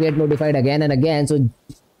do want to get notified again and again, so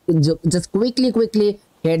just quickly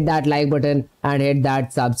hit that like button and hit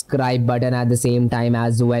that subscribe button at the same time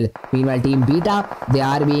as well. Meanwhile, Team Beta, they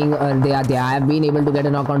have been able to get a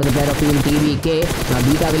knock onto the player of Team TBK. Now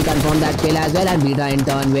Beta will confirm that kill as well, and Beta in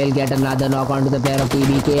turn will get another knock onto the player of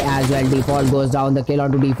TBK as well. Default goes down. The kill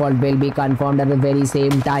onto Default will be confirmed at the very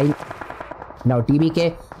same time. Now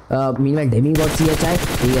TBK, meanwhile Demigod CHI,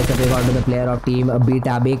 he gets a pick onto the player of Team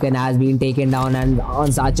Beta. Bacon has been taken down, and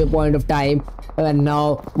on such a point of time, and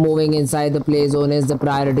now moving inside the play zone is the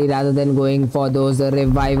priority rather than going for those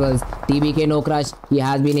revivals. TBK no crush, he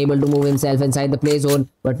has been able to move himself inside the play zone,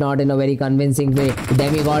 but not in a very convincing way.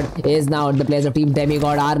 Demigod is now, the players of Team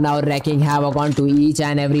Demigod are now wrecking havoc onto each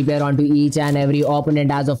and every player, onto each and every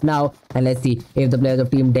opponent as of now. And let's see if the players of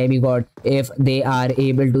Team Demigod, if they are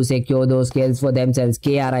able to secure those kills for themselves.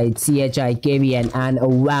 KRI, CHI, KVN and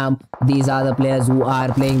WAM, these are the players who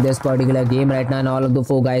are playing this particular game right now, and all of the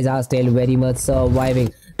 4 guys are still very much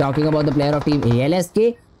surviving. Talking about the player of Team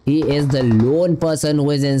ALSK, he is the lone person who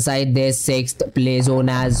is inside this 6th play zone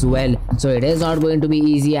as well. So it is not going to be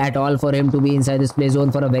easy at all for him to be inside this play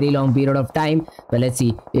zone for a very long period of time. But let's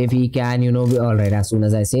see if he can, alright, as soon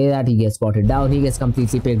as I say that, he gets spotted down, he gets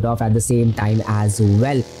completely picked off at the same time as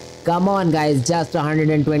well. Come on guys, just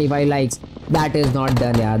 125 likes. That is not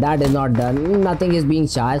done, yeah. That is not done. Nothing is being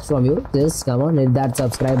charged from you. Just come on, hit that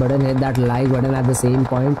subscribe button, hit that like button at the same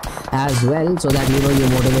point as well, so that you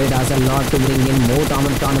motivate us a lot to bring in more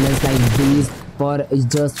tournaments like these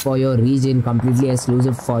just for your region, completely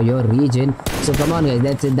exclusive for your region. So come on guys,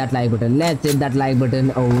 let's hit that like button. Let's hit that like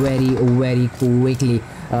button very quickly.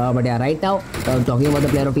 But yeah, right now, talking about the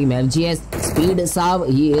player of Team FGS, Speed Sav,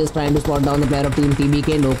 he is trying to spot down the player of Team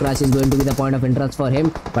TBK. No crush is going to be the point of interest for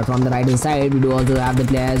him. But from the right hand side, we do also have the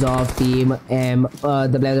players of Team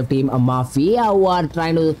Mafia, who are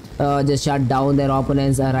trying to just shut down their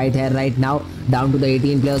opponents right here, right now. Down to the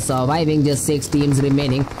 18 players surviving, just 6 teams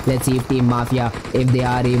remaining. Let's see if Team Mafia, if they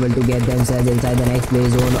are able to get themselves inside the next play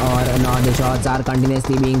zone or not. The shots are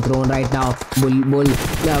continuously being thrown right now. Blue,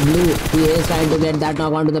 he is trying to get that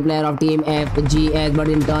knock onto the player of Team FGS, but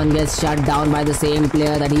in turn gets shut down by the same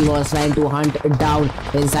player that he was trying to hunt down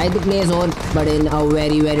inside the play zone, but in a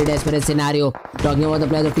very desperate scenario. Talking about the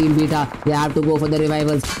players of Team Beta, they have to go for the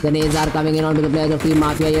revivals. The nades are coming in onto the players of Team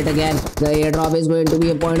Mafia yet again. The airdrop is going to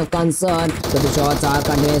be a point of concern, but the shots are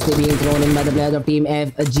continuously being thrown in by the players of Team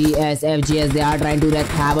FGS. They are trying to wreak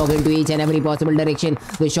havoc into each and every possible direction.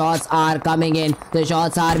 The shots are coming in. The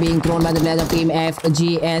shots are being thrown by the players of Team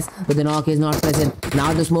FGS, but the knock is not present.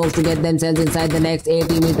 Now the smokes to get themselves inside the next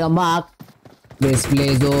 80-meter mark. This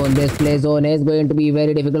play zone is going to be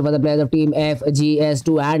very difficult for the players of Team FGS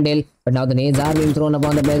to handle. But now the nades are being thrown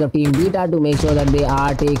upon the players of Team Beta to make sure that they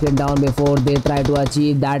are taken down before they try to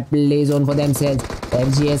achieve that play zone for themselves.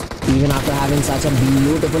 FGS, even after having such a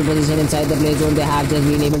beautiful position inside the play zone, they have just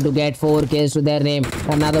been able to get 4 kills to their name.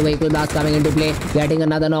 Another vehicle blast coming into play, getting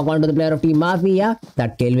another knock onto the player of Team Mafia.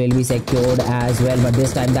 That kill will be secured as well, but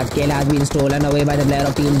this time that kill has been stolen away by the player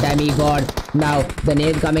of Team Demigod. Now the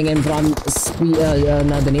nade coming in from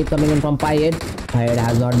Pyed. Pyed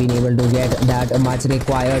has not been able to get that much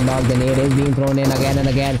required knock. The nade is being thrown in again and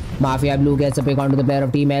again. Mafia Blue gets a pick onto the player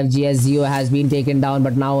of Team FGS. Zio has been taken down,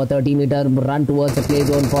 but now a 30-meter run towards the play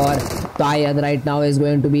zone for Pyed right now is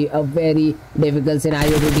going to be a very difficult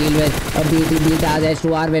scenario to deal with. A Beta's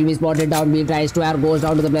H2R will be spotted down. Beta H2R goes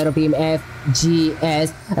down to the player of Team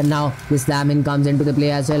FGS, and now the slam in comes into the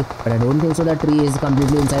play as well. But I don't think so. The tree is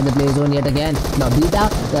completely inside the play zone yet again. Now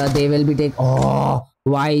Beta, they will be taken. Oh,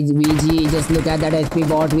 why VG? Just look at that HP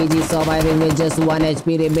bot. VG surviving with just 1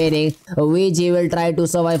 HP remaining. VG will try to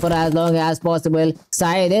survive for as long as possible.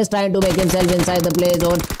 Syed is trying to make himself inside the play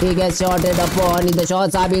zone. He gets shotted upon. The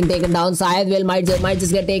shots are being taken down. Syed might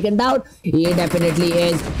just get taken down. He definitely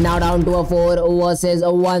is. Now down to a 4 versus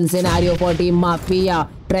 1 scenario for Team Mafia.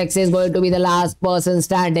 Trex is going to be the last person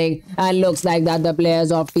standing, and looks like that the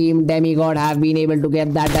players of Team Demigod have been able to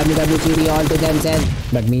get that WWCD all to themselves.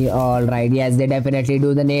 But alright, yes, they definitely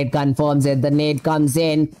do. The nade confirms it. The nade comes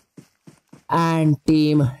in, and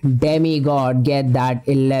Team Demigod get that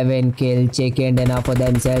 11 kill chicken dinner for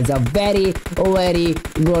themselves. A very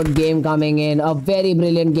good game coming in. A very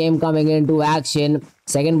brilliant game coming into action.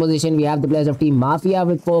 Second position, we have the players of Team Mafia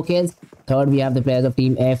with 4 kills. Third, we have the players of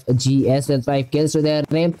Team FGS with 5 kills to their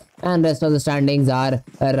name. And rest of the standings are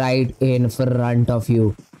right in front of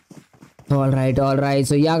you. Alright.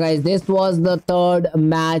 So yeah guys, this was the 3rd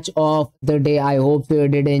match of the day. I hope you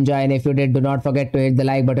did enjoy, and if you did, do not forget to hit the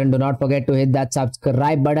like button. Do not forget to hit that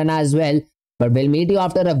subscribe button as well. But we'll meet you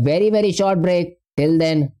after a very short break. Till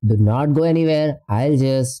then, do not go anywhere. I'll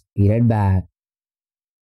just be right back.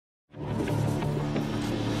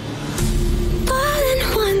 Fallen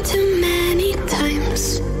one too many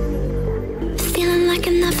times, feeling like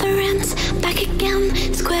it never ends. Back again,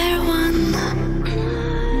 square one.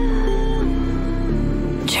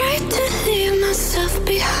 Tried to leave myself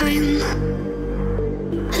behind,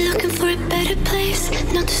 looking for a better place,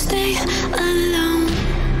 not to stay alone.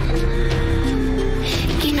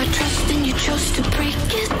 Gain our trust and you chose to break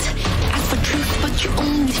it. Ask for truth but you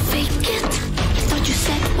only fake it. Thought you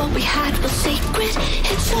said what we had was sacred.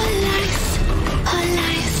 It's all lies, all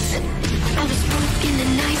lies. I was broken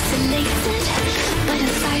and isolated, but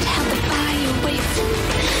inside held the fire waiting.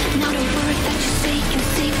 Not a word that you say can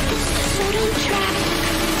save us, so don't try,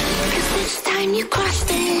 'cause this time you crossed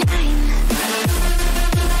the line.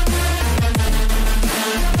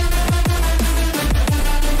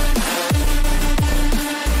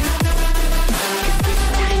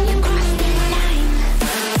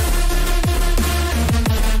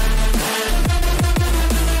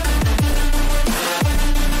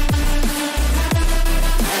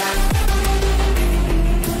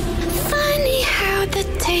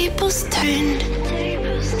 Tables turned.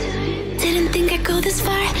 Didn't think I'd go this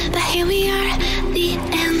far, but here we are, the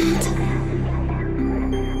end.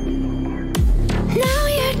 Now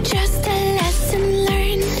you're just a lesson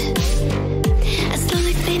learned, a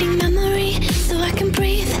slowly fading memory, so I can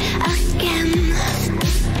breathe again.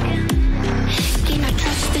 Gain our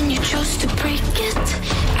trust and you chose to break it.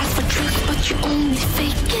 Ask for truth but you only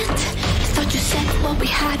fake it. Thought you said what we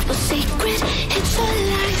had was sacred. It's all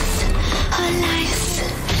lies, all lies.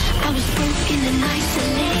 I was broken and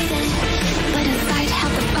isolated, but inside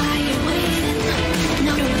held the fire waiting.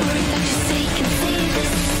 Not a word that you say can save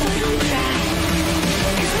us, so don't try,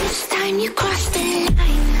 'cause this time you crossed the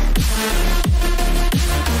line.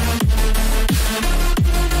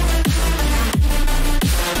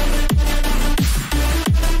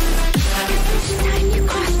 This time you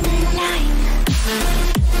crossed the line.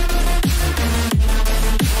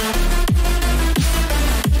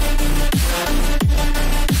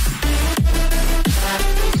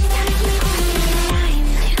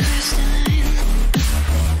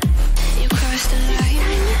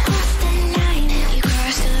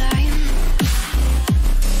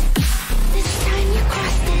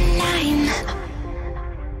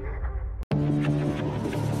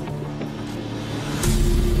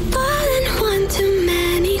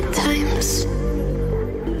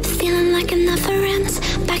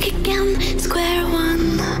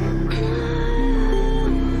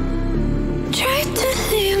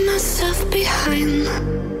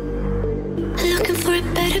 Looking for a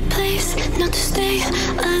better place, not to stay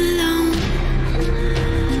alone.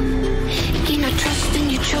 Gain our trust and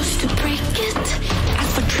you chose to break it.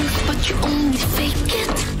 Ask for truth but you only fake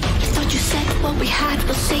it. Thought you said what we had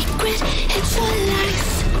was sacred. It's all lies,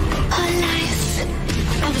 all lies.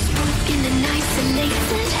 I was broken and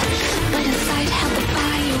isolated, but inside held the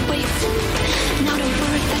fire waiting. Not a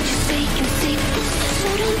word that you say can save us, so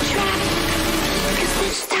don't try, 'cause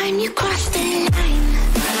this time you crossed the line.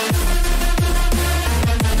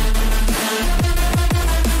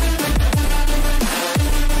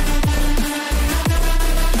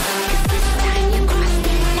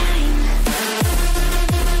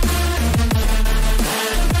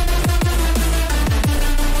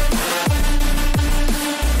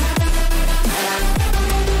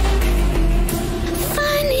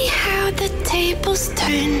 Tables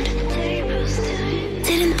turned.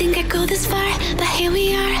 Didn't think I'd go this far, but here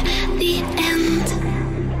we are, the end.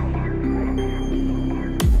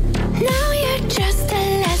 Now you're just a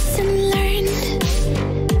lesson learned,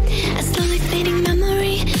 a slowly fading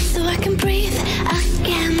memory, so I can breathe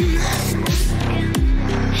again.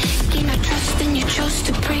 Gain our trust and you chose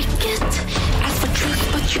to break it. Ask for truth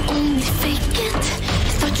but you only fake it.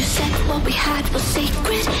 Thought you said what we had was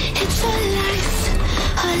sacred. It's all lies,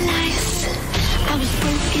 all lies. I was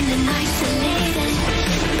broken and isolated,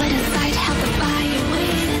 but inside held the fire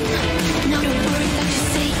waiting. Not a word that you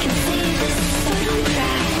say can save us, so don't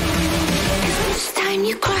try, 'cause this time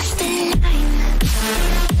you crossed the line.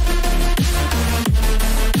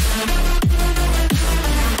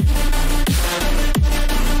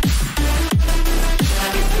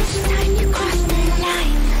 This time you crossed the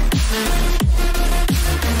line.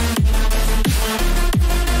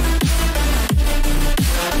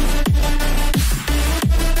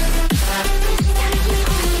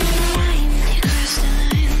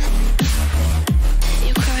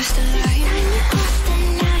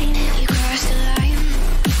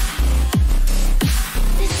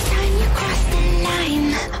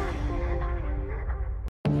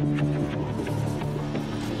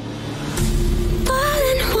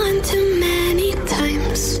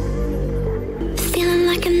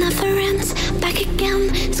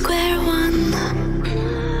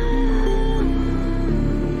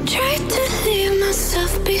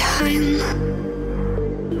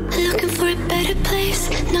 place,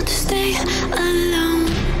 not to stay alone.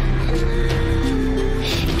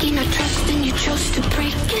 Gain our trust and you chose to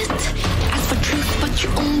break it. Ask for truth but you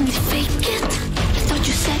only fake it. Thought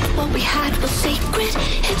you said what we had was sacred.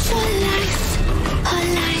 It's all lies, all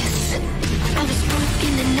lies. I was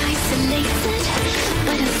broken and isolated,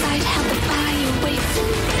 but inside held the fire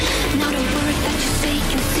waiting. Not a word that you say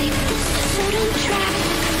can save this, so don't try,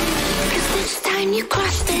 'cause this time you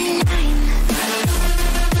crossed the line.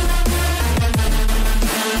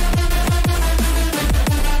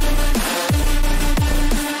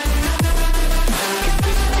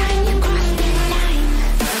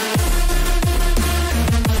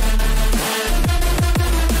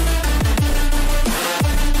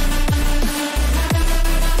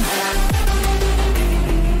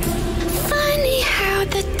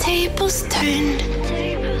 Turned.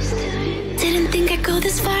 Didn't think I'd go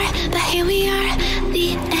this far, but here we are, the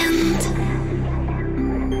end.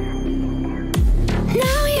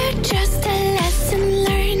 Now you're just a lesson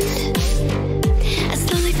learned, a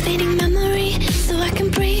slowly fading memory, so I can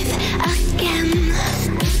breathe again.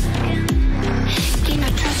 Gain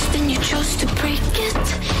our trust and you chose to break it.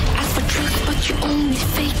 Ask for truth but you only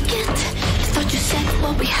fake it. Thought you said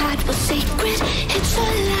what we had was sacred. It's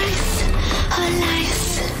all lies, all lies.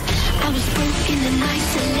 I was broken and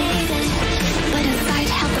isolated, but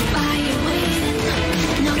inside held the fire waiting.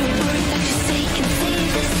 Not a word that you say can save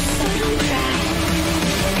this, so don't try,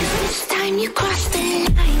 'cause this time you crossed the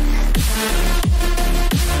line. This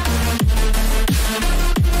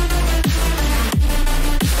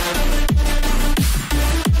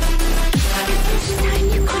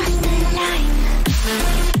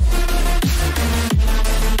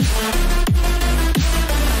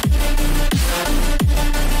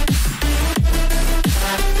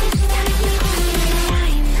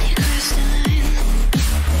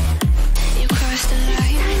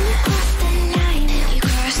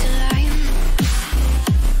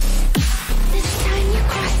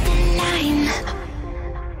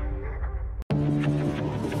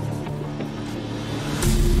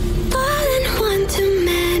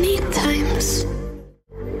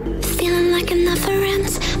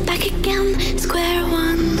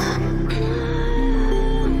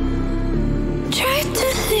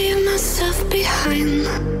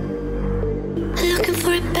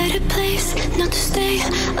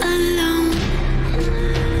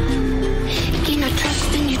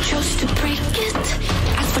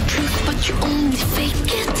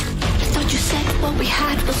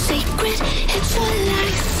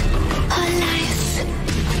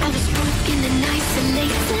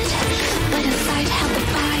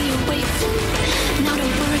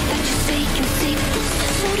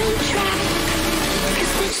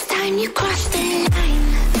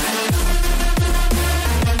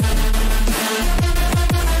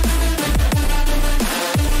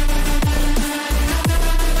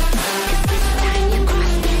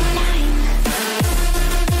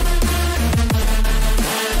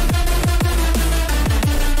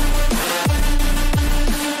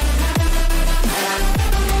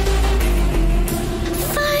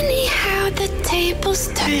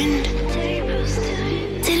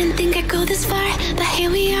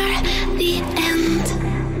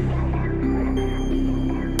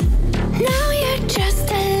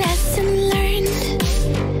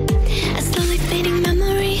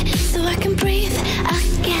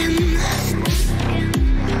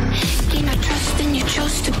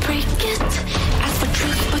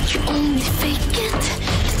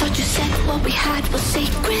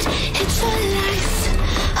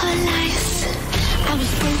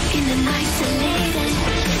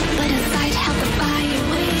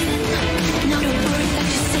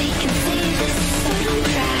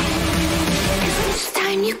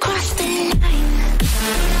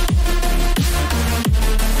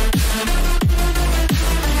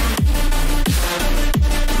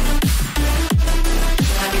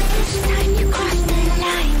time you crossed the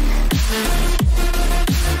line.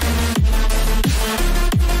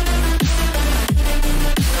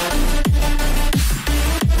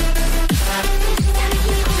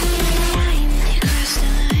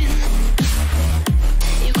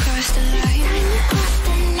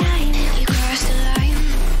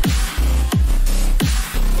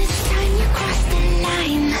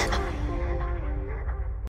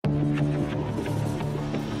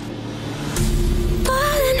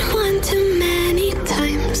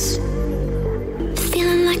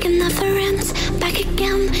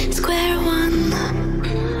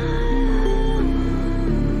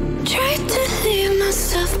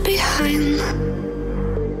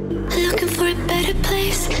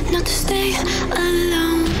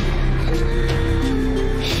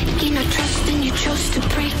 chose to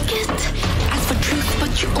break it. Ask for truth,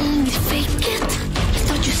 but you only fake it.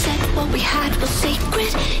 Thought you said what we had was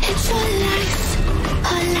sacred. It's all lies,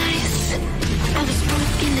 all lies. I was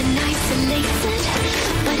broken and isolated,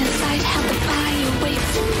 but inside held the fire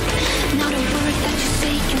waiting. Not a word that you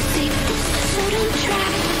say can save us, so don't try,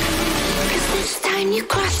 'cause this time you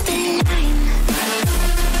crossed the line.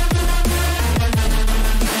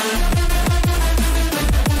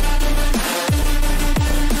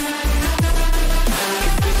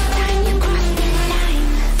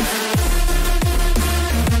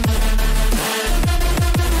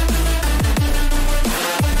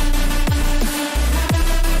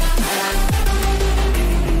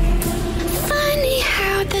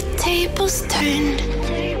 Turned.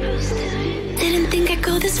 Didn't think I'd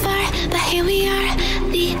go this far, but here we are,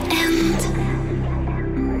 the end.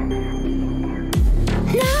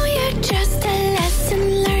 Now you're just a lesson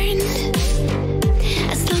learned,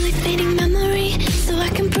 a slowly fading memory, so I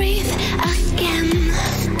can breathe again.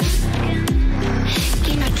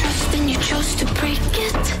 Gain my trust and you chose to break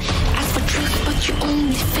it. Ask for truth, but you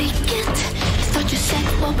only fake it. Thought you said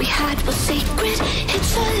what we had was sacred.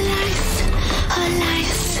 It's all lies, all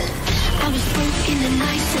lies. I was broken and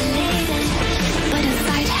isolated, but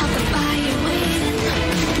inside held the fire waiting.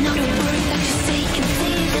 Not a word that you say can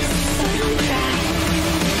save us, so don't try,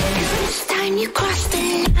 'cause this time you crossed the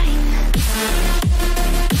line.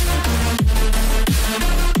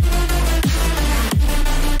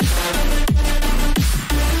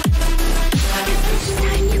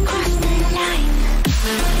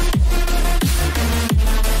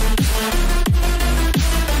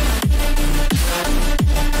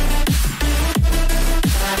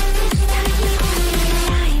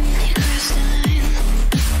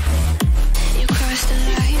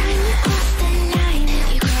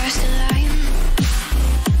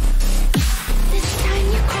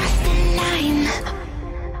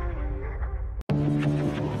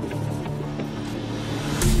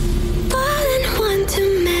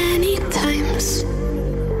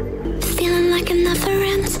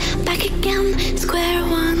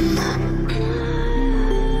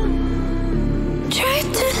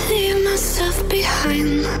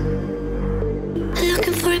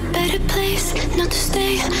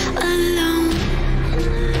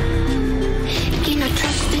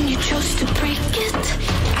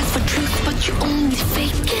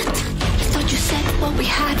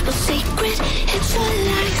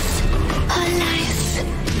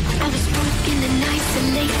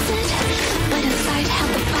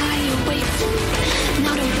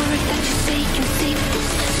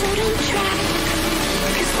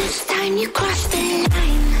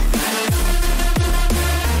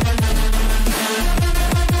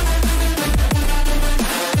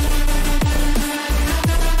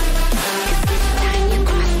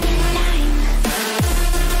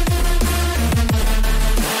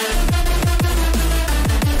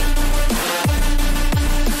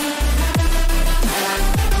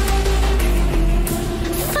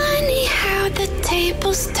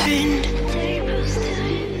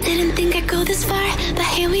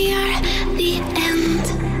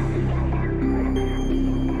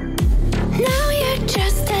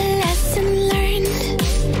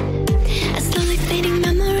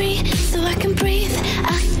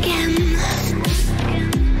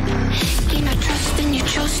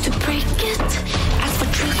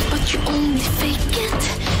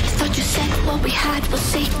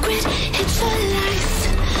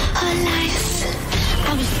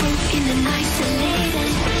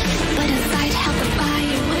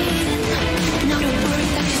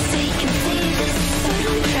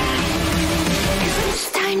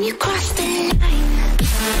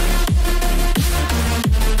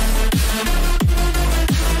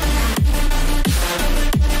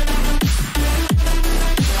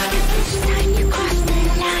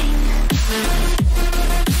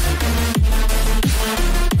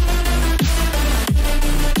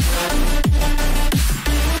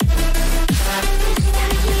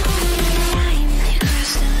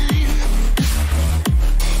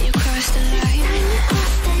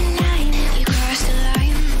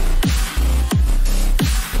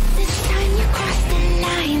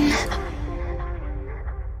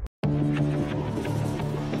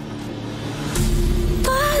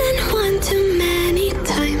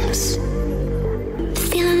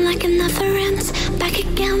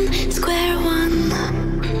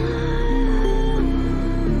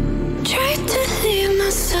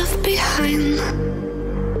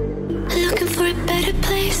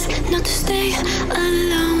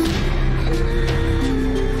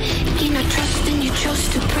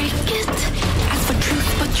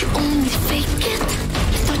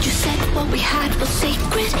 We had was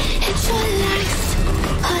sacred. It's all lies,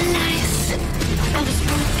 all lies. I was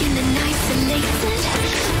broken and isolated,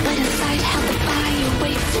 but inside held the fire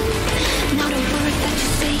waiting. Not a word that you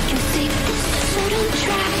say can save this, so don't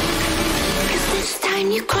try, 'cause this time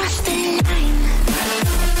you crossed the line.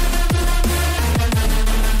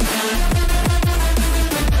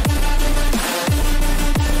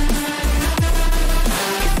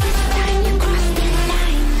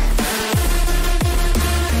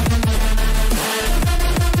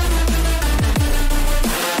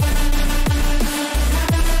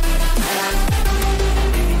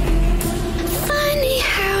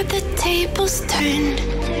 Turned.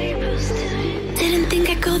 Didn't think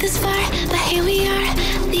I'd go this far, but here we are,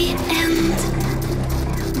 the end.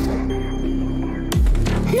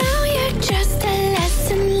 Now you're just a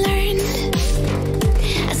lesson learned,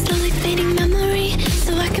 a slowly fading memory,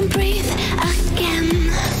 so I can breathe again.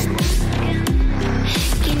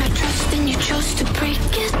 Gain my trust and you chose to break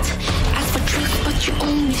it. Ask for truth, but you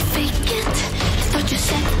only fake it. Thought you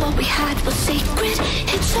said what we had was sacred.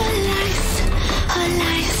 It's all lies, all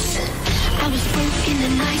lies. I was broken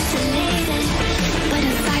and isolated, but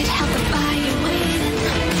inside held the fire waiting.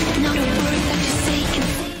 Not a word that you say can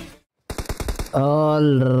save.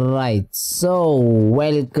 Alright, so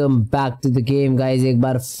welcome back to the game guys. एक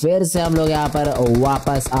बार फिर से हम लोग यहाँ पर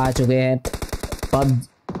वापस आ चुके हैं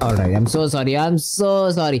Alright, I'm so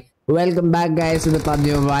sorry. Welcome back guys to the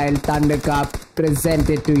PUBG Mobile Thunder Cup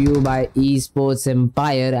presented to you by Esports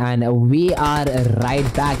Empire, and we are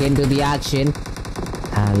right back into the action.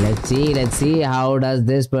 And let's see how does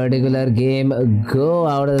this particular game go.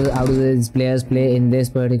 How do these players play in this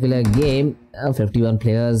particular game? 51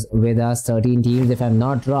 players with us, 13 teams if I'm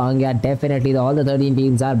not wrong. Yeah, definitely all the 13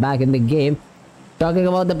 teams are back in the game. Talking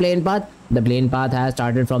about the playing path, the playing path has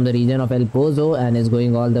started from the region of El Pozo and is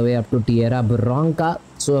going all the way up to Tierra Bronca.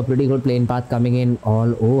 So a pretty good playing path coming in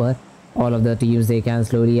all over. All of the teams, they can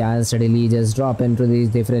slowly and steadily just drop into these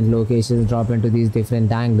different locations, drop into these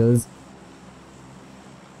different angles.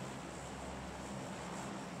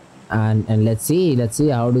 And let's see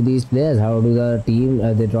how do these players, how do the team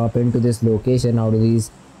they drop into this location, how do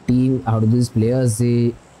these players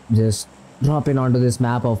they just drop in onto this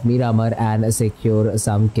map of Miramar and secure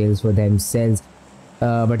some kills for themselves.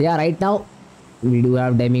 But yeah, right now we do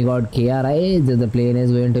have Demigod KRI. The plane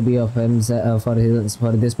is going to be of him for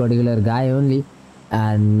this particular guy only,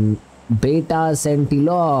 and Beta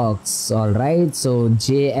Sentilox. All right, so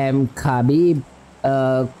JM Kabig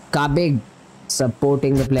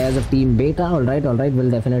supporting the players of Team Beta. All right, we'll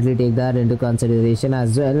definitely take that into consideration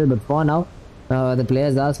as well. But for now, the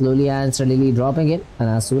players are slowly and steadily dropping in, and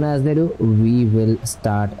as soon as they do, we will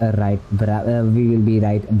be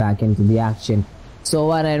right back into the action. So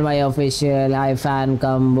one NY official, hi fan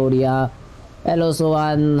Cambodia. Hello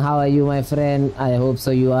Sohan, how are you my friend? I hope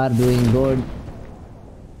so you are doing good.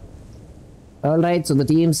 Alright, so the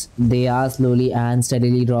teams, they are slowly and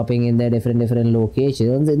steadily dropping in their different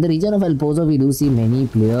locations. In the region of El Pozo, we do see many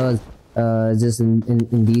players just in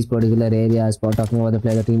these particular areas. For talking about the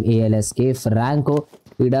player team ALSK, Franco,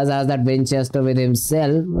 he does have that Winchester with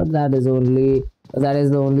himself, but that is the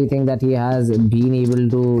only thing that he has been able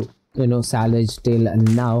to salvage till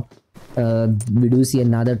now. We do see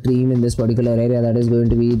another team in this particular area, that is going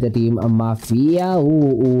to be the team Mafia,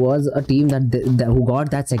 who was a team who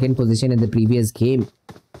got that second position in the previous game.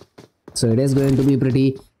 So it is going to be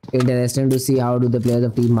pretty interesting to see how do the players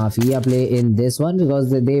of team Mafia play in this one, because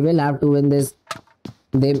they will have to win this.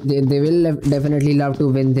 They will definitely love to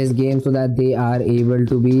win this game so that they are able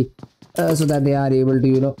to be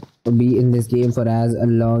be in this game for as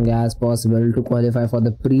long as possible to qualify for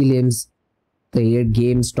the prelims, the 8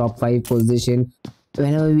 games top 5 position.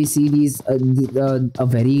 Whenever we see these a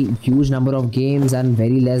very huge number of games and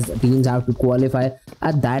very less teams have to qualify,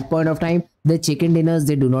 at that point of time the chicken dinners,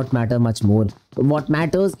 they do not matter much more. What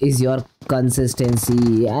matters is your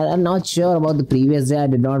consistency. I'm not sure about the previous day. I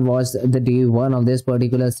did not watch the day 1 of this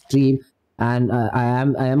particular stream, and I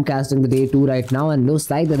am casting the day 2 right now, and looks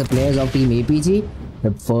like that the players of team APG,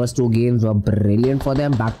 the first 2 games were brilliant for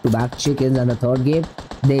them, back-to-back chickens, and the 3rd game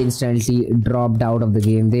they instantly dropped out of the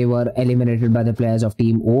game. They were eliminated by the players of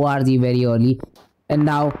team ORG very early, and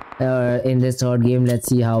now in this 3rd game, let's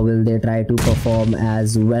see how will they try to perform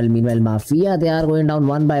as well. Meanwhile, Mafia, they are going down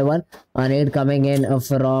 1 by 1. A nade coming in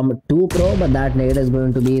from 2 Pro, but that nade is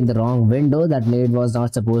going to be in the wrong window. That nade was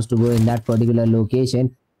not supposed to go in that particular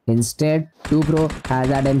location. Instead, 2 Pro has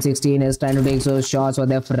that M16, is trying to take those shots, but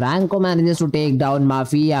the Franco manages to take down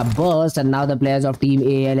Mafia burst, and now the players of team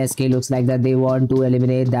ALSK looks like that they want to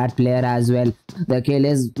eliminate that player as well. The kill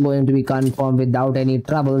is going to be confirmed without any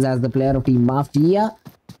troubles, as the player of team Mafia,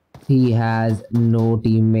 he has no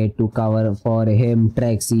teammate to cover for him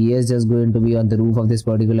treks. He is just going to be on the roof of this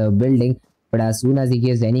particular building, but as soon as he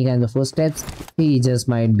gives any kind of footsteps, he just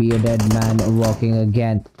might be a dead man walking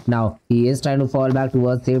again. Now he is trying to fall back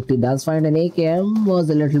towards safety, does find an AKM, was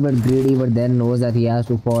a little bit greedy, but then knows that he has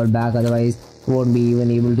to fall back, otherwise won't be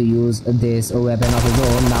even able to use this weapon of his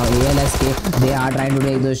own. Now ALSK, they are trying to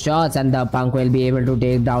take those shots, and the punk will be able to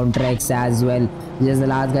take down Trex as well. Just the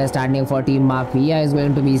last guy standing for Team Mafia is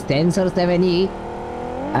going to be Sensor 7E,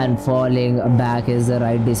 and falling back is the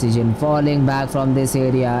right decision. Falling back from this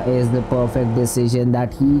area is the perfect decision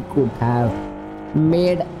that he could have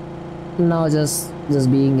made. Now just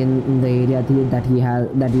being in the area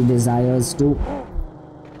that he desires to.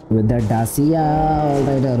 With the Dacia,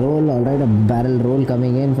 alright, a roll, alright, a barrel roll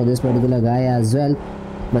coming in for this particular guy as well.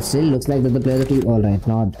 But still looks like that the players are alright,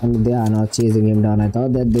 they are not chasing him down. I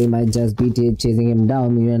thought that they might just be chasing him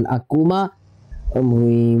down. Even Akuma,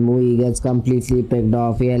 Mui gets completely picked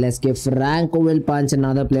off. ALSK Franco will punch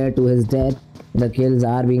another player to his death. The kills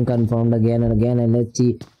are being confirmed again and again, and let's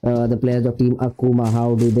see the players of Team Akuma,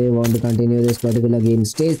 how do they want to continue this particular game.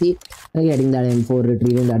 Stacy getting that M4,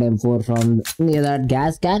 retrieving that M4 from near that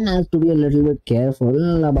gas can. Has to be a little bit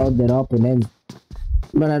careful about their opponents,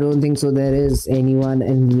 but I don't think so there is anyone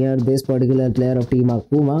near this particular player of Team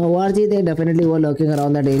Akuma. ORG, they definitely were lurking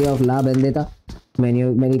around that area of La Vendetta.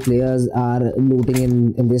 Many players are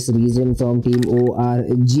looting in this region from Team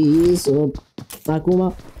ORG, so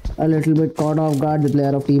Akuma a little bit caught off guard. The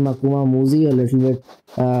player of Team Akuma, Muzi, a little bit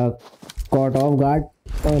caught off guard,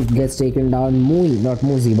 gets taken down. Mui, not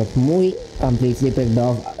Muzi, but Mui, completely picked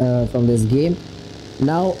off from this game.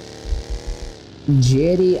 Now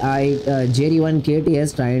Jerry 1KT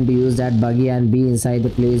is trying to use that buggy and be inside the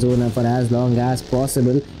play zone for as long as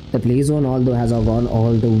possible. The play zone, although, has gone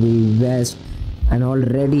all the way west, and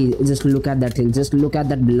already just look at that hill, just look at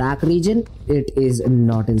that black region. It is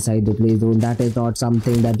not inside the play zone. That is not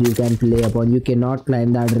something that you can play upon. You cannot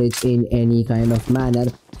climb that ridge in any kind of manner.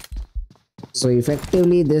 So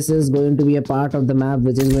effectively this is going to be a part of the map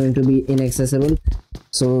which is going to be inaccessible.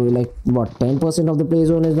 So like what, 10% of the play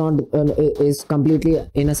zone is not is completely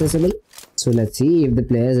inaccessible. So let's see if the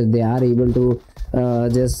players, if they are able to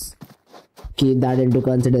just keep that into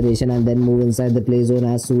consideration and then move inside the play zone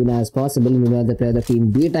as soon as possible. Meanwhile, the player of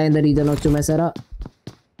Team Beta in the region of Chumesera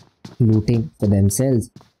looting for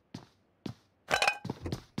themselves.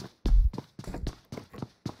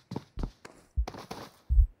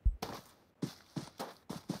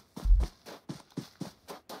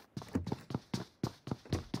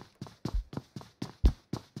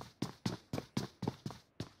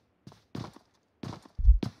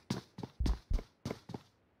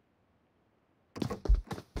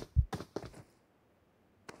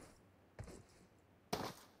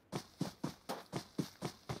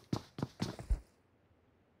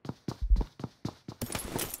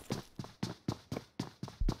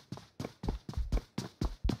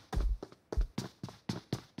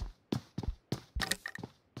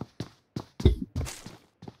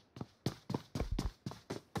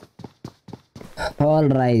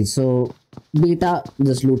 Alright, so Beta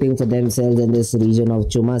just looting for themselves in this region of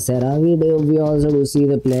Chumacera. We also do see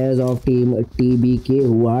the players of Team TBK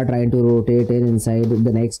who are trying to rotate inside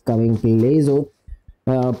the next coming play zone.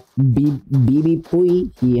 BB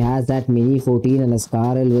Pui, he has that Mini 14 and a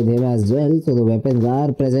Scarl with him as well, so the weapons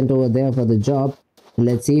are present over there for the job.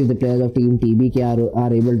 Let's see if the players of Team TBK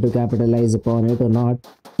are able to capitalize upon it or not.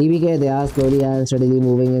 TBK, they are slowly and steadily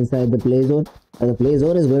moving inside the play zone. The play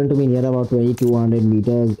zone is going to be near about 2200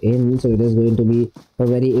 meters in, so it is going to be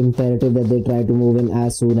very imperative that they try to move in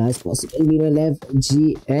as soon as possible. We will have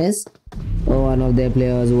GS, one of their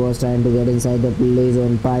players who was trying to get inside the play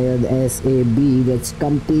zone. Fired SAB gets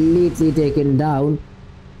completely taken down.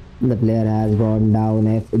 The player has gone down.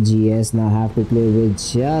 FGS now have to play with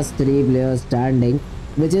just 3 players standing,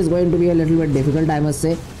 which is going to be a little bit difficult, I must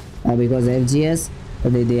say, because FGS,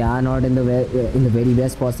 they are not in the very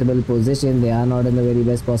best possible position. They are not in the very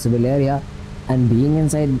best possible area, and being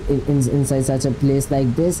inside such a place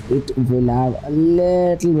like this, it will have a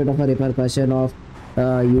little bit of a repercussion of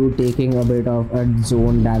you taking a bit of a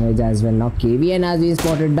zone damage as well. Now KVN has been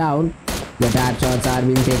spotted down. The tap shots are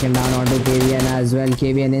being taken down onto KVN as well.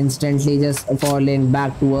 KVN instantly just falling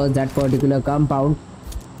back towards that particular compound,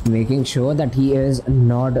 making sure that he is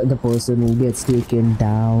not the person who gets taken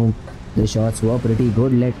down. The shots were pretty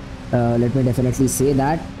good, let me definitely say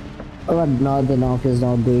that, but now the knock is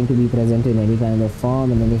not going to be present in any kind of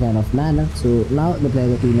form, in any kind of manner. So now the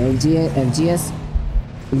players of Team FGS,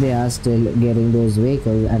 they are still getting those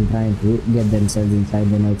vehicles and trying to get themselves inside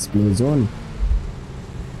the next play zone.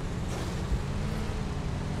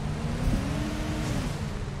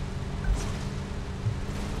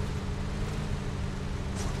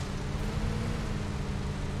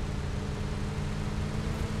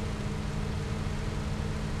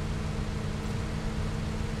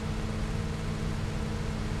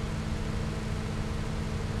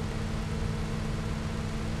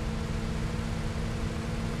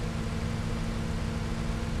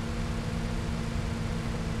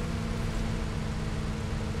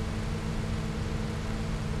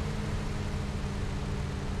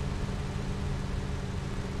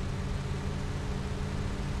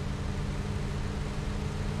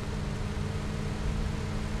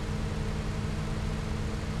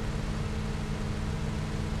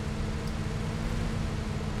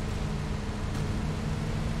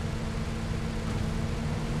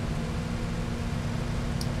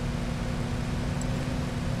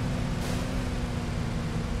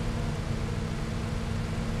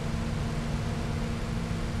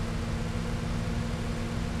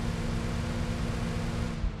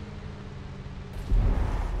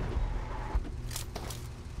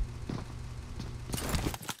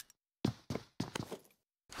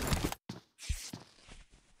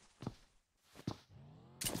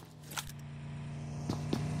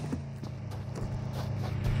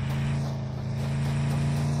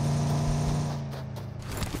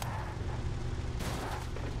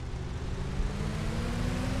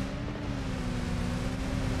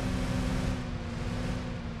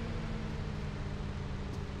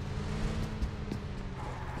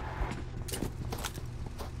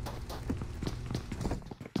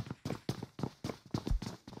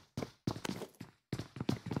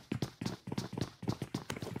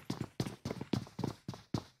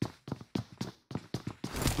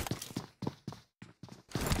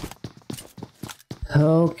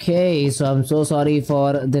 Okay, so I'm so sorry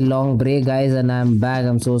for the long break, guys, and I'm back.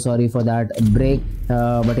 I'm so sorry for that break.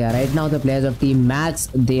 But yeah, right now the players of Team Max,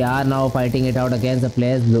 they are now fighting it out against the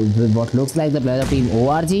players with what looks like the players of Team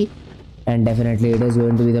ORG, and definitely it is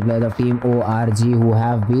going to be the players of Team ORG who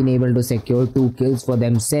have been able to secure 2 kills for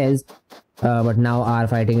themselves. But now are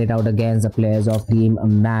fighting it out against the players of Team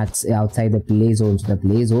Max outside the play zone. So the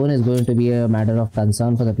play zone is going to be a matter of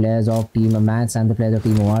concern for the players of Team Max and the players of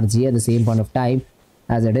Team ORG at the same point of time,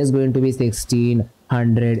 as it is going to be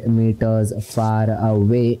 1600 meters far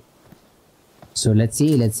away. So let's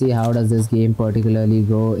see how does this game particularly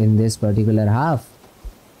go in this particular half.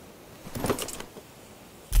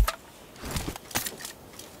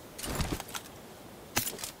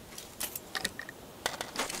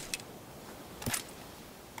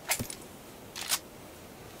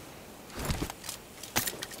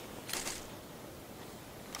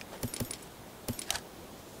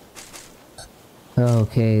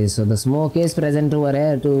 Okay, so the smoke is present over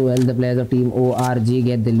here to help the players of Team ORG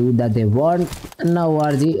get the loot that they want. And now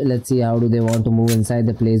ORG, let's see how do they want to move inside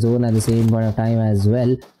the play zone at the same point of time as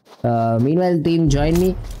well. Meanwhile, Team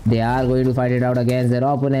Joinme, they are going to fight it out against their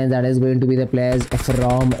opponents. That is going to be the players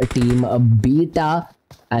from Team Beta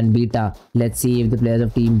and Beta. Let's see if the players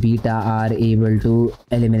of Team Beta are able to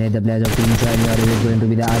eliminate the players of Team Joinme, or is it going to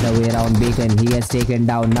be the other way around. Bacon, he gets taken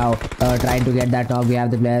down now, trying to get that knock. We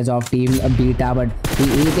have the players of Team Beta, but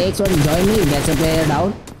he takes one. Joinme gets a player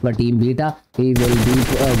down, but Team Beta, he will be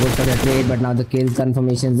good for the trade. But now the kill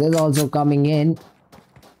confirmations is also coming in.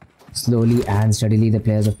 Slowly and steadily the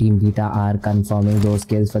players of Team Beta are confirming those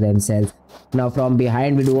kills for themselves. Now from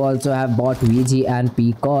behind we do also have Bot VG and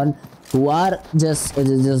Pecan, who are just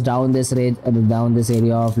down this area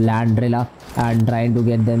of Landrilla and trying to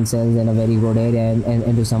get themselves in a very good area and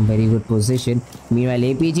into some very good position. Meanwhile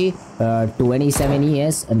APG 27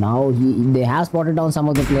 ES, now they have spotted down some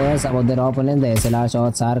of the players, some of their opponents. The SLR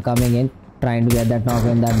shots are coming in, trying to get that knock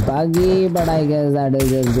in that buggy, but I guess that is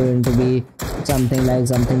just going to be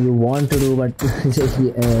something you want to do, but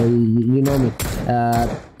you know me,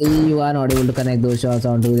 you are not able to connect those shots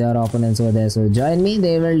onto their opponents over there. So Joinme,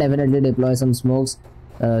 they will definitely deploy some smokes,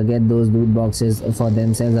 get those loot boxes for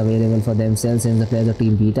themselves available for themselves, since the players of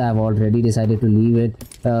Team Beta have already decided to leave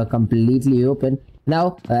it completely open.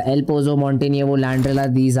 Now El Pozo, Montenevo,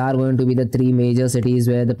 Landrilla, these are going to be the 3 major cities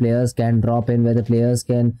where the players can drop in, where the players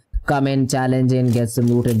can come in, challenge in, get some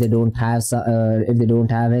loot if they don't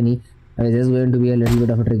have any. It is going to be a little bit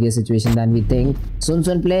of a trickier situation than we think. Sun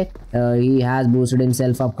Play, he has boosted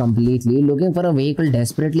himself up completely, looking for a vehicle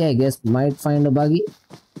desperately. I guess might find a buggy,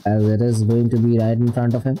 as it is going to be right in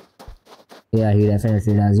front of him. Yeah, he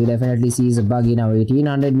definitely does. He definitely sees a buggy now.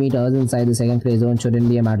 1800 meters inside the second play zone shouldn't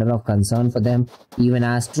be a matter of concern for them. Even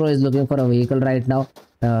Astro is looking for a vehicle right now.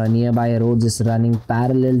 Nearby a road, just running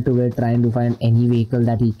parallel to it, trying to find any vehicle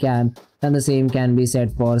that he can. And the same can be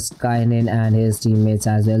said for Skynin and his teammates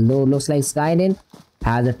as well. Though looks like Skynin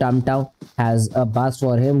has a tum-tum, has a bus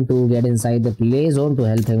for him to get inside the play zone, to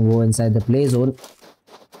help him go inside the play zone.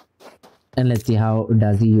 And let's see how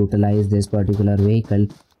does he utilize this particular vehicle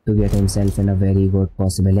to get himself in a very good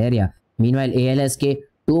possible area. Meanwhile, ALSK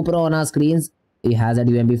 2 Pro on our screens. He has that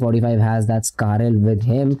UMP 45, has that Scarrel with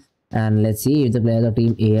him. And let's see if the players of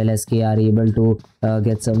Team ALSK are able to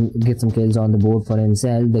get some kills on the board for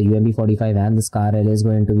himself. The UMP 45 and the Scarrel is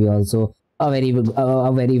going to be also a very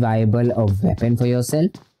viable weapon for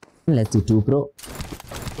yourself. Let's see, 2 Pro.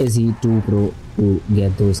 Is he too pro to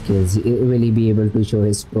get those kills? Will he be able to show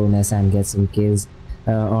his proness and get some kills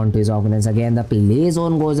onto his opponents? Again, the play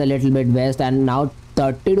zone goes a little bit west, and now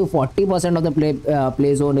 30 to 40% of the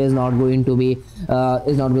play zone is not going to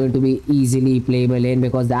be easily playable in,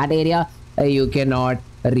 because that area you cannot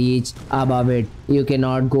reach above it, you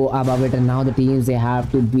cannot go above it. And now the teams, they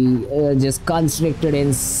have to be just constricted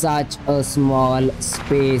in such a small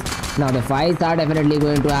space. Now the fights are definitely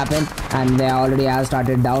going to happen, and they already have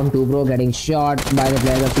started down. 2 Pro getting shot by the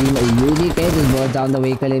players of Team UGK, just burst down the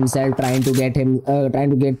vehicle himself, trying to get him get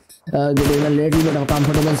in a little bit of a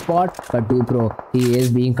comfortable spot. But 2 Pro, he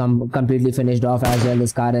is being completely finished off as well. The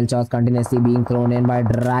Scarrel shots continuously being thrown in by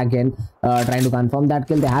Dragon, trying to confirm that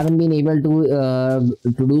kill. They haven't been able to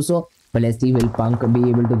do so, but let's see, will Punk be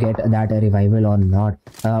able to get that revival or not?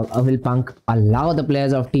 Will Punk allow the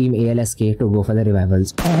players of Team ALSK to go for the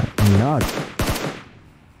revivals or not?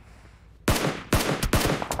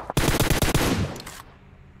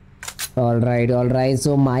 Alright.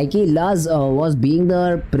 So Mikey Luz was being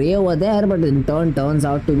the prey over there, but in turn turns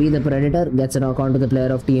out to be the predator. Gets a knock onto the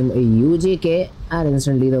player of team UGK, and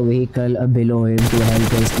instantly the vehicle below him to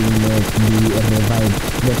help his teammate be revived.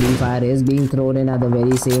 The team fire is being thrown in at the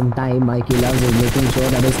very same time. Mikey Luz is making sure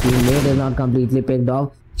that his teammate is not completely picked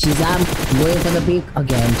off. Shazam going for the peak,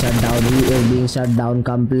 again shut down. He is being shut down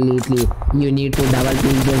completely. You need to double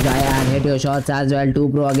peek this guy and hit your shots as well. 2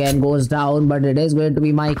 Pro again goes down, but it is going to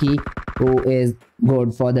be Mikey who is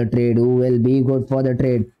good for the trade, who will be good for the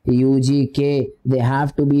trade. UGK, they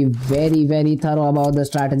have to be very thorough about the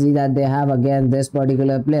strategy that they have against this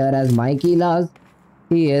particular player, as Mikey Luz,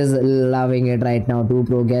 he is loving it right now. 2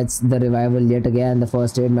 Pro gets the revival yet again. The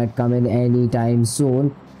first aid might come in anytime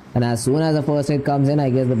soon. And as soon as the first aid comes in, I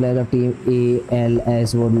guess the players of team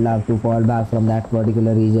ALS would love to fall back from that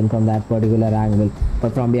particular region, from that particular angle.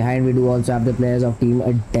 But from behind, we do also have the players of team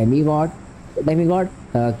Demigod,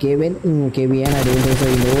 Kevin, KBN, I don't think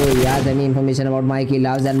so he has any information about Mikey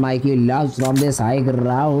Luz, and Mikey Luz from this high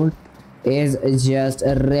ground is just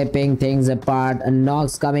ripping things apart.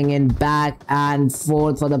 Knocks coming in back and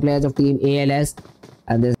forth for the players of team ALS.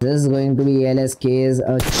 And this is going to be ALSK's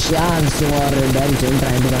chance for redemption,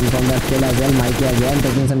 trying to confirm that kill as well. Mikey again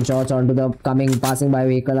taking some shots onto the passing by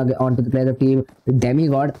vehicle onto the player of team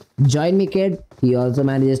Demigod. Joinme kid, he also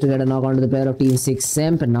manages to get a knock onto the player of team 6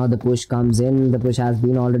 Simp. Now the push comes in. The push has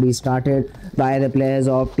been already started by the players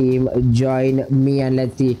of team Joinme, and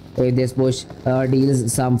let's see if this push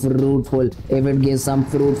deals some fruitful, if it gives some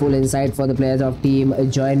fruitful insight for the players of team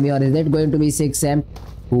Joinme, or is it going to be 6 Simp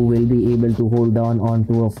who will be able to hold on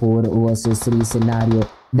onto a 4 versus 3 scenario.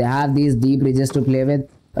 They have these deep ridges to play with.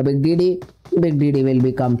 Big DD will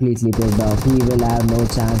be completely pissed off. He will have no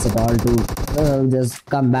chance at all to just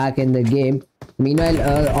come back in the game. Meanwhile,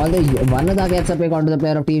 Vanada gets a pick onto the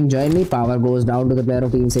player of team Joinme. Power goes down to the player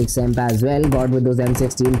of team 6 Simp as well. Got with those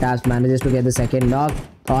M16 taps, manages to get the second knock.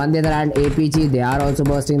 On the other hand, APG, they are also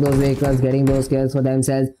bursting those vehicles, getting those kills for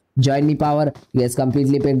themselves. Joinme Power gets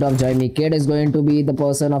completely picked off. Joinme Kid is going to be the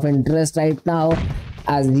person of interest right now,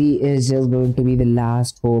 as he is just going to be the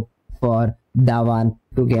last hope for Dawan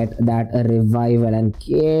to get that revival. And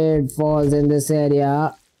Kid falls in this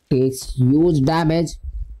area, takes huge damage,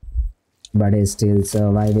 but is still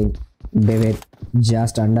surviving. David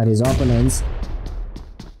just under his opponents,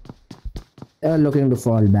 looking to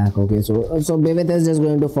fall back. Okay, so Bivith is just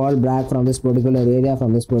going to fall back from this particular area,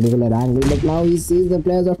 from this particular angle, but now he sees the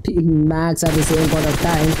players of Team Max at the same point of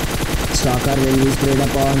time. Stalker will be sprayed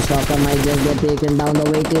upon. Stalker might just get taken down.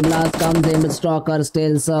 The weighted blast comes in, but Stalker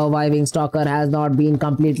still surviving. Stalker has not been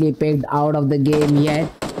completely picked out of the game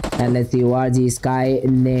yet. And let's see, ORG Sky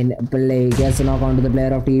Nin play gets a knock onto the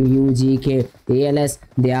player of team UGK. ALS,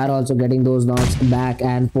 they are also getting those knocks back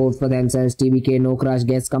and forth for themselves. TBK No Crush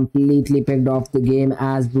gets completely picked off the game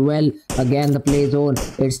as well. Again, the play zone,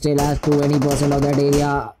 it still has 20% of that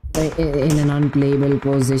area in an unplayable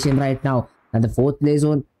position right now. And the fourth play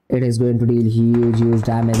zone, it is going to deal huge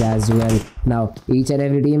damage as well. Now each and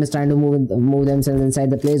every team is trying to move themselves inside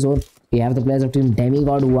the play zone. We have the players of team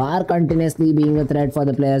Demigod who are continuously being a threat for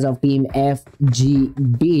the players of team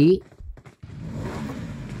FGB.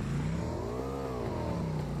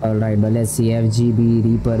 Alright, but let's see, FGB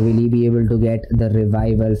Reaper, will he be able to get the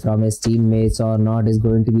revival from his teammates or not is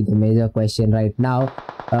going to be the major question right now.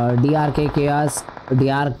 DRK Chaos,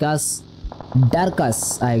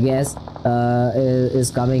 Darkus, I guess,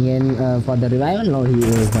 is coming in for the revival. No, he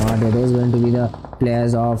is not. It is going to be the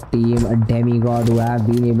players of team Demigod who have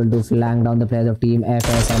been able to flank down the players of team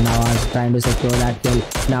FS and now are trying to secure that kill.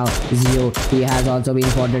 Now Zio, he has also been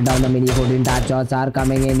spotted down. The mini 14 tap shots are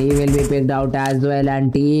coming in. He will be picked out as well,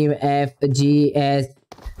 and team FGS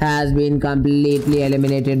has been completely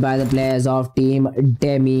eliminated by the players of team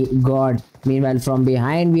Demigod. Meanwhile, from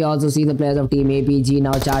behind, we also see the players of team APG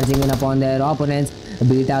now charging in upon their opponents.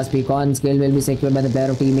 Beta's Picon skill will be secured by the player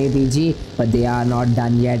of team APG, but they are not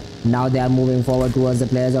done yet. Now they are moving forward towards the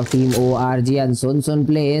players of team ORG, and Sun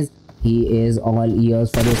plays. He is all ears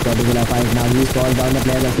for this particular fight. Now he falls down the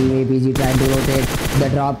players of team APG trying to rotate. The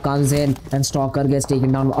drop comes in and Stalker gets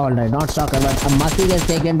taken down. Alright, not Stalker, but Musty gets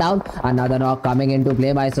taken down. Another knock coming into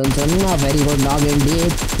play by Sun. A very good knock indeed.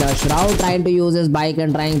 The Shroud trying to use his bike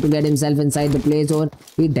and trying to get himself inside the play zone.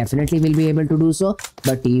 He definitely will be able to do so.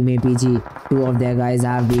 But team APG, two of their guys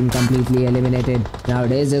have been completely eliminated. Now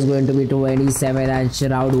it is just going to be 27 and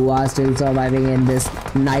Shroud who are still surviving in this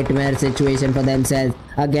nightmare situation for themselves.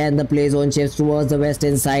 Again, the play zone shifts towards the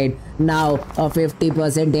western side. Now a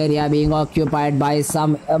 50% area being occupied by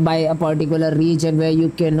a particular region where you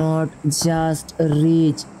cannot just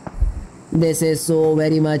reach. This is so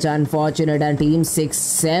very much unfortunate, and Team 6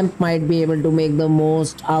 Semp might be able to make the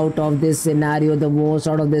most out of this scenario, the most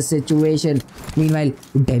out of this situation. Meanwhile,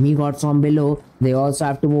 Demigod from below, they also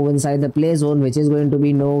have to move inside the play zone, which is going to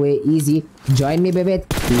be no way easy. Join me, Bibit.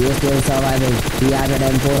 He is still surviving. He has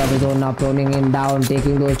an M4 of his own now, proning him down,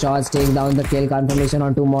 taking those shots, taking down the kill confirmation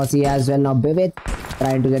onto Mossy as well. Now, Bibit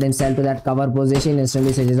trying to get himself to that cover position,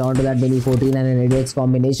 instantly switches onto that Mini 14 and an ADX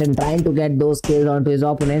combination, trying to get those kills onto his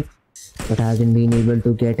opponents, but hasn't been able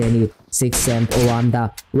to get any. 6 Semp.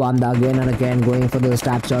 Wamda again and again going for those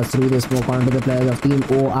trap shots through the smoke onto the players of Team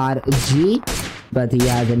ORG, but he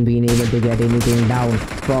hasn't been able to get anything down.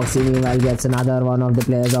 Foxy meanwhile gets another one of the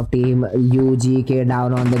players of Team UGK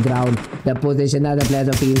down on the ground. The position that the players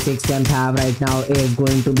of Team 6 Semp have right now is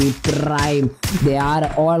going to be prime. They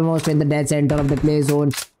are almost in the dead center of the play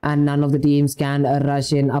zone, and none of the teams can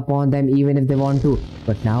rush in upon them even if they want to.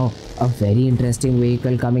 But now a very interesting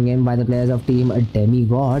vehicle coming in by the players of Team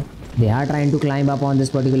Demigod. They are trying to climb up on this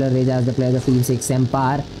particular ridge as the players of Team 6 Semp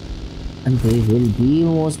are, and they will be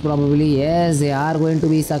most probably, yes, they are going to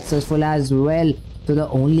be successful as well. So the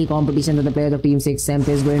only competition that the players of Team 6 Semp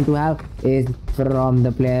is going to have is from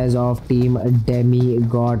the players of Team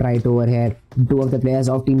Demigod right over here. Two of the players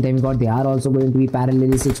of Team Demigod, they are also going to be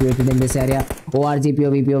parallelly situated in this area. ORG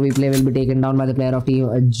POV play will be taken down by the player of Team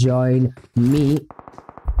Joinme.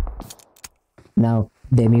 Now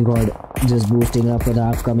Demigod just boosting up for the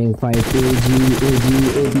upcoming fight.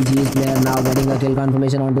 APG's player now getting a kill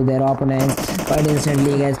confirmation onto their opponent, but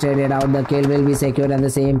instantly gets traded out. The kill will be secured at the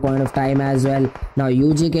same point of time as well. Now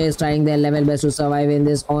UGK is trying their level best to survive in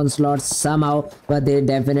this onslaught somehow, but they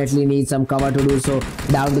definitely need some cover to do so.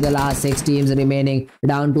 Down to the last 6 teams remaining,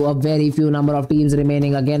 down to a very few number of teams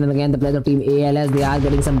remaining. Again and again the players of Team ALS, they are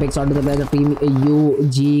getting some picks onto the players of Team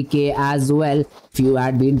UGK as well. Few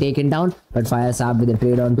had been taken down, but fires up with a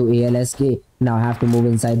trade onto ALSK. Now have to move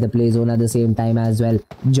inside the play zone at the same time as well.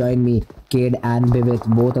 Join me, Kid and Bivith.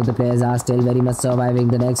 Both of the players are still very much surviving.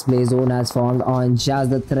 The next play zone has formed on just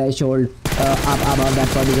the threshold up about that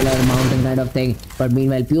particular mountain kind of thing. But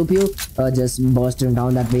meanwhile, Pew just bursting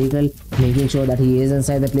down that vehicle, making sure that he is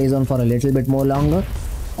inside the play zone for a little bit more longer.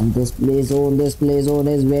 And this play zone is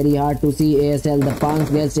very hard to see. ASL, the Punks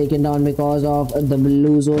gets taken down because of the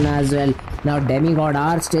blue zone as well. Now Demigod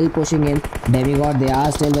are still pushing in. Demigod, they are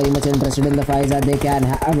still very much interested in the fights that they can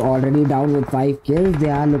have. Already down with 5 kills. They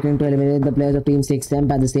are looking to eliminate the players of Team 6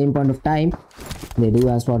 Semp at the same point of time. They do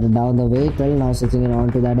have spotted down the vehicle. Now switching it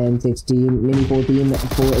on to that M16 Mini 14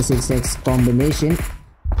 466 combination.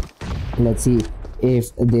 Let's see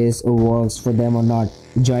if this works for them or not.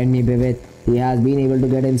 Join me, Bivith. He has been able to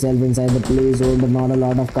get himself inside the play zone, but not a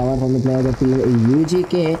lot of cover from the players of Team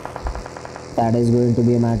UGK. That is going to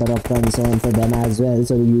be a matter of concern for them as well.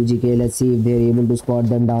 So UGK, let's see if they're able to spot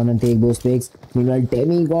them down and take those picks. Meanwhile,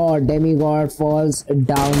 Demigod falls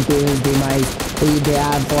down to his demise. They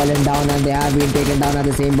have fallen down and they have been taken down at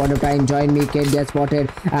the same point of time. Join me, Kid gets spotted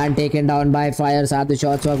and taken down by Fire. The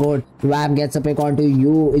shots were good. Wham gets a pick onto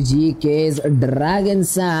UGK's Dragon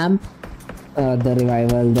Sam. The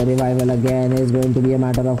revival again is going to be a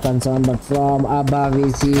matter of concern, but from above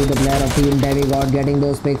we see the player of Team Demigod getting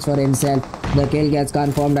those picks for himself. The kill gets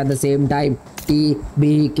confirmed at the same time.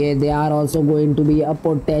 TBK, they are also going to be a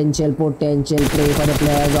potential prey for the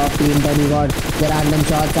players of Team Demigod. The random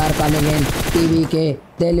shots are coming in. TBK,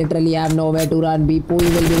 they literally have nowhere to run. Pui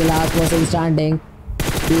will be the last person standing.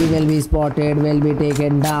 He will be spotted, will be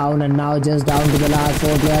taken down, and now just down to the last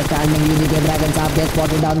 4 players standing. UGK Dragons up, gets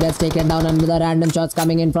spotted down, gets taken down, and the random shots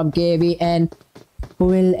coming in from KVN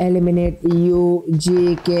will eliminate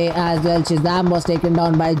UGK as well. Shazam was taken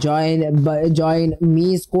down by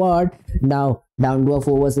Joinme squad. Now down to a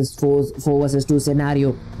 4 versus 2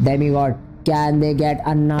 scenario. Demigod, can they get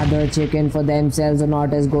another chicken for themselves or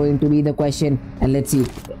not is going to be the question. And let's see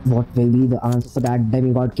what will be the answer for that.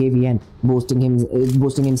 Demigod KVN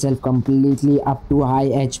boosting himself completely up to high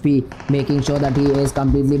HP, making sure that he is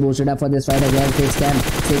completely boosted up for this fight again. 6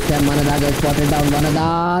 them Manada gets spotted down.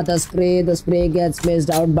 Manada, the spray gets missed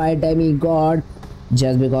out by Demigod,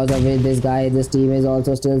 just because of which this team is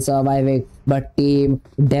also still surviving. But Team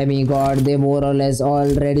Demigod, they more or less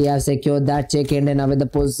already have secured that chicken, and with the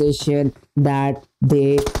position that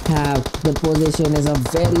they have, the position is a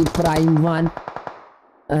very prime one,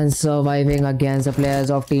 and surviving against the players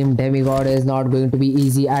of Team Demigod is not going to be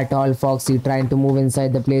easy at all. Foxy trying to move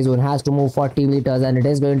inside the play zone, has to move 40 meters, and it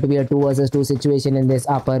is going to be a 2 versus 2 situation in this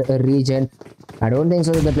upper region. I don't think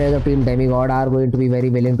so that the players of Team Demigod are going to be very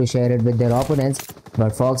willing to share it with their opponents,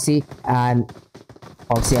 but Foxy and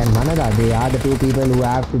Oxy and Vanada, they are the two people who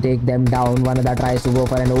have to take them down. Vanada tries to go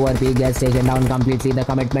for an overpeak, gets taken down completely. The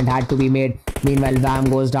commitment had to be made. Meanwhile, Vam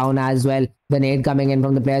goes down as well. The nade coming in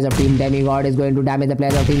from the players of Team Demigod is going to damage the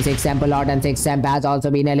players of Team 6semp a lot, and 6semp has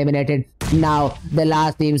also been eliminated. Now, the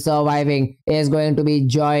last team surviving is going to be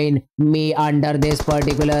Joinme under this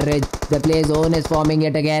particular ridge. The play zone is forming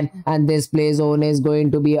yet again, and this play zone is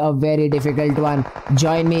going to be a very difficult one.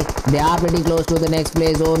 Joinme, they are pretty close to the next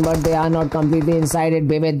play zone, but they are not completely inside it.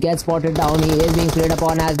 Bimit gets spotted down. He is being sprayed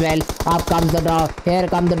upon as well. Up comes the drop. Here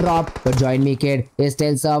comes the drop. But Joinme kid is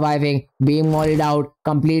still surviving, being mauled out,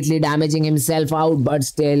 completely damaging himself out, but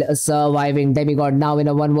still surviving. Demigod now in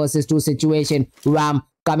a 1 versus 2 situation. Wham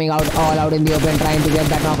coming out all out in the open, trying to get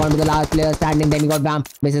that knock onto the last player standing. Demigod Wham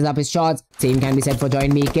misses up his shots. Same can be said for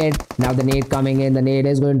Joinme kid. Now the nade coming in. The nade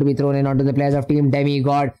is going to be thrown in onto the players of Team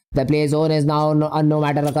Demigod. The play zone is now no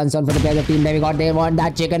matter a concern for the players of Team Demigod. They want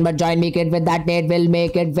that chicken, but Joinme kid with that nade will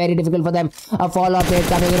make it very difficult for them. A follow-up nade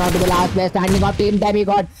coming in onto the last player standing of Team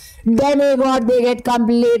Demigod. Demigod, they get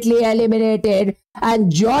completely eliminated,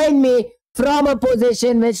 and Joinme from a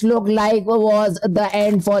position which looked like was the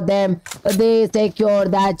end for them, they secure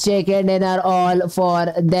that chicken dinner all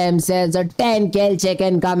for themselves. A 10 kill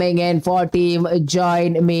chicken coming in for Team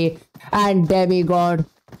Joinme, and Demigod,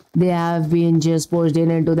 they have been just pushed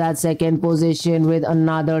into that second position with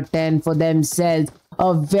another 10 for themselves.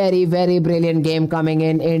 A very brilliant game coming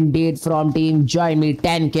in indeed from Team Joinme.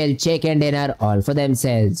 10 kill chicken dinner all for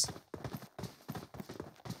themselves.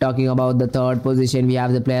 Talking about the third position, we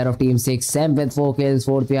have the player of Team 6semp with 4 kills.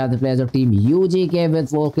 Fourth, we have the players of Team UGK with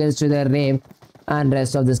 4 kills to their name. And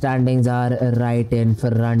rest of the standings are right in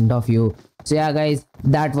front of you. So yeah guys,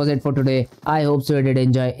 that was it for today. I hope so you did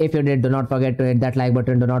enjoy. If you did, do not forget to hit that like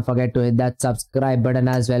button. Do not forget to hit that subscribe button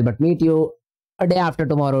as well. But meet you a day after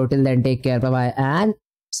tomorrow. Till then, take care. Bye-bye and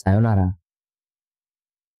sayonara.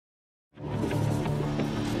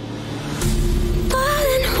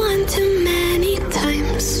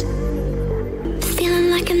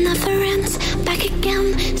 Feeling like it never ends, back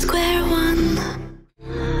again, square one.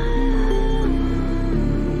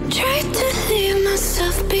 Tried to leave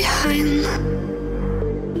myself behind,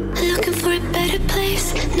 looking for a better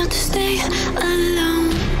place, not to stay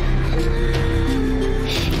alone.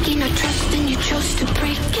 Gain my trust and you chose to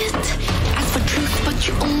break it. Ask for truth but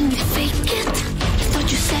you only fake it.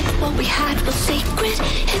 Thought you said what we had was sacred.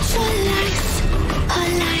 It's all lies,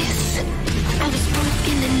 all lies. I was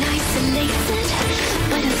broken and isolated,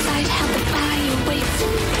 but inside held the fire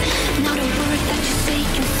waiting. Not a word that you say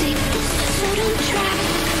can save us, so don't try,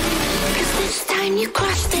 'cause this time you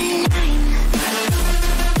crossed the line.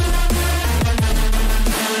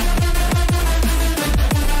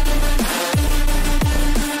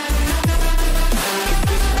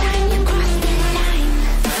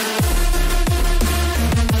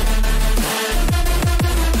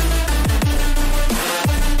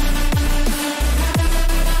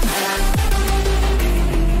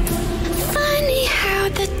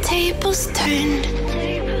 Turned.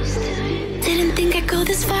 Didn't think I'd go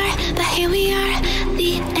this far, but here we are,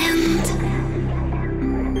 the end.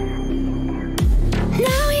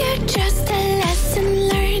 Now you're just a lesson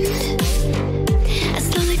learned, a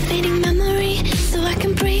slowly fading memory, so I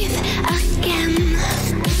can breathe again.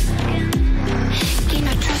 Gain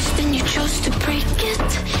my trust and you chose to break it.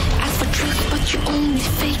 Ask for truth but you only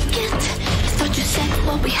fake it. Thought you said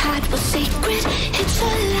what we had was sacred. It's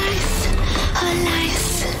all lies, all lies.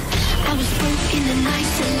 I was broken and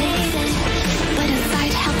isolated, but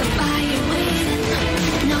inside held the fire waiting.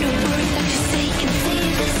 Not a word that you say can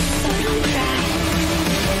save us, so don't try,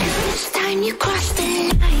 'cause this time you crossed the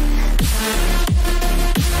line.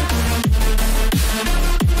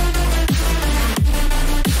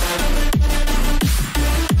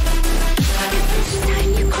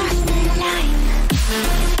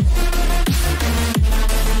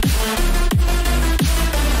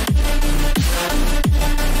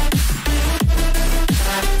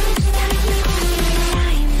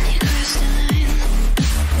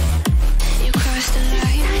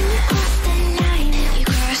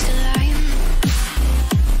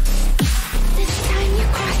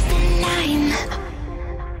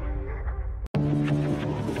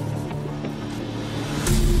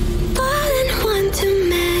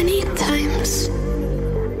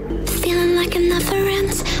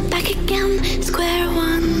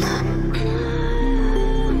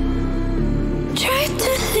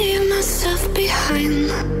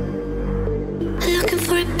 Looking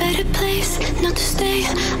for a better place, not to stay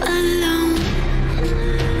alone.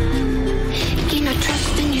 Gain my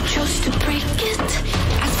trust and you chose to break it.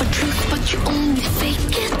 Ask for truth but you only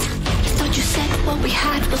fake it. Thought you said what we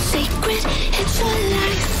had was sacred. It's all lies.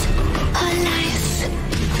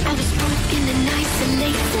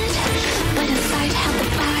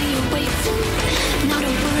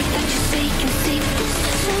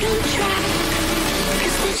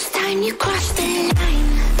 you cross the line.